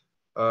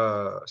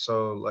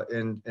 So like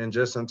in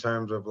just in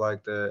terms of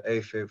like the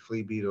aphid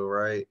flea beetle,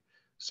 right?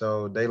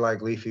 So they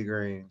like leafy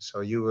greens.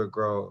 So you would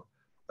grow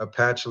a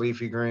patch of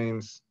leafy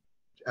greens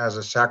as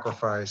a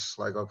sacrifice.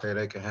 Like okay,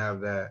 they can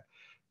have that,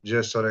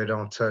 just so they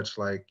don't touch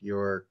like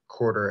your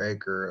quarter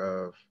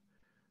acre of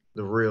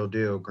the real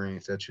deal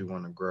greens that you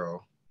want to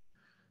grow.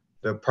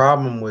 The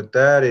problem with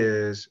that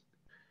is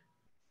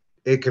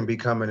it can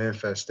become an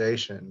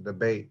infestation, the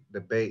bait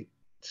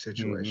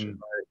situation.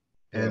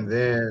 Mhm. And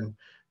then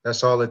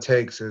that's all it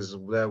takes is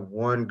that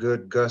one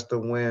good gust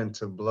of wind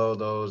to blow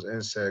those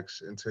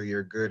insects into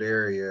your good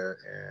area,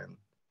 and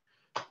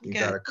you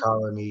got Okay. a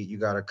colony. You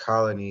got a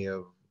colony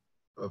of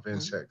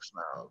insects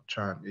now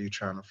trying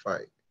to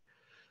fight.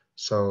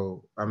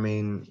 So I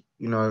mean,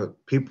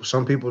 people.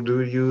 Some people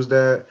do use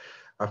that.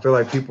 I feel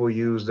like people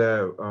use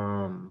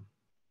that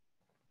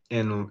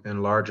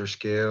in larger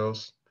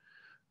scales,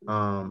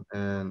 and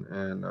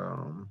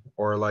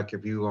or like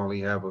if you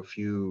only have a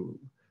few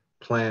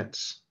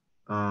plants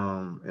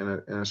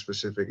in a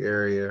specific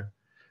area,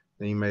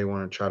 then you may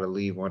want to try to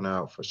leave one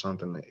out for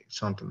something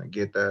to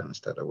get that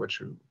instead of what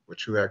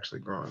you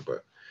actually growing.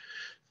 But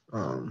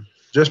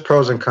just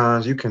pros and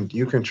cons. You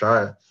can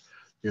try it.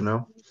 You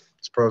know,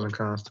 it's pros and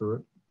cons to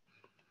it.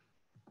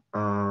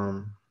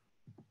 Um,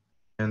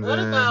 and What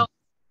then about?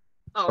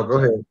 Oh, oh, I'm go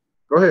sorry. ahead.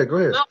 Go ahead. Go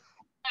ahead. No,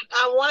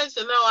 I wanted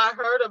to know. I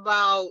heard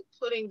about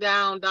putting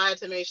down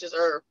diatomaceous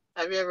earth.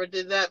 Have you ever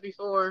did that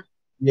before?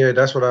 Yeah,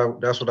 that's what I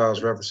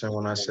was referencing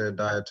when I said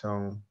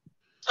diatone.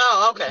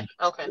 Oh, okay,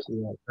 okay.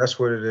 Yeah, that's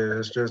what it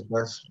is. It's just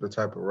that's the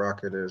type of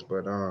rock it is.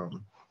 But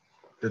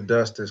the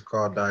dust is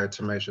called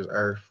diatomaceous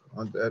earth,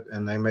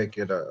 and they make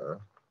it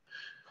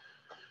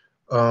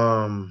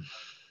um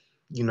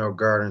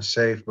garden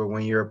safe. But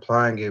when you're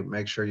applying it,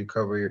 make sure you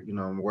cover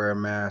wear a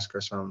mask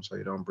or something so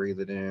you don't breathe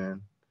it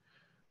in.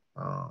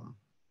 Um,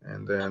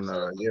 and then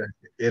Absolutely. yeah,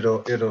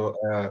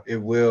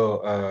 it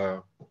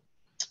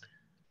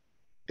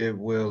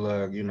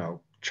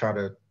will try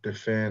to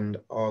defend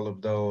all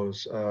of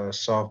those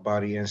soft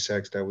body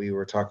insects that we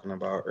were talking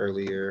about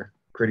earlier.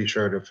 Pretty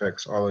sure it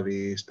affects all of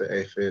these, the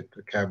aphid,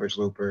 the cabbage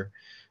looper.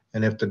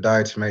 And if the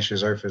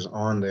diatomaceous earth is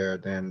on there,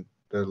 then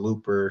the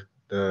looper,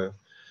 the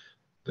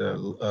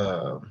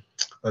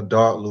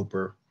adult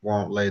looper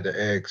won't lay the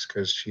eggs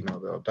because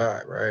they'll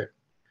die, right?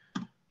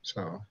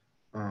 So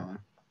um,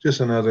 just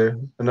another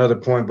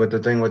point. But the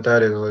thing with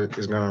that is like,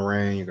 it's gonna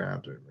rain. You're gonna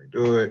have to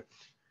redo it.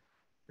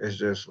 It's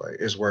just like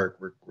it's work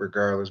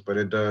regardless, but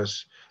it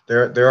does.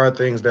 There are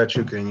things that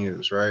you can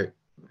use, right?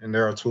 And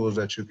there are tools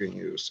that you can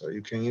use, so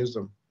you can use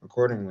them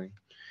accordingly.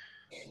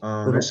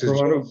 This is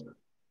Rolando,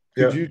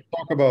 could yeah. you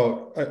talk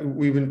about,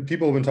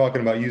 people have been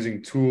talking about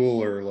using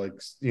tulle or like,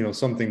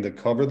 something to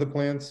cover the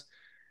plants.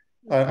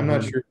 I'm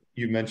not Hmm. sure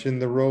you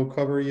mentioned the row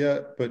cover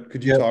yet, but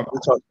could you Yep, talk we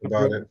talked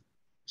about about it? it.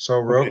 So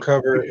row Okay.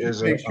 cover Could you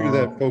is a make sure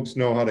that folks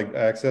know how to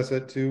access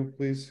it too,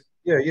 please?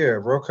 yeah.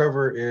 Row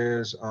cover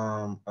is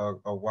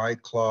a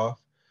white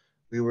cloth.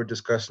 We were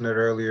discussing it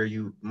earlier.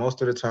 You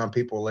most of the time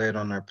people lay it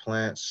on their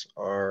plants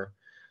or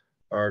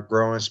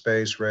growing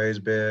space,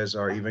 raised beds,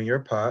 or even your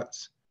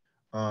pots.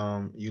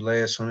 You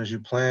lay as soon as you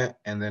plant,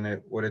 and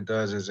then what it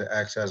does is it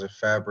acts as a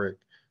fabric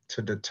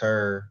to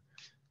deter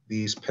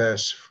these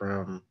pests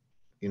from,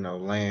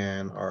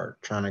 land or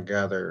trying to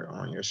gather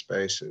on your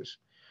spaces.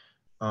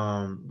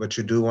 But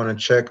you do want to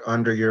check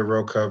under your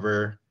row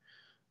cover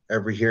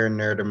every here and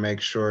there to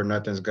make sure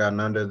nothing's gotten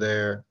under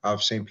there.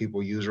 I've seen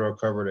people use row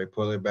cover, they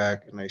pull it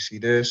back and they see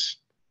this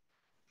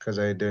because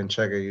they didn't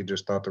check it. You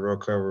just thought the row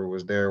cover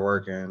was there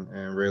working,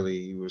 and really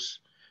you was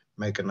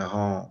making a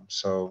home.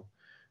 So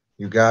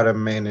you gotta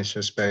manage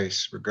your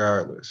space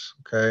regardless.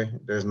 Okay,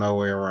 there's no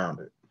way around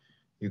it.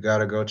 You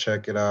gotta go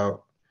check it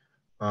out,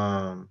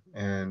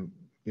 and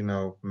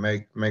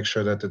make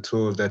sure that the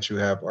tools that you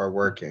have are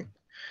working.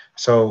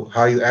 So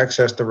how you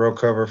access the row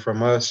cover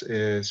from us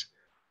is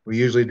we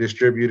usually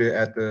distribute it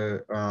at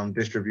the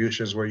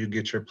distributions where you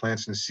get your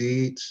plants and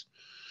seeds.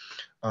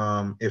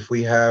 If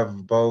we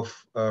have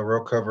both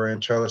row cover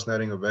and trellis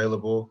netting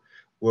available,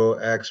 we'll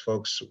ask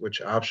folks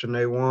which option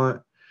they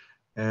want,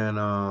 and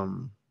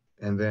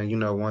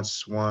then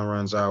once one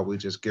runs out, we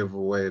just give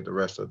away the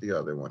rest of the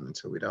other one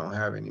until we don't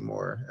have any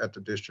more at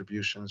the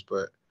distributions.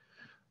 But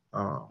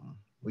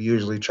we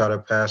usually try to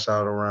pass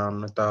out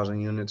around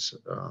 1,000 units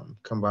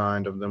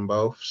combined of them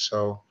both.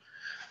 So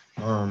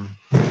um,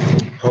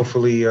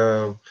 hopefully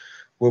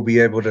we'll be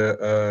able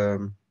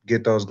to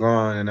get those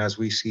going, and as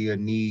we see a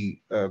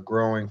need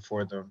growing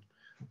for them,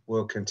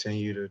 we'll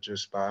continue to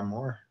just buy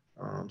more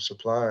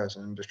supplies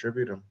and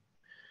distribute them.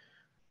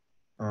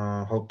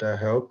 Hope that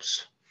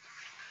helps.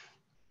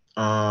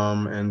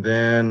 And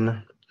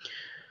then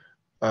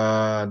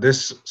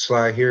this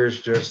slide here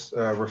is just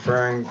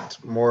referring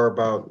more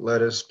about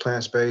lettuce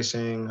plant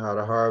spacing, how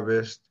to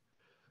harvest.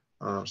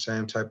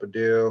 Same type of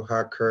deal.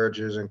 Hot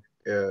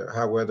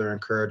weather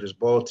encourages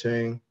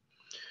bolting.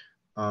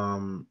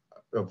 Um,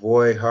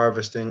 Avoid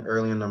harvesting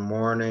early in the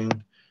morning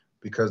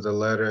because the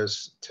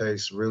lettuce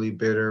tastes really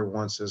bitter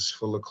once it's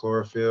full of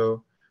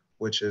chlorophyll,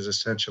 which is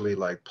essentially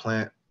like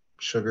plant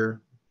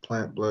sugar,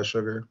 plant blood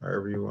sugar,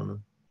 however you want to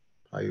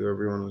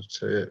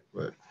say it.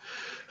 But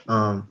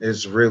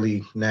it's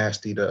really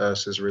nasty to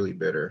us. It's really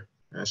bitter.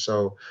 And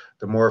so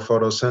the more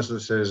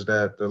photosynthesis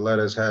that the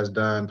lettuce has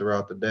done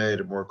throughout the day,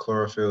 the more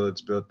chlorophyll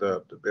it's built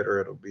up, the bitter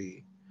it'll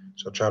be.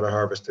 So try to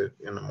harvest it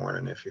in the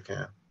morning if you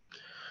can.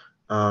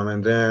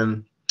 And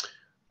then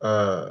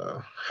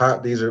we're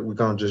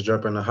gonna just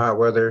jump into hot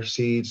weather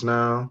seeds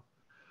now.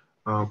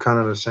 Kind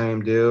of the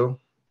same deal.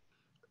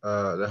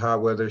 The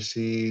hot weather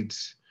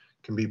seeds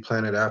can be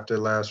planted after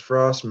last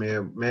frost,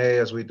 May,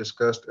 as we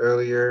discussed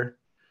earlier.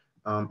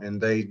 And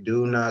they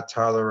do not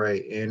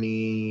tolerate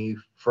any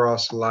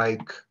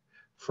frost-like,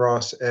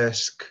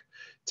 frost-esque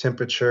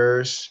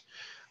temperatures.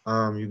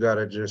 You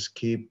gotta just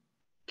keep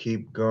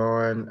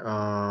going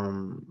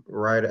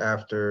right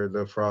after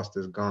the frost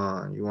is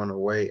gone. You want to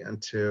wait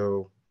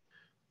until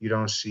you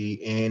don't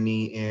see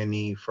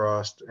any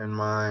frost in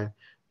mine,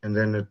 and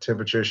then the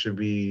temperature should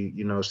be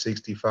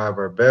 65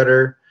 or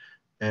better,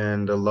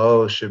 and the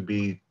low should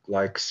be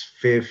like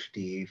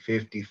 50,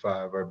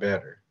 55 or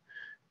better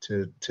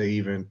to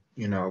even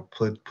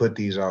put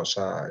these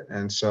outside.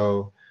 And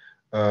so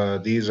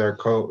these are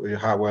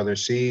hot weather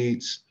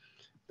seeds.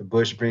 The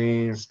bush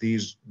beans,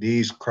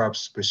 these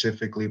crops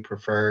specifically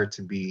prefer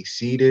to be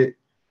seeded.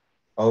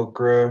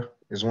 Okra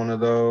is one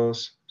of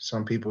those.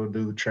 Some people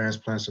do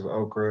transplants of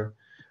okra.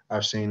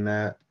 I've seen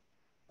that.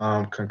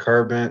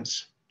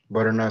 Concurrents,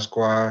 butternut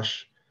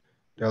squash,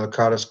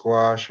 delicata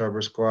squash,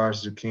 herb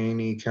squash,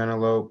 zucchini,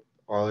 cantaloupe.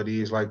 All of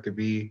these like to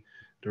be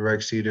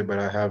direct seeded, but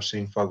I have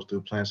seen folks do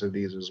plants of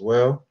these as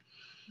well.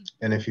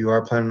 And if you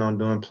are planning on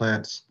doing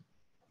plants,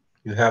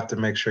 you have to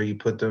make sure you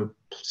put the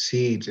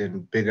seeds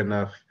in big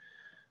enough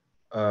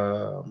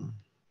um,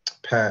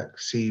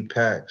 seed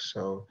packs.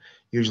 So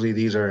usually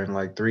these are in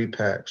like 3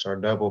 packs or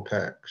double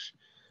packs.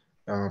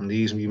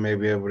 These you may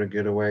be able to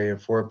get away in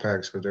 4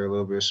 packs because they're a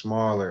little bit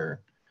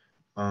smaller.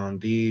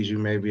 These you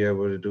may be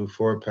able to do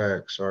 4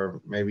 packs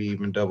or maybe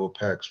even double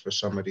packs for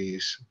some of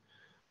these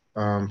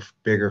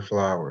bigger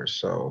flowers.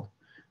 So,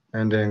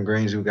 and then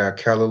greens we got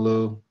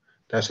callaloo.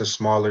 That's a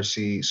smaller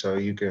seed, so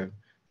you can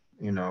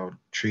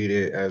treat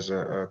it as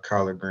a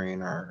collard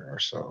green or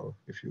so,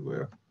 if you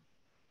will.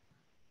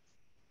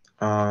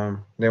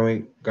 Then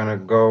we gonna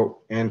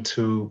go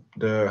into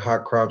the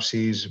hot crop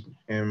seeds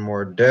in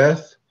more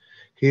depth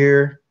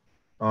here.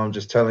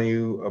 Just telling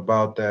you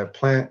about that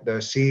plant,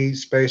 the seed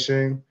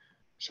spacing.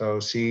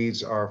 So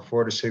seeds are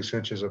 4 to 6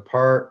 inches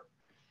apart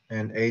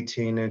and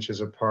 18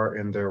 inches apart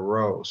in their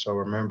row. So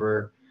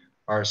remember,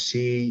 our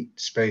seed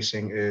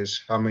spacing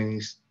is how many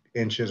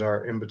inches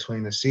are in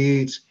between the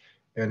seeds,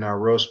 and our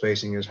row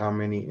spacing is how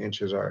many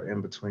inches are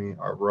in between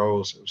our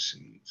rows of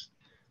seeds.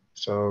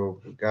 So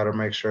we got to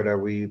make sure that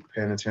we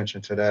paying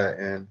attention to that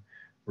and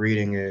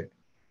reading it.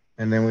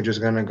 And then we're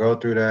just gonna go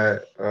through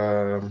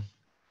that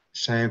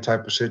same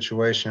type of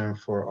situation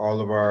for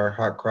all of our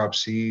hot crop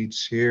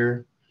seeds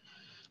here.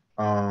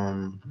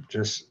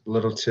 Just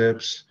little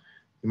tips.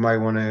 You might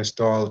want to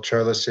install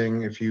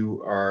trellising if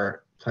you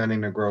are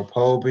planning to grow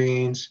pole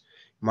beans.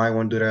 You might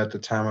want to do that at the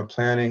time of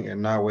planting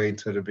and not wait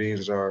until the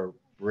beans are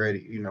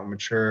ready,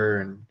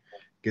 mature and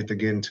get to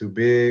getting too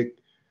big.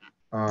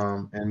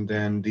 And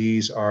then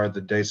these are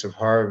the dates of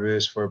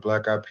harvest for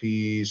black eyed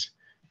peas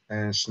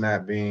and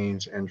snap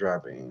beans and dry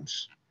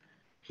beans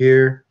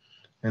here.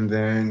 And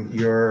then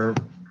your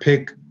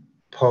pick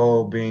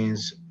pole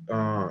beans,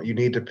 you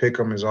need to pick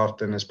them as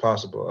often as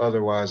possible.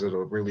 Otherwise,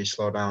 it'll really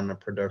slow down the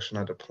production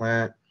of the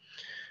plant.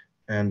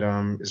 And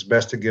it's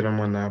best to get them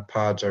when the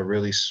pods are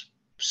really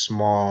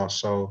small.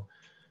 So,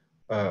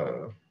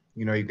 uh,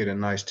 you get a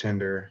nice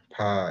tender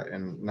pod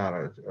and not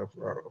a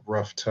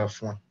rough,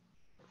 tough one.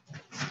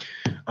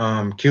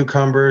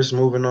 Cucumbers,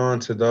 moving on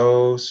to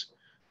those.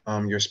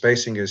 Your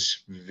spacing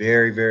is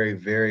very, very,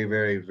 very,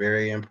 very,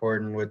 very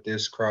important with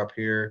this crop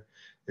here.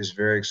 It's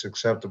very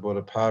susceptible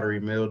to powdery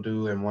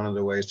mildew, and one of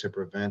the ways to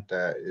prevent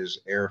that is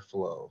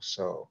airflow.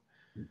 So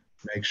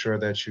make sure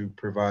that you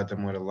provide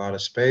them with a lot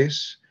of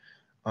space.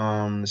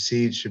 The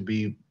seeds should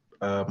be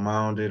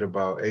mounded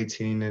about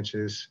 18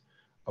 inches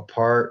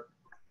apart,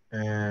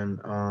 and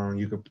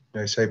you could,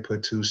 they say,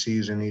 put 2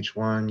 seeds in each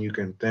one. You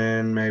can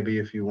thin maybe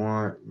if you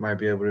want, might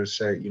be able to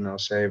say,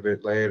 save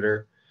it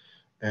later.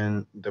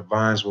 And the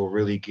vines will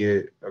really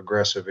get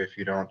aggressive if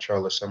you don't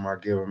trellis them or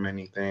give them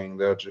anything.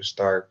 They'll just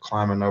start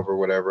climbing over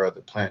whatever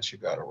other plants you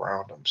got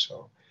around them.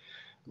 So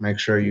make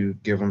sure you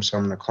give them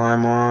something to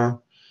climb on.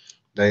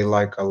 They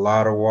like a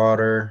lot of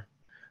water,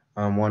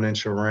 1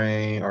 inch of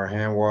rain or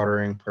hand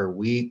watering per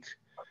week.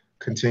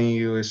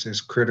 Continuous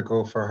is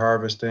critical for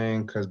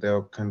harvesting because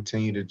they'll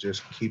continue to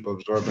just keep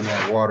absorbing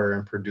that water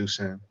and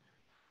producing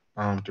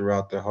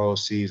throughout the whole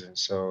season.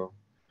 So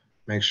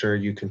make sure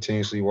you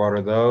continuously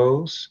water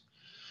those.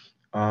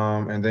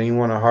 And then you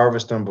want to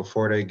harvest them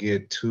before they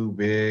get too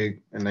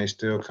big and they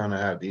still kind of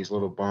have these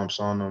little bumps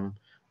on them.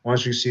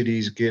 Once you see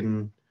these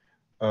getting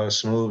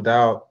smoothed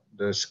out,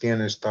 the skin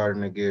is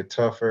starting to get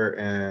tougher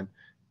and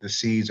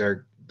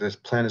the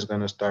plant is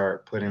going to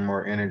start putting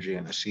more energy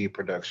in the seed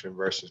production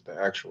versus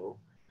the actual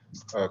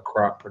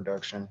crop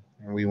production.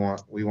 And we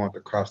want the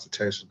crops to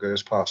taste as good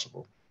as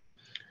possible.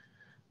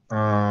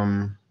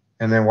 Um,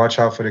 and then watch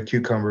out for the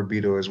cucumber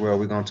beetle as well.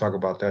 We're going to talk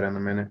about that in a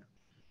minute.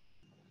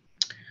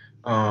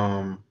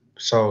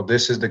 So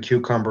this is the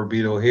cucumber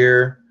beetle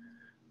here.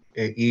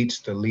 It eats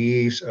the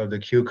leaves of the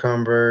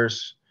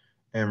cucumbers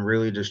and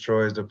really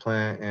destroys the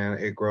plant, and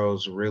it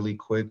grows really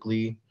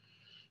quickly.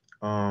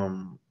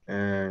 And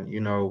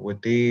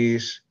with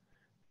these,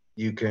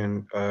 you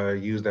can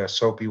use that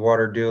soapy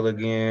water deal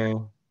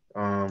again.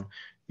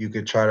 You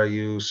could try to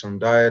use some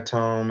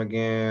diatom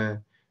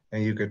again,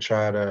 and you could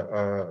try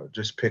to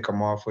just pick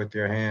them off with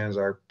your hands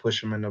or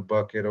push them in a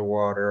bucket of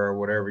water or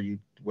whatever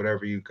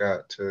you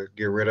got to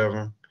get rid of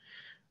them.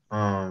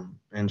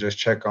 And just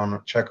check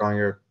on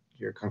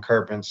your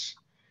concurrents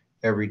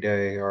every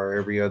day or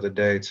every other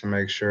day to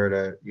make sure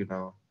that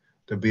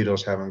the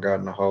beetles haven't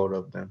gotten a hold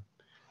of them.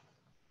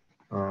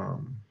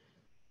 Um,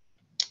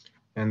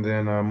 and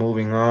then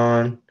moving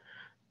on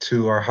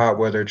to our hot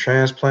weather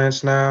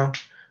transplants now.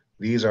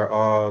 These are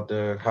all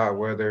the hot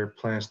weather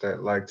plants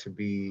that like to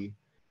be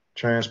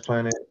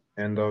transplanted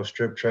in those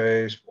strip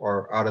trays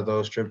or out of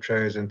those strip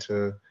trays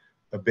into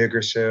a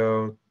bigger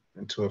cell,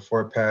 into a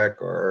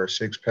 4-pack or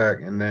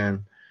 6-pack, and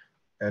then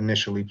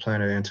initially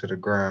planted into the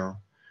ground.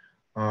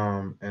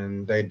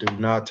 And they do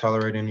not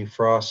tolerate any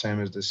frost, same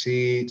as the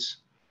seeds.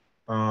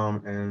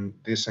 And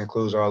this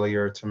includes all of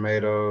your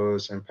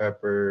tomatoes and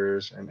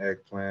peppers and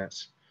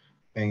eggplants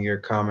and your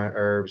common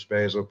herbs,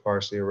 basil,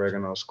 parsley,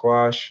 oregano,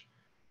 squash,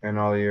 and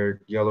all of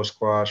your yellow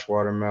squash,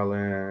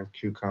 watermelon,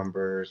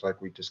 cucumbers, like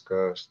we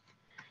discussed,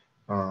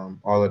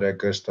 all of that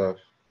good stuff.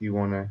 You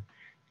want to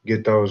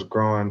get those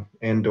growing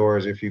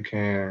indoors if you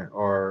can,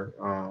 or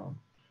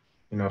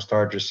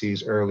start your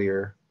seeds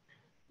earlier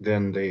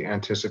than the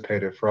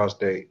anticipated frost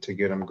date to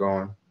get them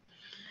going.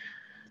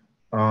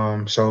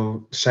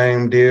 So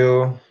same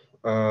deal,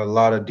 a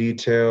lot of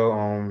detail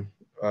on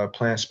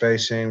plant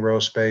spacing, row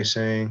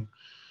spacing,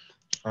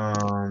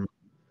 um,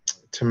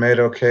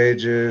 tomato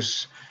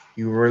cages.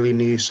 You really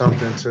need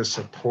something to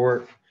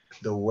support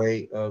the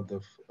weight of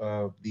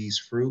these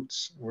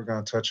fruits. We're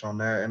gonna touch on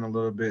that in a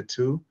little bit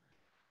too.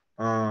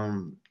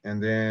 And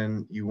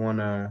then you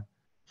wanna,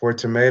 for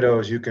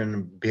tomatoes, you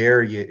can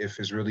bury it if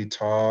it's really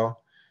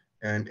tall,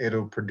 and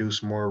it'll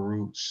produce more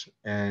roots.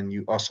 And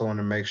you also want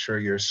to make sure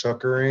you're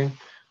suckering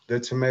the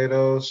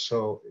tomatoes,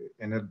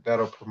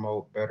 that'll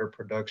promote better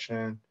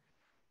production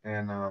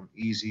and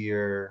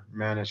easier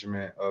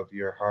management of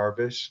your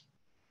harvest.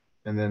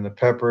 And then the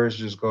peppers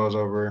just goes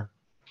over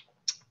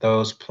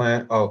those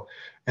plant. Oh,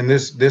 and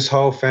this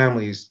whole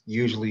family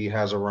usually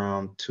has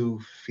around 2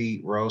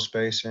 feet row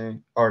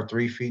spacing, or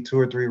 3 feet, 2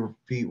 or 3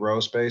 feet row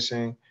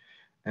spacing,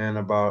 and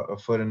about a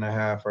foot and a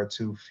half or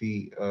 2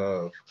 feet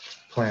of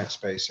plant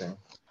spacing. What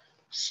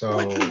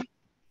So do you,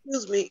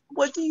 excuse me,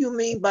 what do you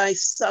mean by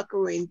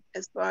suckering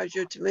as far as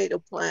your tomato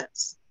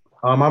plants?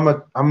 I'm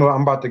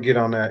about to get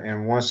on that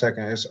in 1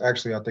 second. It's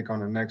actually, I think, on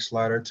the next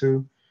slide or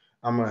two.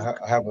 I'm gonna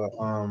have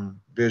a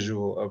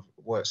visual of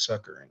what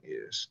suckering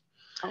is.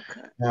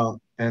 Okay.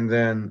 And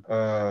then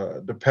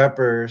the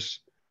peppers,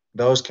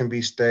 those can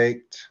be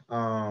staked.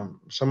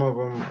 Some of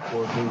them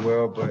will do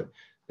well, but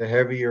the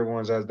heavier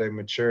ones as they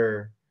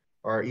mature,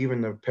 or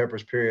even the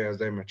peppers period as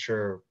they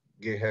mature,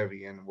 get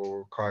heavy and will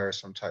require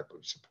some type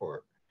of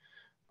support.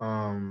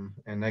 And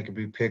they can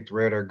be picked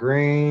red or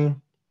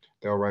green.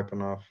 They'll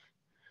ripen off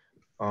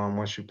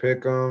once you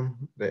pick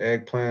them. The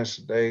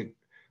eggplants, they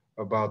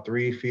about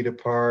 3 feet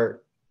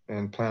apart,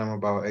 and plant them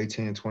about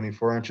 18 and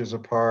 24 inches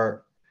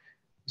apart.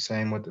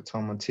 Same with the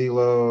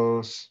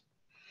tomatillos.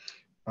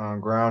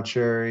 Ground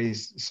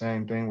cherries,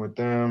 same thing with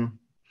them.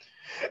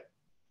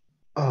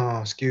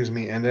 Excuse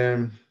me. And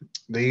then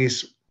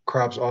these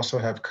crops also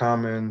have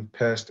common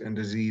pest and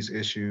disease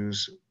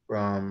issues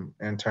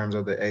in terms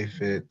of the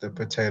aphid, the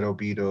potato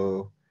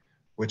beetle,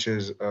 which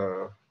is,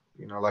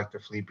 like the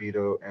flea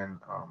beetle, and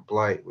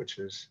blight, which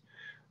is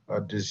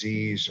a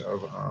disease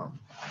of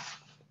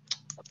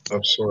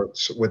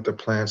sorts with the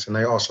plants. And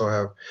they also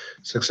have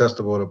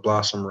susceptible to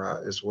blossom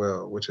rot as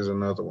well, which is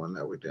another one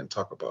that we didn't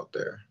talk about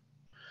there.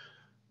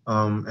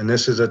 And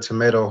this is a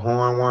tomato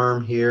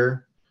hornworm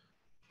here.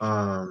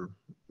 Um,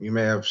 you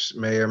may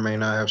or may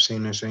not have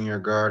seen this in your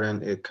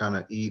garden. It kind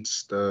of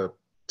eats the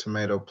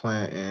tomato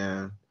plant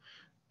and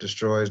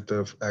destroys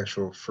the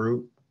actual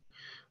fruit.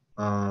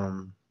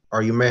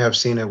 Or you may have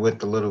seen it with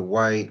the little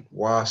white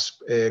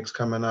wasp eggs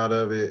coming out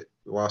of it.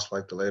 Wasps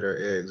like to lay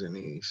their eggs in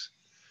these.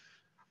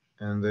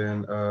 And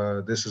then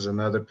this is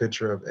another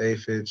picture of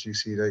aphids. You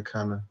see they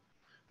kind of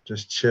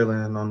just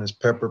chilling on this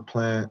pepper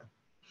plant.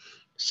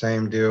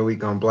 Same deal. We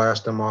gonna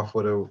blast them off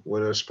with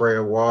a spray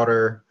of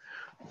water,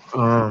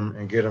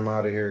 and get them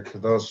out of here because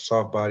those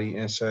soft body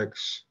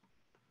insects.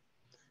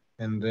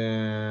 And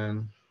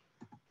then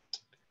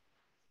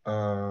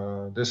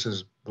this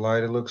is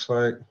blight. It looks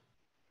like,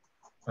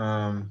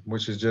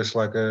 which is just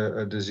like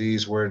a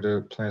disease where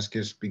the plants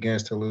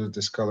begins to lose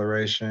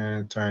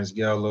discoloration, turns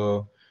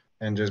yellow,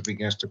 and just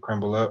begins to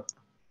crumble up.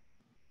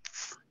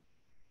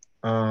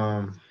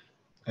 Um,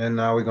 and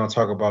now we're gonna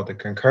talk about the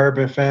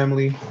concurrent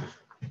family.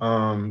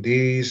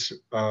 These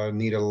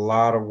need a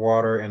lot of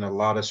water and a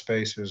lot of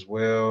space as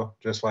well,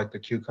 just like the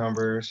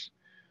cucumbers.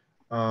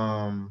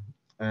 Um,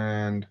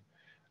 and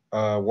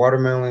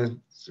watermelons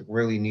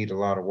really need a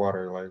lot of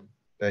water. Like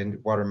they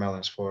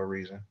watermelons for a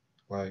reason.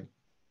 Like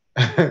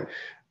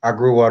I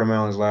grew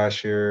watermelons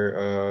last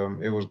year.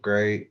 It was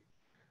great.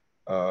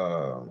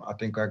 I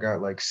think I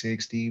got like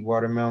 60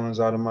 watermelons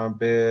out of my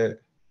bed.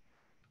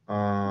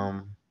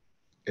 Um,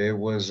 it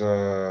was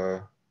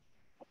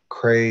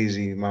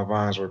crazy. My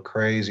vines were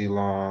crazy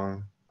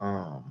long.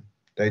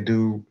 They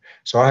do.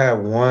 So I had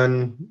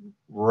one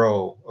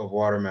row of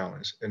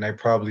watermelons, and they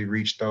probably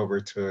reached over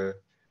to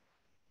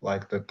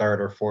like the third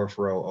or fourth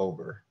row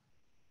over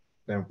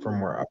than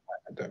from where I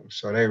planted them.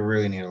 So they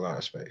really need a lot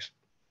of space.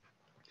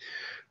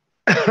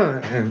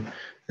 And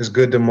it's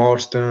good to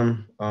mulch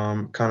them.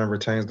 Kind of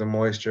retains the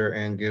moisture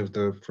and gives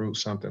the fruit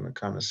something to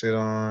kind of sit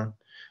on,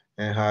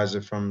 and hides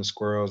it from the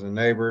squirrels and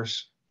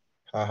neighbors.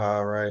 Haha,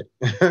 right.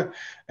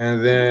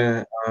 And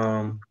then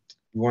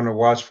you want to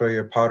watch for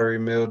your powdery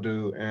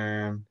mildew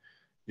and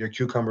your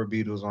cucumber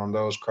beetles on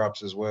those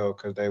crops as well,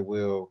 because they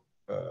will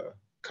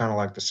kind of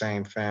like the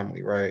same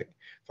family, right?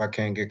 If I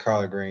can't get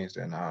collard greens,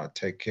 then I'll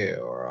take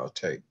kale or I'll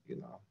take,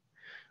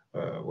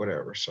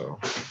 whatever. So,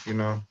 you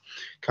know,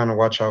 kind of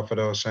watch out for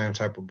those same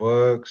type of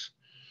bugs.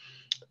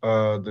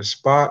 The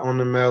spot on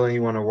the melon,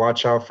 you want to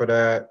watch out for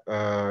that.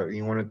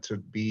 You want it to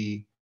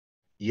be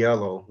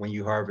yellow when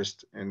you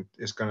harvest, and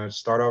it's gonna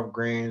start off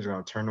green, it's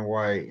gonna turn to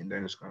white, and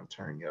then it's gonna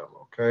turn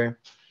yellow. Okay.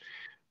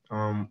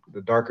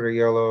 The darker the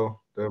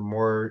yellow, the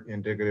more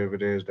indicative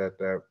it is that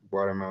that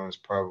watermelon is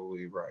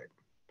probably ripe.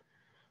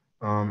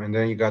 And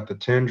then you got the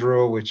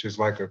tendril, which is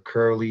like a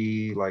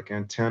curly, like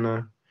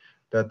antenna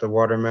that the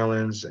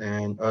watermelons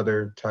and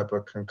other type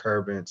of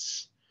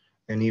concurbents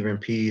and even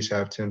peas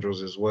have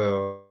tendrils as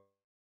well,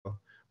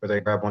 where they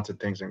grab onto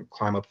things and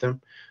climb up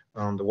them.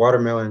 The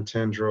watermelon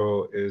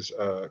tendril is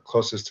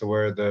closest to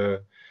where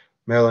the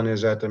melon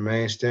is at the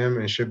main stem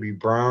and should be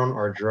brown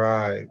or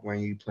dry when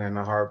you plan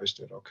to harvest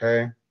it,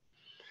 okay?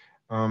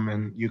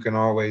 And you can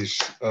always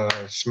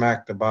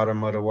smack the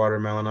bottom of the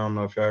watermelon. I don't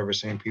know if y'all ever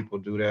seen people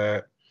do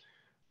that.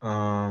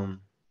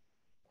 Um,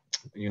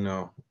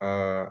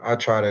 I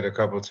tried it a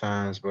couple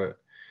times, but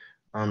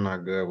I'm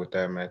not good with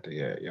that method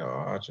yet,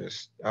 y'all.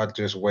 I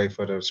just wait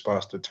for the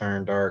spots to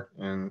turn dark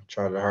and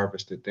try to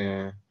harvest it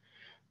then.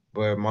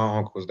 But my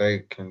uncles, they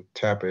can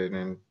tap it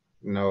and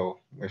know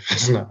if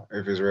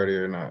it's ready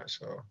or not.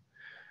 So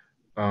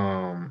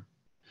um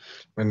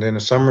and then the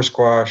summer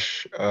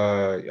squash,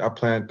 I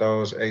plant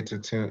those 8 to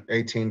 10,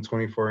 18,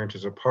 24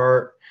 inches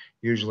apart,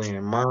 usually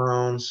in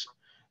mounds,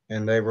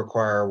 and they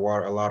require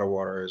water, a lot of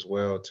water as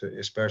well, to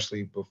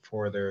especially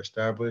before they're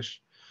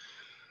established.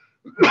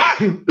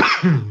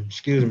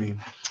 Excuse me.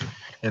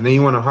 And then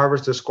you want to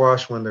harvest the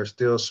squash when they're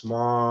still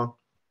small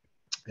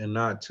and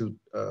not too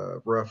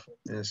rough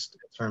in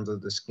terms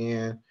of the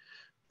skin,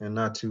 and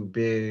not too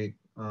big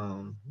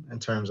in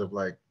terms of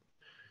like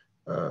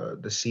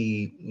the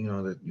seed.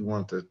 That you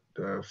want the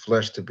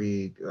flesh to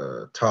be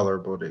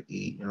tolerable to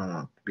eat. You don't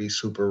want it to be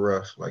super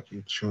rough like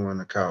you chewing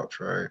the couch,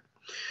 right?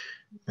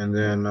 And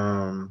then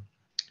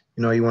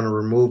you want to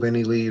remove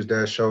any leaves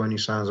that show any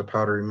signs of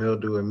powdery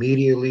mildew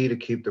immediately to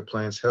keep the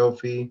plants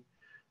healthy.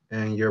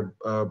 And your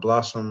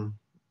blossom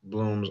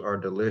blooms are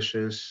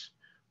delicious.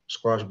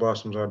 Squash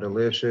blossoms are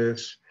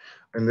delicious.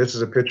 And this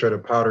is a picture of the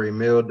powdery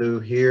mildew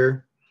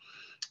here.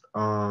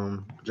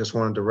 Just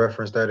wanted to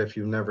reference that if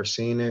you've never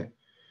seen it.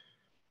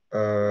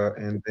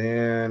 And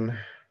then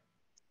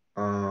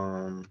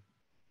um,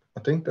 I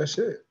think that's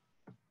it.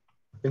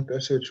 I think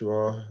that's it, you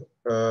all.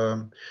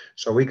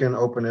 So we can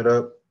open it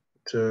up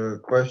to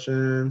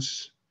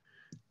questions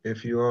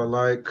if you all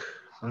like.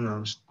 I'm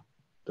gonna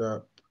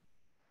stop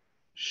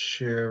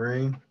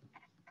sharing.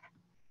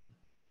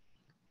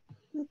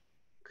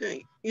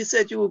 Okay. You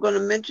said you were going to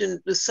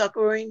mention the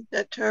suckering,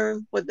 that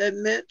term, what that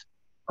meant.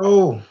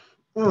 Oh,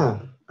 I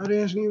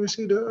didn't even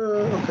see the.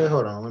 Okay,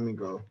 hold on. Let me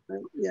go.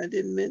 Yeah, I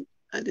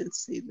didn't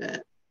see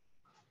that.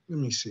 Let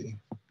me see.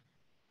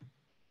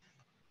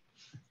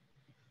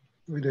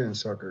 We didn't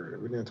sucker.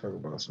 We didn't talk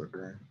about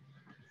suckering.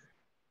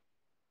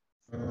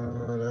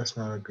 That's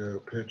not a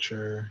good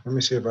picture. Let me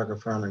see if I can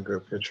find a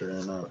good picture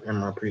in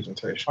my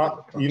presentation.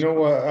 You know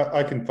what?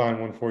 I can find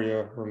one for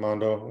you,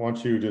 Armando. Why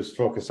don't you just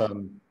focus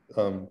on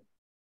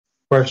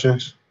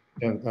questions?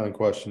 On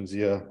questions,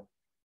 yeah.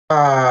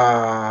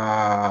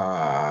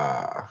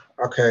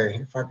 Okay.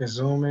 If I can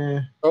zoom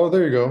in. Oh,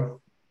 there you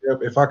go.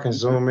 Yep. If I can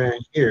zoom in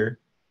here.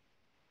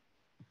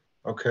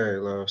 Okay,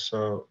 love.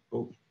 So,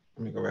 let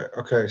me go back.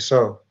 Okay,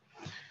 so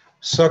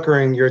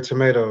suckering your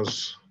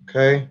tomatoes.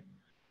 Okay,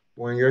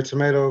 when your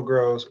tomato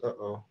grows,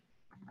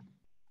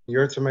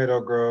 your tomato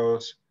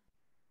grows,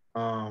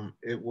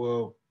 it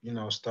will,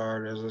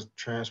 start as a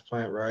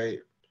transplant, right?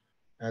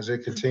 As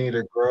it continue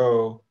to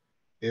grow,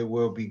 it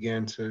will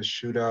begin to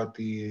shoot out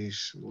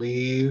these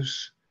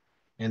leaves,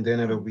 and then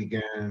it'll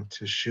begin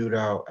to shoot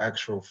out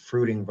actual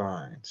fruiting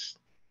vines,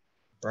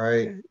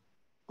 right? Okay.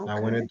 Now,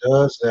 when it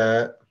does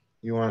that,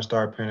 you want to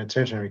start paying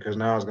attention because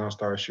now it's going to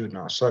start shooting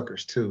out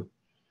suckers too.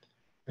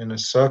 And a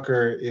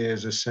sucker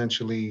is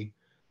essentially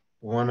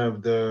one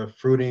of the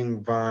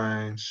fruiting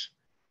vines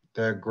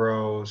that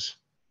grows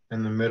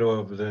in the middle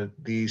of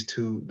these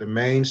two, the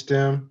main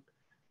stem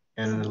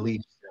and the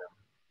leaf stem.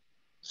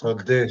 So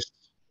this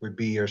would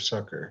be your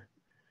sucker.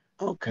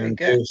 Okay, And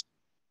got this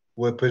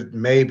would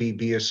maybe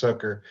be a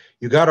sucker.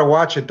 You got to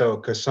watch it though,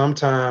 because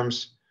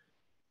sometimes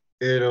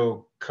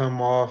it'll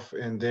come off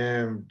and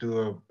then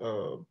do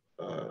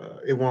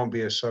it won't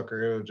be a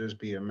sucker. It'll just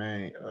be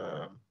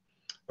a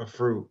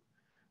fruit.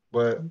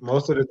 But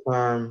most of the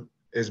time,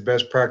 it's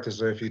best practice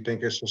that if you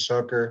think it's a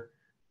sucker,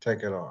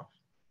 take it off.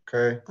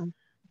 Okay,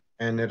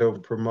 and it'll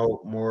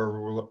promote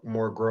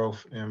more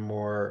growth and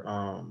more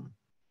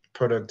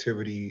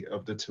productivity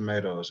of the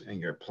tomatoes in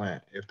your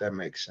plant, if that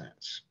makes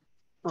sense.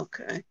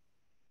 Okay.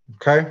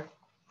 Okay.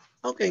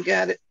 Okay,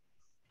 got it.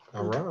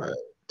 All right.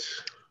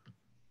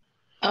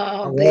 Uh,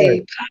 All right.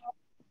 the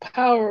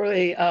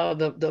powdery,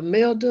 the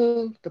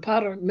mildew, the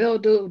powder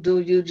mildew, do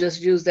you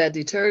just use that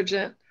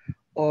detergent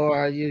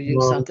or you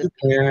use something?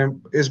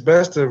 And it's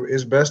best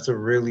to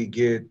really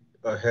get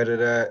ahead of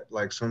that.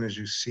 Like soon as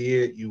you see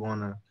it, you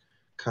want to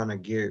kind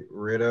of get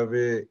rid of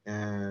it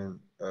and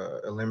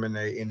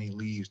eliminate any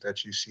leaves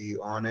that you see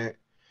on it.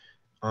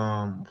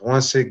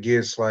 Once it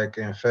gets like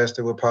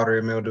infested with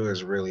powdery mildew,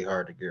 it's really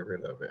hard to get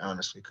rid of it,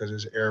 honestly, because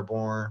it's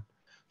airborne.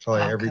 So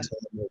like every Okay.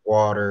 time it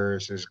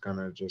waters, it's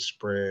gonna just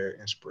spread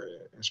and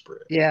spread and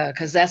spread. Yeah,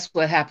 because that's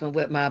what happened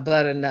with my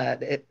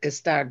butternut. It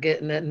started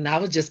getting it, and I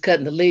was just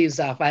cutting the leaves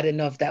off. I didn't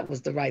know if that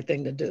was the right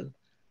thing to do.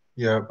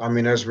 Yeah, I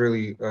mean that's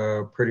really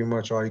pretty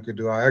much all you could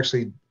do.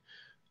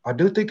 I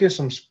do think it's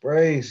some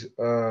sprays Neem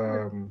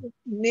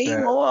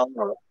that oil,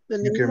 the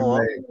you neem can oil.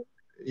 make.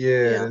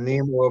 Yeah, Yeah. the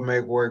neem will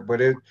make work,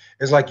 but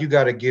it's like you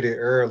got to get it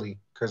early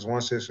because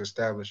once it's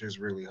established, it's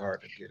really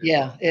hard to get it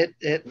Yeah, off.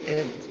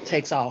 it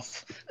takes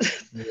off.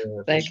 Yeah,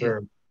 for Thank you.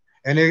 sure.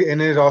 And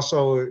it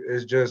also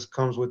it just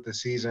comes with the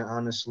season.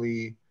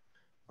 Honestly,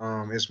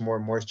 it's more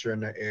moisture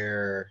in the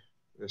air.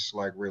 It's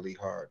like really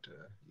hard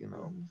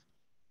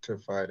to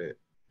fight it.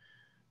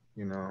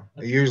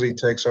 It usually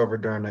takes over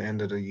during the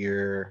end of the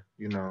year.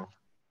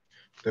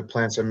 The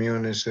plant's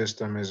immune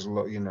system is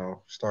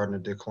starting to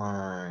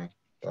decline.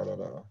 Da da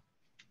da.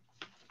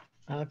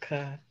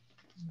 Okay.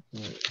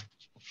 Yeah.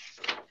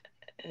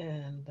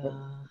 And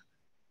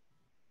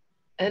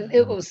and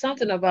it was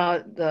something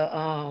about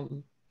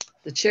the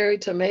cherry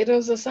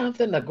tomatoes or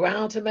something, the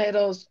ground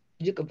tomatoes.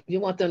 You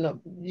want them to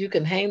you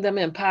can hang them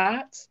in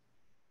pots.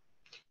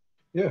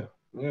 Yeah,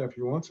 yeah, if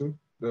you want to.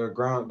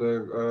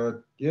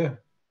 Yeah,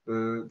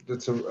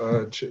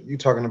 you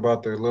talking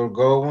about the little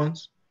gold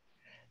ones,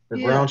 the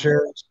Yeah, ground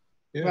cherries?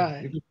 Yeah,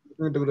 right. you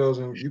can do those,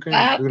 and you can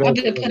I, do I've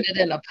those. been putting it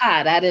in a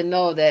pot. I didn't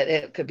know that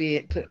it could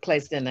be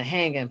placed in a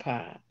hanging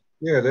pot.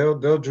 Yeah,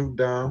 they'll droop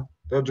down.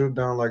 They'll droop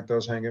down like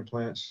those hanging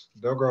plants.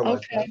 They'll grow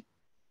like that. Okay.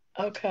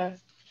 Okay.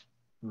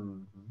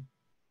 Hmm.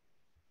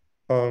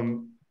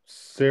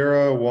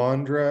 Sarah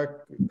Wondrak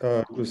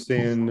was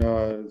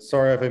saying,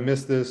 sorry if I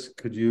missed this.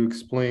 Could you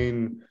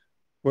explain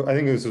what I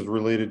think this is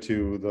related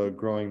to the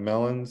growing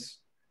melons?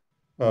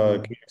 Hmm.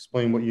 Can you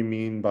explain what you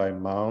mean by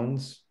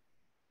mounds?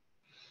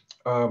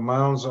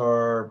 Mounds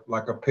are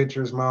like a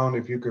pitcher's mound.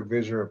 If you could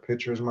visualize a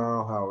pitcher's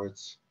mound, how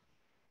it's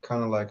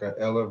kind of like an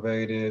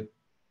elevated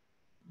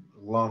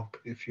lump,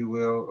 if you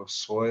will, of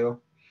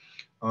soil.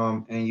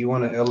 And you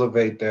want to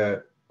elevate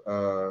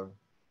uh,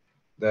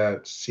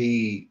 that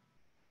seed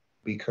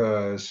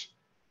because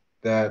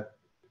that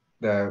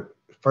that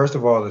first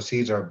of all the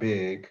seeds are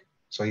big,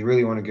 so you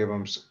really want to give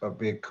them a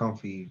big,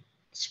 comfy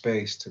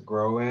space to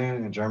grow in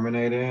and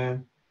germinate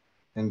in.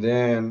 And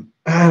then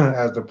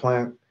as the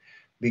plant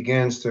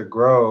begins to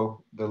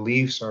grow, the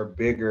leaves are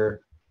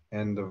bigger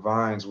and the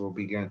vines will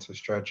begin to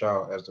stretch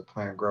out as the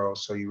plant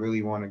grows. So you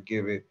really want to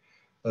give it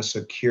a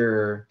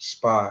secure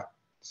spot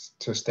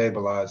to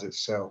stabilize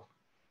itself.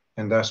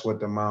 And that's what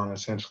the mound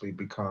essentially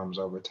becomes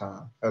over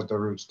time as the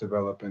roots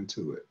develop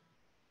into it,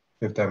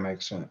 if that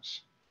makes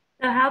sense.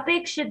 So how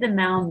big should the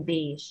mound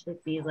be? Should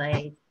it be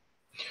like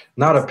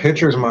Not a this much?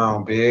 pitcher's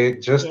mound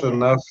big, just Yeah.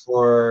 enough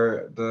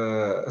for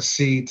the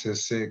seed to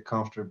sit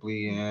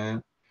comfortably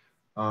in.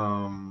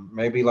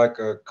 Maybe like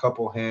a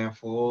couple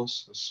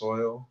handfuls of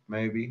soil,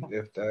 maybe,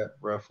 if that,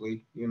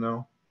 roughly. Thank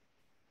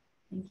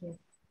you.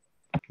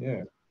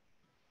 Yeah.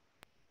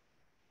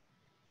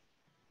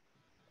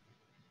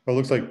 It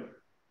looks like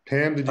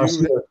Pam, did I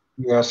see you?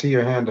 yeah, I see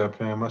your hand up,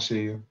 Pam. I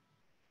see you.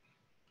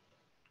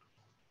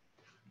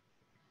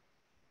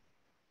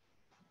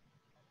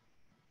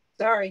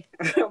 Sorry.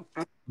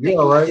 You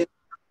all right?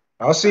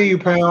 I see you,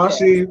 Pam. I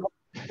see you.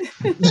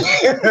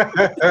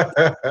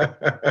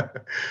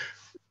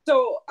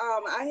 So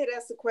I had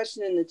asked a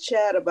question in the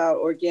chat about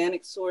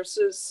organic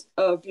sources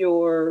of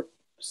your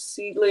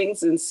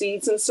seedlings and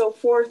seeds and so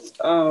forth.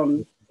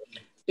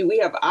 Do we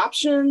have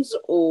options,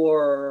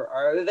 or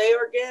are they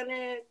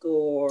organic,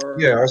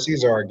 Yeah, our or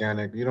seeds are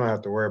organic. You don't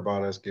have to worry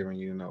about us giving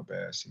you no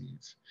bad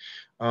seeds.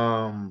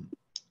 Um,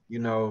 you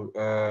know,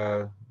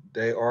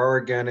 they are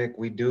organic.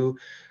 We do.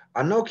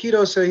 I know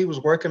Keto said he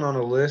was working on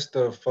a list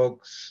of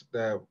folks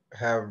that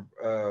have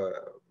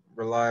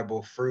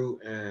reliable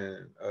fruit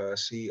and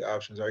seed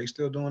options. Are you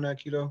still doing that,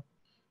 Keto?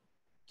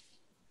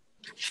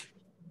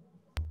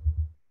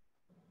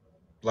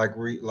 Like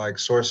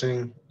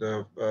sourcing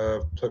the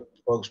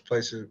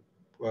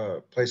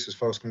places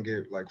folks can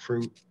get like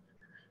fruit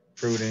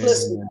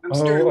listen, in. I'm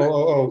stirring my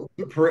Oh,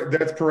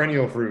 that's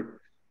perennial fruit.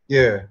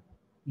 Yeah.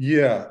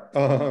 Yeah.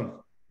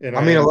 And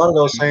I I mean, a am lot of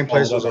those same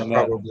followed places up are on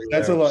that. probably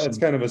That's a lot. It's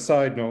kind of a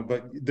side note,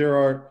 but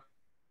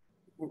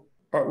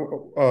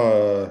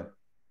uh,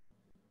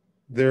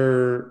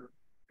 there.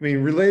 I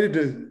mean, related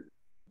to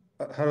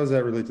how does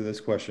that relate to this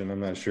question? I'm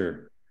not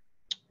sure.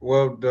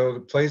 well,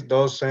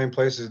 those same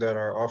places that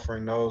are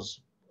offering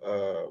those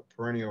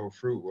perennial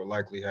fruit will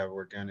likely have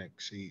organic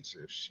seeds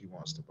if she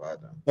wants to buy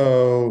them.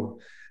 Oh,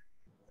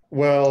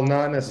 well,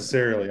 not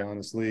necessarily,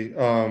 honestly.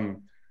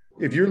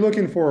 If you're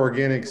looking for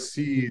organic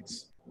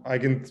seeds, I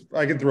can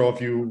throw a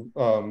few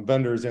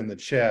vendors in the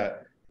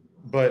chat,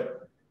 but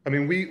I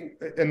mean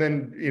and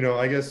then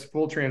I guess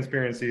full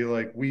transparency,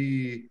 like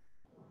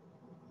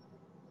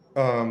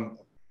um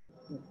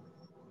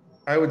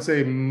I would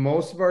say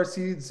most of our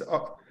seeds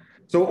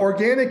so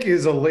organic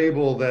is a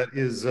label that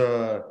is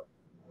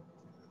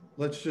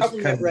let's just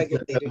kind of look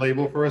at that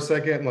label for a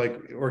second.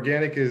 Like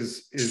organic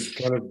is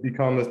going to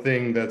become a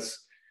thing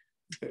that's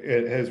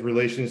it has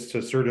relations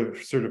to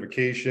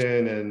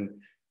certification,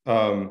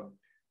 and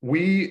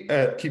we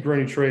at Keep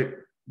Running Detroit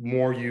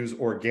more use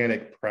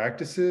organic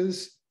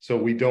practices. So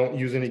we don't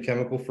use any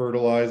chemical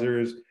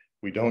fertilizers,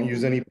 we don't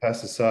use any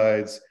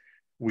pesticides.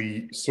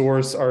 We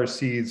source our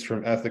seeds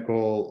from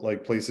ethical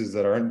like places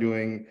that aren't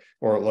doing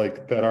or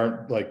like that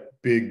aren't like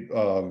big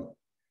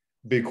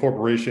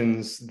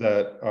corporations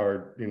that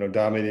are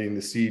dominating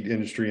the seed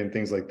industry and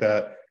things like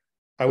that.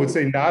 I would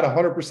say not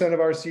 100% of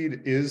our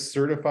seed is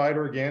certified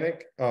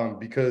organic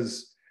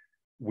because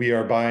we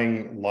are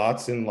buying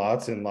lots and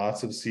lots and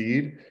lots of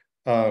seed,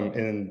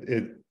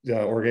 and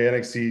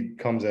organic seed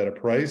comes at a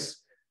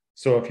price.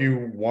 So if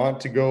you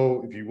want to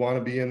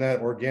be in that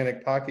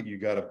organic pocket, you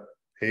got to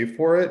pay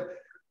for it.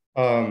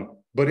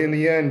 But in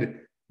the end,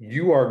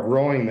 you are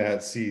growing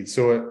that seed,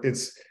 so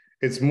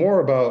it's more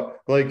about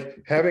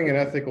like having an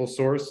ethical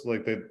source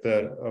like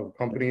that of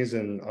companies,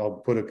 and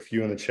I'll put a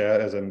few in the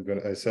chat as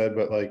I said,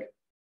 but like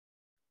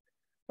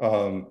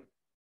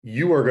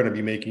you are going to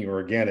be making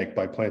organic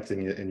by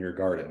planting it in your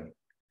garden.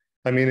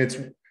 I mean, it's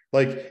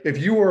like it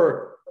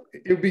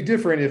would be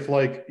different if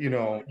like you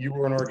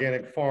were an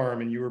organic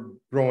farm and you were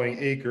growing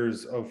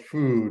acres of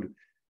food.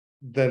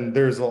 Then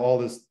there's all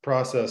this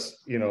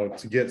process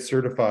to get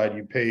certified.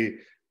 You pay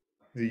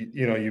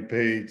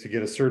to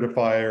get a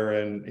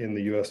certifier, and in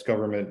the US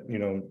government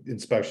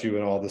inspects you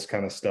and all this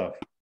kind of stuff.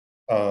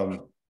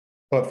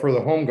 But for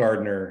the home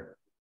gardener,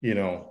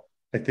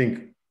 I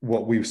think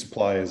what we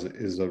supply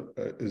is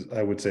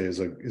I would say is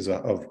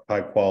of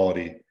high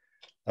quality,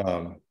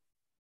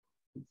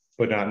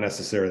 but not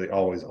necessarily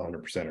always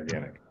 100%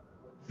 organic.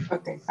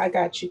 Okay, I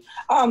got you.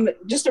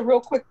 Just a real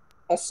quick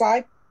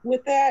aside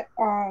with that,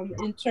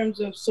 in terms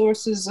of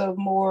sources of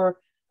more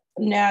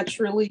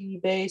naturally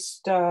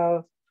based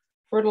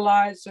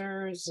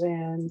fertilizers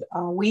and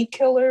weed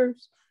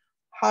killers,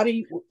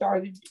 do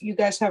you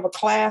guys have a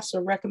class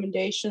or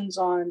recommendations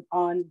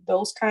on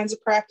those kinds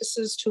of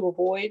practices to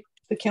avoid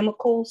the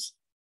chemicals?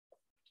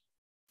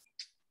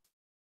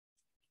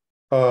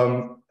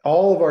 All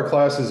of our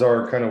classes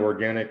are kind of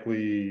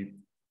organically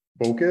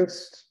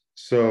focused.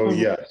 So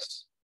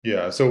yes.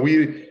 Yeah. So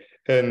we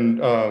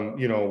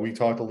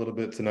talked a little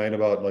bit tonight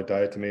about like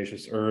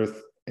diatomaceous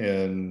earth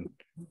and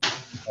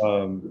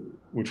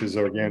which is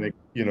organic,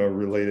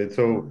 related.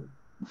 So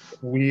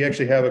we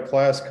actually have a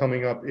class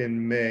coming up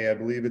in May. I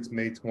believe it's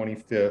May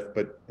 25th,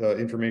 but the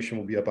information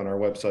will be up on our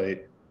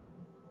website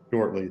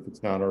shortly if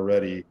it's not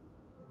already.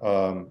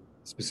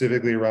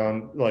 Specifically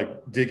around like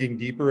digging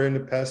deeper into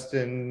pest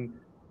and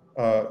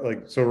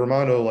so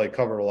Romano like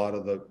covered a lot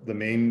of the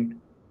main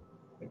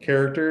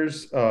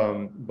characters,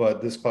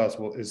 but this class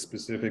is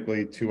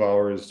specifically 2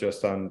 hours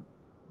just on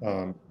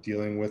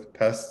dealing with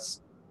pests.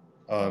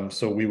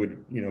 So we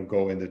would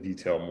go into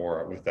detail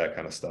more with that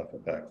kind of stuff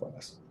at that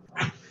class.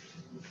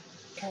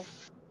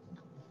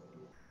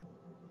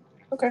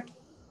 Okay.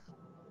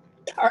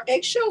 Are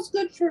eggshells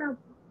good for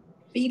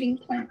feeding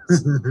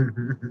plants?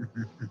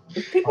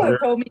 People have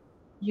told me to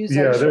use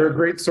eggshells. They're a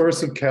great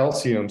source of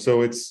calcium.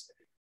 So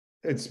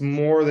it's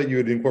more that you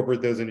would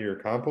incorporate those into your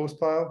compost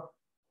pile.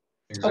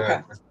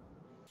 Exactly.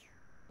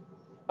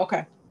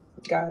 Okay.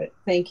 Got it.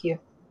 Thank you.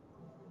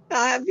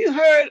 Now, have you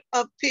heard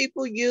of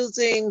people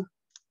using,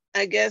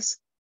 I guess,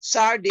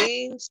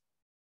 sardines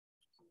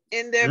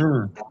in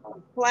their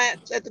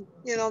plants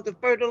to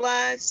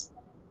fertilize?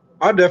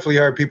 I definitely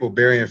heard people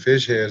burying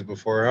fish heads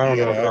before. I don't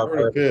know if I've I've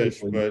heard of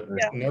fish, people but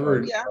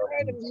never. Yeah, I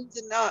heard them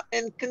using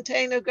in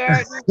container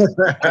gardens.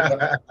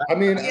 I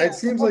mean, it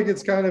seems like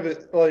it's kind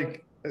of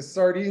like a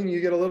sardine.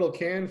 You get a little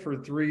can for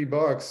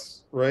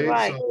 $3, right?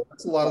 Right. So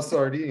that's a lot of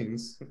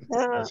sardines.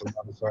 That's a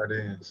lot of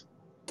sardines.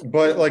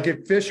 But like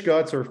if fish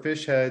guts or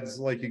fish heads,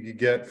 like you could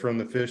get from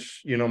the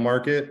fish,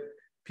 market,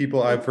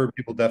 I've heard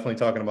people definitely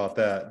talking about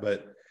that,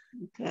 but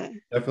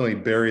definitely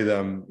bury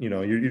them. You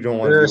don't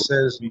want to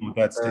do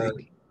that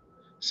steak.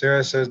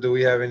 Sarah says, do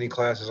we have any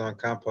classes on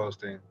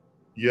composting?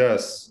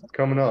 Yes,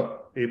 coming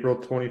up April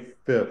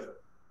 25th.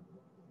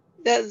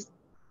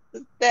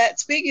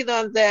 Speaking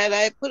on that,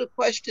 I put a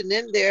question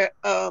in there.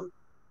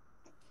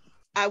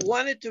 I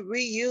wanted to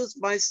reuse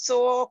my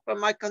soil from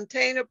my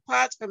container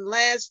pots from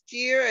last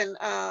year, and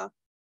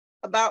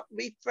about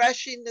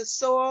refreshing the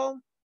soil.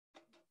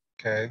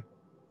 Okay.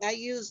 I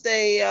used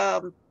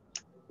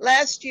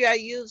last year I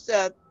used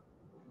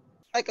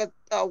like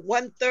a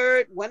one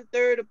third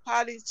of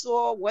potty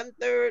soil,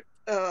 one-third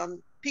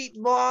peat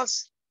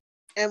moss,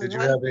 and Did you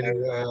have any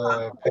pest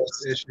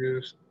compost.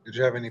 issues? Did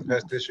you have any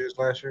pest issues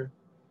last year?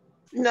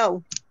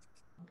 No.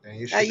 And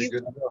you Now should be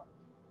good to go.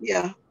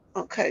 yeah.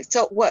 Okay.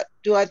 So what?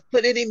 Do I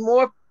put any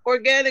more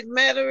organic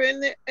matter in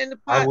the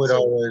I pot? would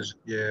always,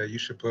 yeah, you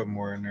should put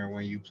more in there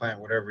when you plant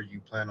whatever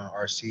you plan on,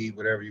 or seed,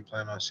 whatever you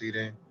plan on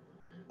seeding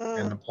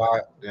in the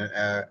pot, then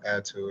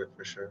add to it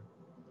for sure.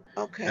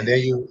 Okay. And then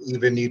you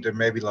even need to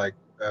maybe like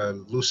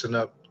loosen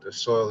up the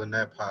soil in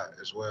that pot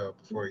as well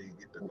before you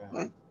get the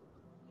going.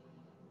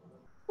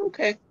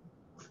 Okay.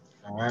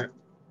 All right.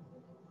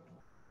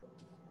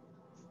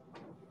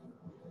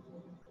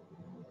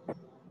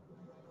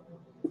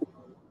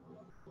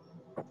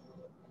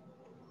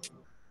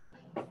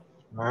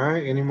 All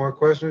right. Any more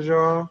questions,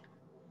 y'all?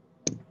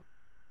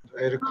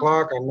 8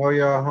 o'clock. I know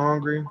y'all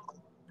hungry.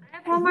 I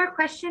have one more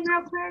question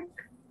real quick.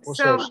 What's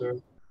up, sir?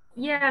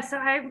 Yeah, so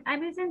I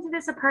moved into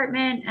this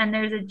apartment and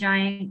there's a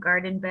giant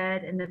garden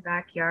bed in the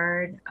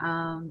backyard.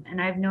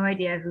 And I have no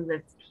idea who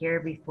lived here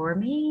before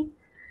me.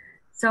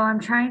 So I'm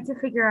trying to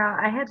figure out,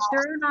 I had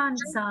thrown on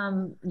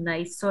some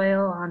nice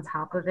soil on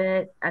top of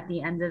it at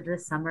the end of the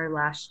summer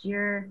last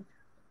year.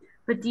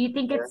 But do you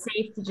think it's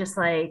safe to just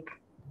like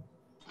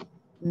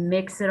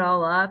mix it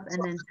all up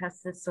and then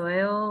test the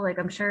soil? Like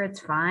I'm sure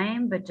it's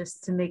fine, but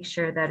just to make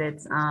sure that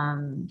it's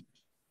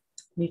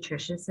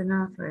nutritious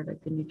enough or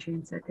like the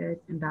nutrients are good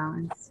and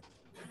balanced.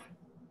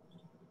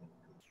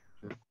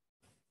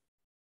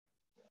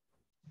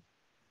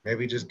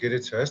 Maybe just get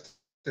it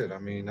tested. I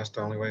mean, that's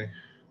the only way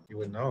you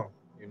would know,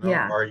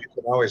 Yeah. Or you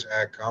can always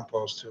add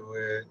compost to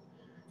it.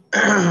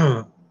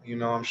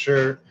 I'm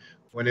sure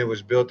when it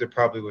was built, it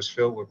probably was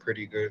filled with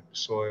pretty good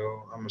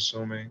soil, I'm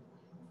assuming.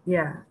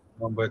 Yeah.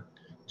 But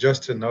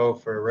just to know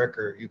for a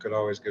record, you could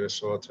always get a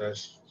soil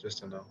test just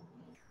to know.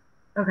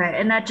 Okay,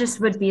 and that just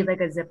would be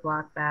like a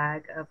Ziploc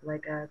bag of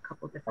like a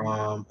couple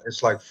different.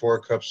 It's like 4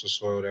 cups of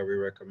soil that we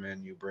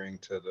recommend you bring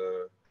to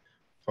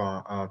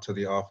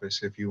the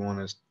office if you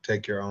want to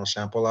take your own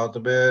sample out the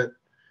bed.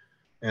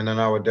 And then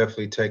I would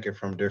definitely take it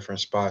from different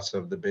spots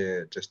of the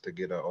bed just to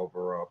get an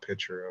overall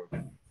picture of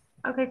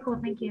Okay, cool.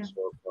 Thank you.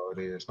 how it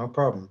is. No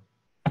problem.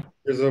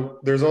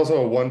 There's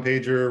also a one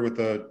pager with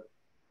the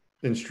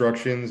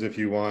instructions if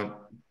you want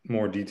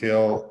more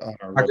detail on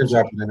our I can website.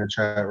 drop it in the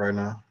chat right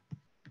now.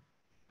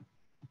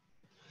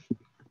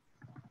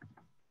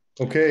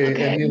 Okay,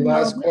 any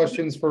last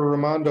questions for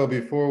Ramondo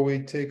before we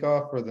take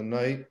off for the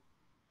night?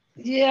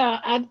 Yeah,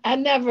 I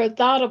never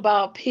thought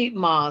about peat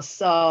moss.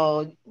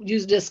 So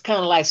you just kind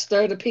of like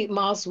stir the peat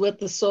moss with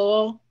the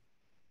soil?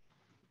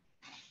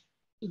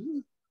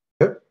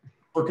 Yep.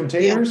 For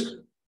containers?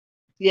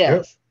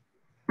 Yes.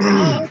 Yep.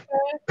 Oh,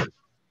 okay.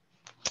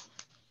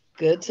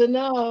 Good to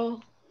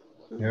know.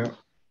 Yeah.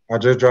 I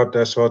just dropped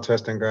that soil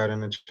testing guide in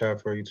the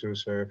chat for you too,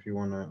 sir, if you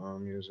want to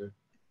use it.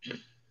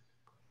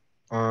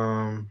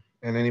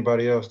 And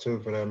anybody else too,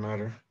 for that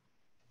matter.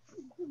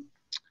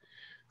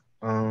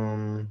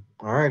 All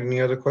right.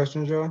 Any other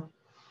questions, y'all?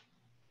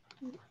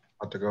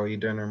 About to go eat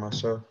dinner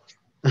myself.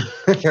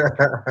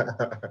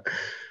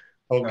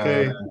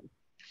 Okay.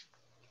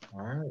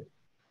 All right.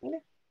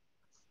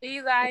 See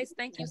you guys.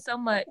 Thank you so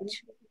much.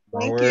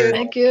 Thank you.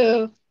 Thank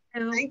you.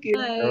 Thank you.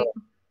 Bye.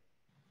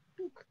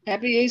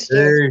 Happy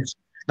Easter. Peace.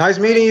 Nice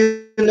meeting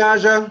you,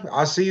 Naja.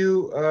 I'll see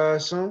you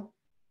soon.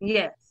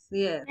 Yes,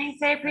 yes.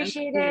 Thanks, I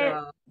appreciate Nice to meet you it.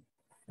 all.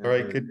 All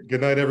right.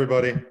 Good night,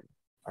 everybody.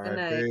 All Good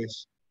right. night.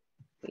 Peace.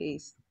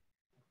 Peace.